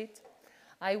as I did.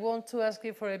 I want to ask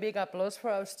you for a big applause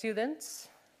for our students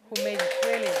who made it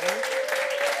really good.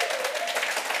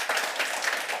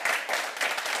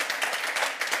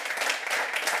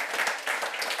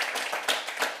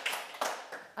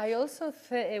 I also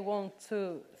want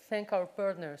to thank our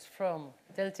partners from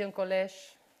Deltion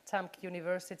College, TAMK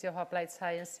University of Applied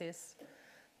Sciences,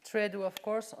 Tredu, of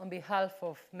course, on behalf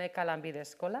of Meka Lanbide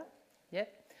Eskola. Yeah.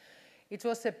 It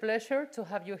was a pleasure to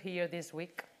have you here this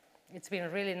week. It's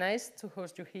been really nice to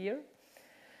host you here.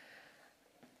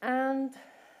 And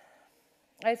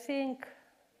I think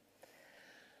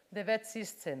the VET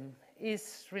system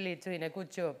is really doing a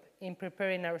good job in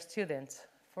preparing our students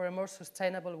for a more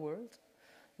sustainable world.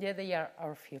 Yeah, they are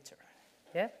our future.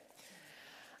 Yeah.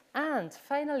 And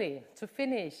finally, to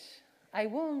finish, I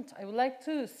would like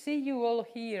to see you all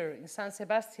here in San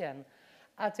Sebastian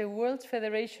at the World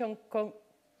Federation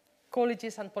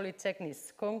Colleges and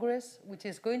Polytechnics Congress, which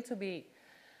is going to be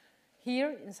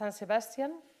here in San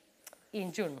Sebastian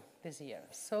in June this year.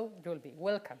 So you'll be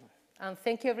welcome. And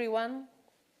thank you, everyone.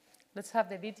 Let's have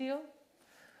the video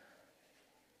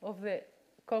of the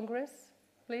Congress,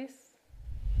 please.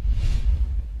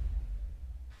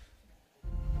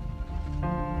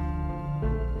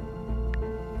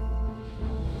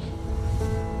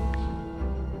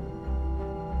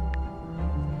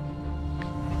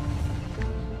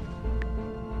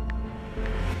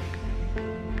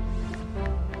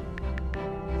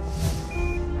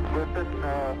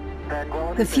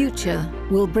 The future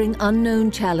will bring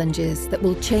unknown challenges that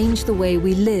will change the way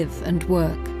we live and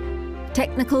work.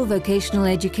 Technical vocational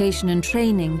education and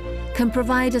training can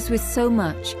provide us with so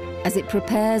much as it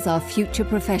prepares our future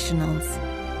professionals.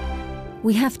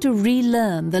 We have to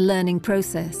relearn the learning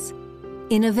process.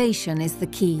 Innovation is the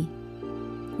key.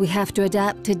 We have to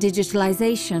adapt to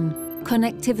digitalization,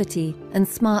 connectivity, and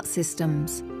smart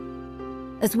systems,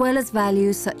 as well as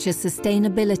values such as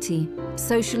sustainability,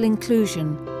 social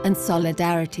inclusion, and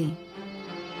solidarity.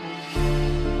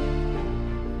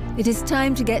 It is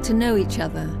time to get to know each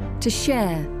other, to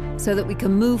share, so that we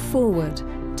can move forward.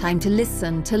 Time to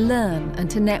listen, to learn, and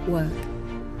to network.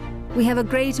 We have a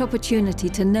great opportunity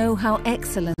to know how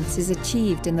excellence is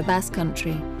achieved in the Basque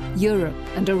Country, Europe,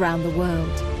 and around the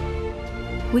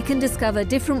world. We can discover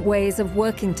different ways of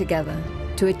working together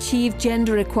to achieve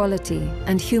gender equality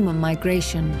and human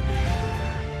migration.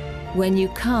 When you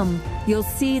come, you'll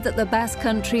see that the Basque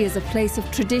Country is a place of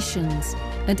traditions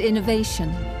and innovation.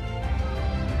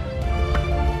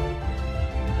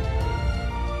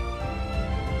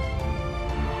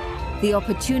 The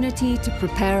opportunity to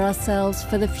prepare ourselves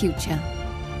for the future.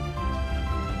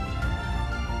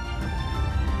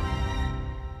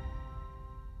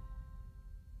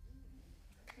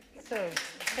 So,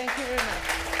 thank you very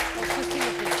much.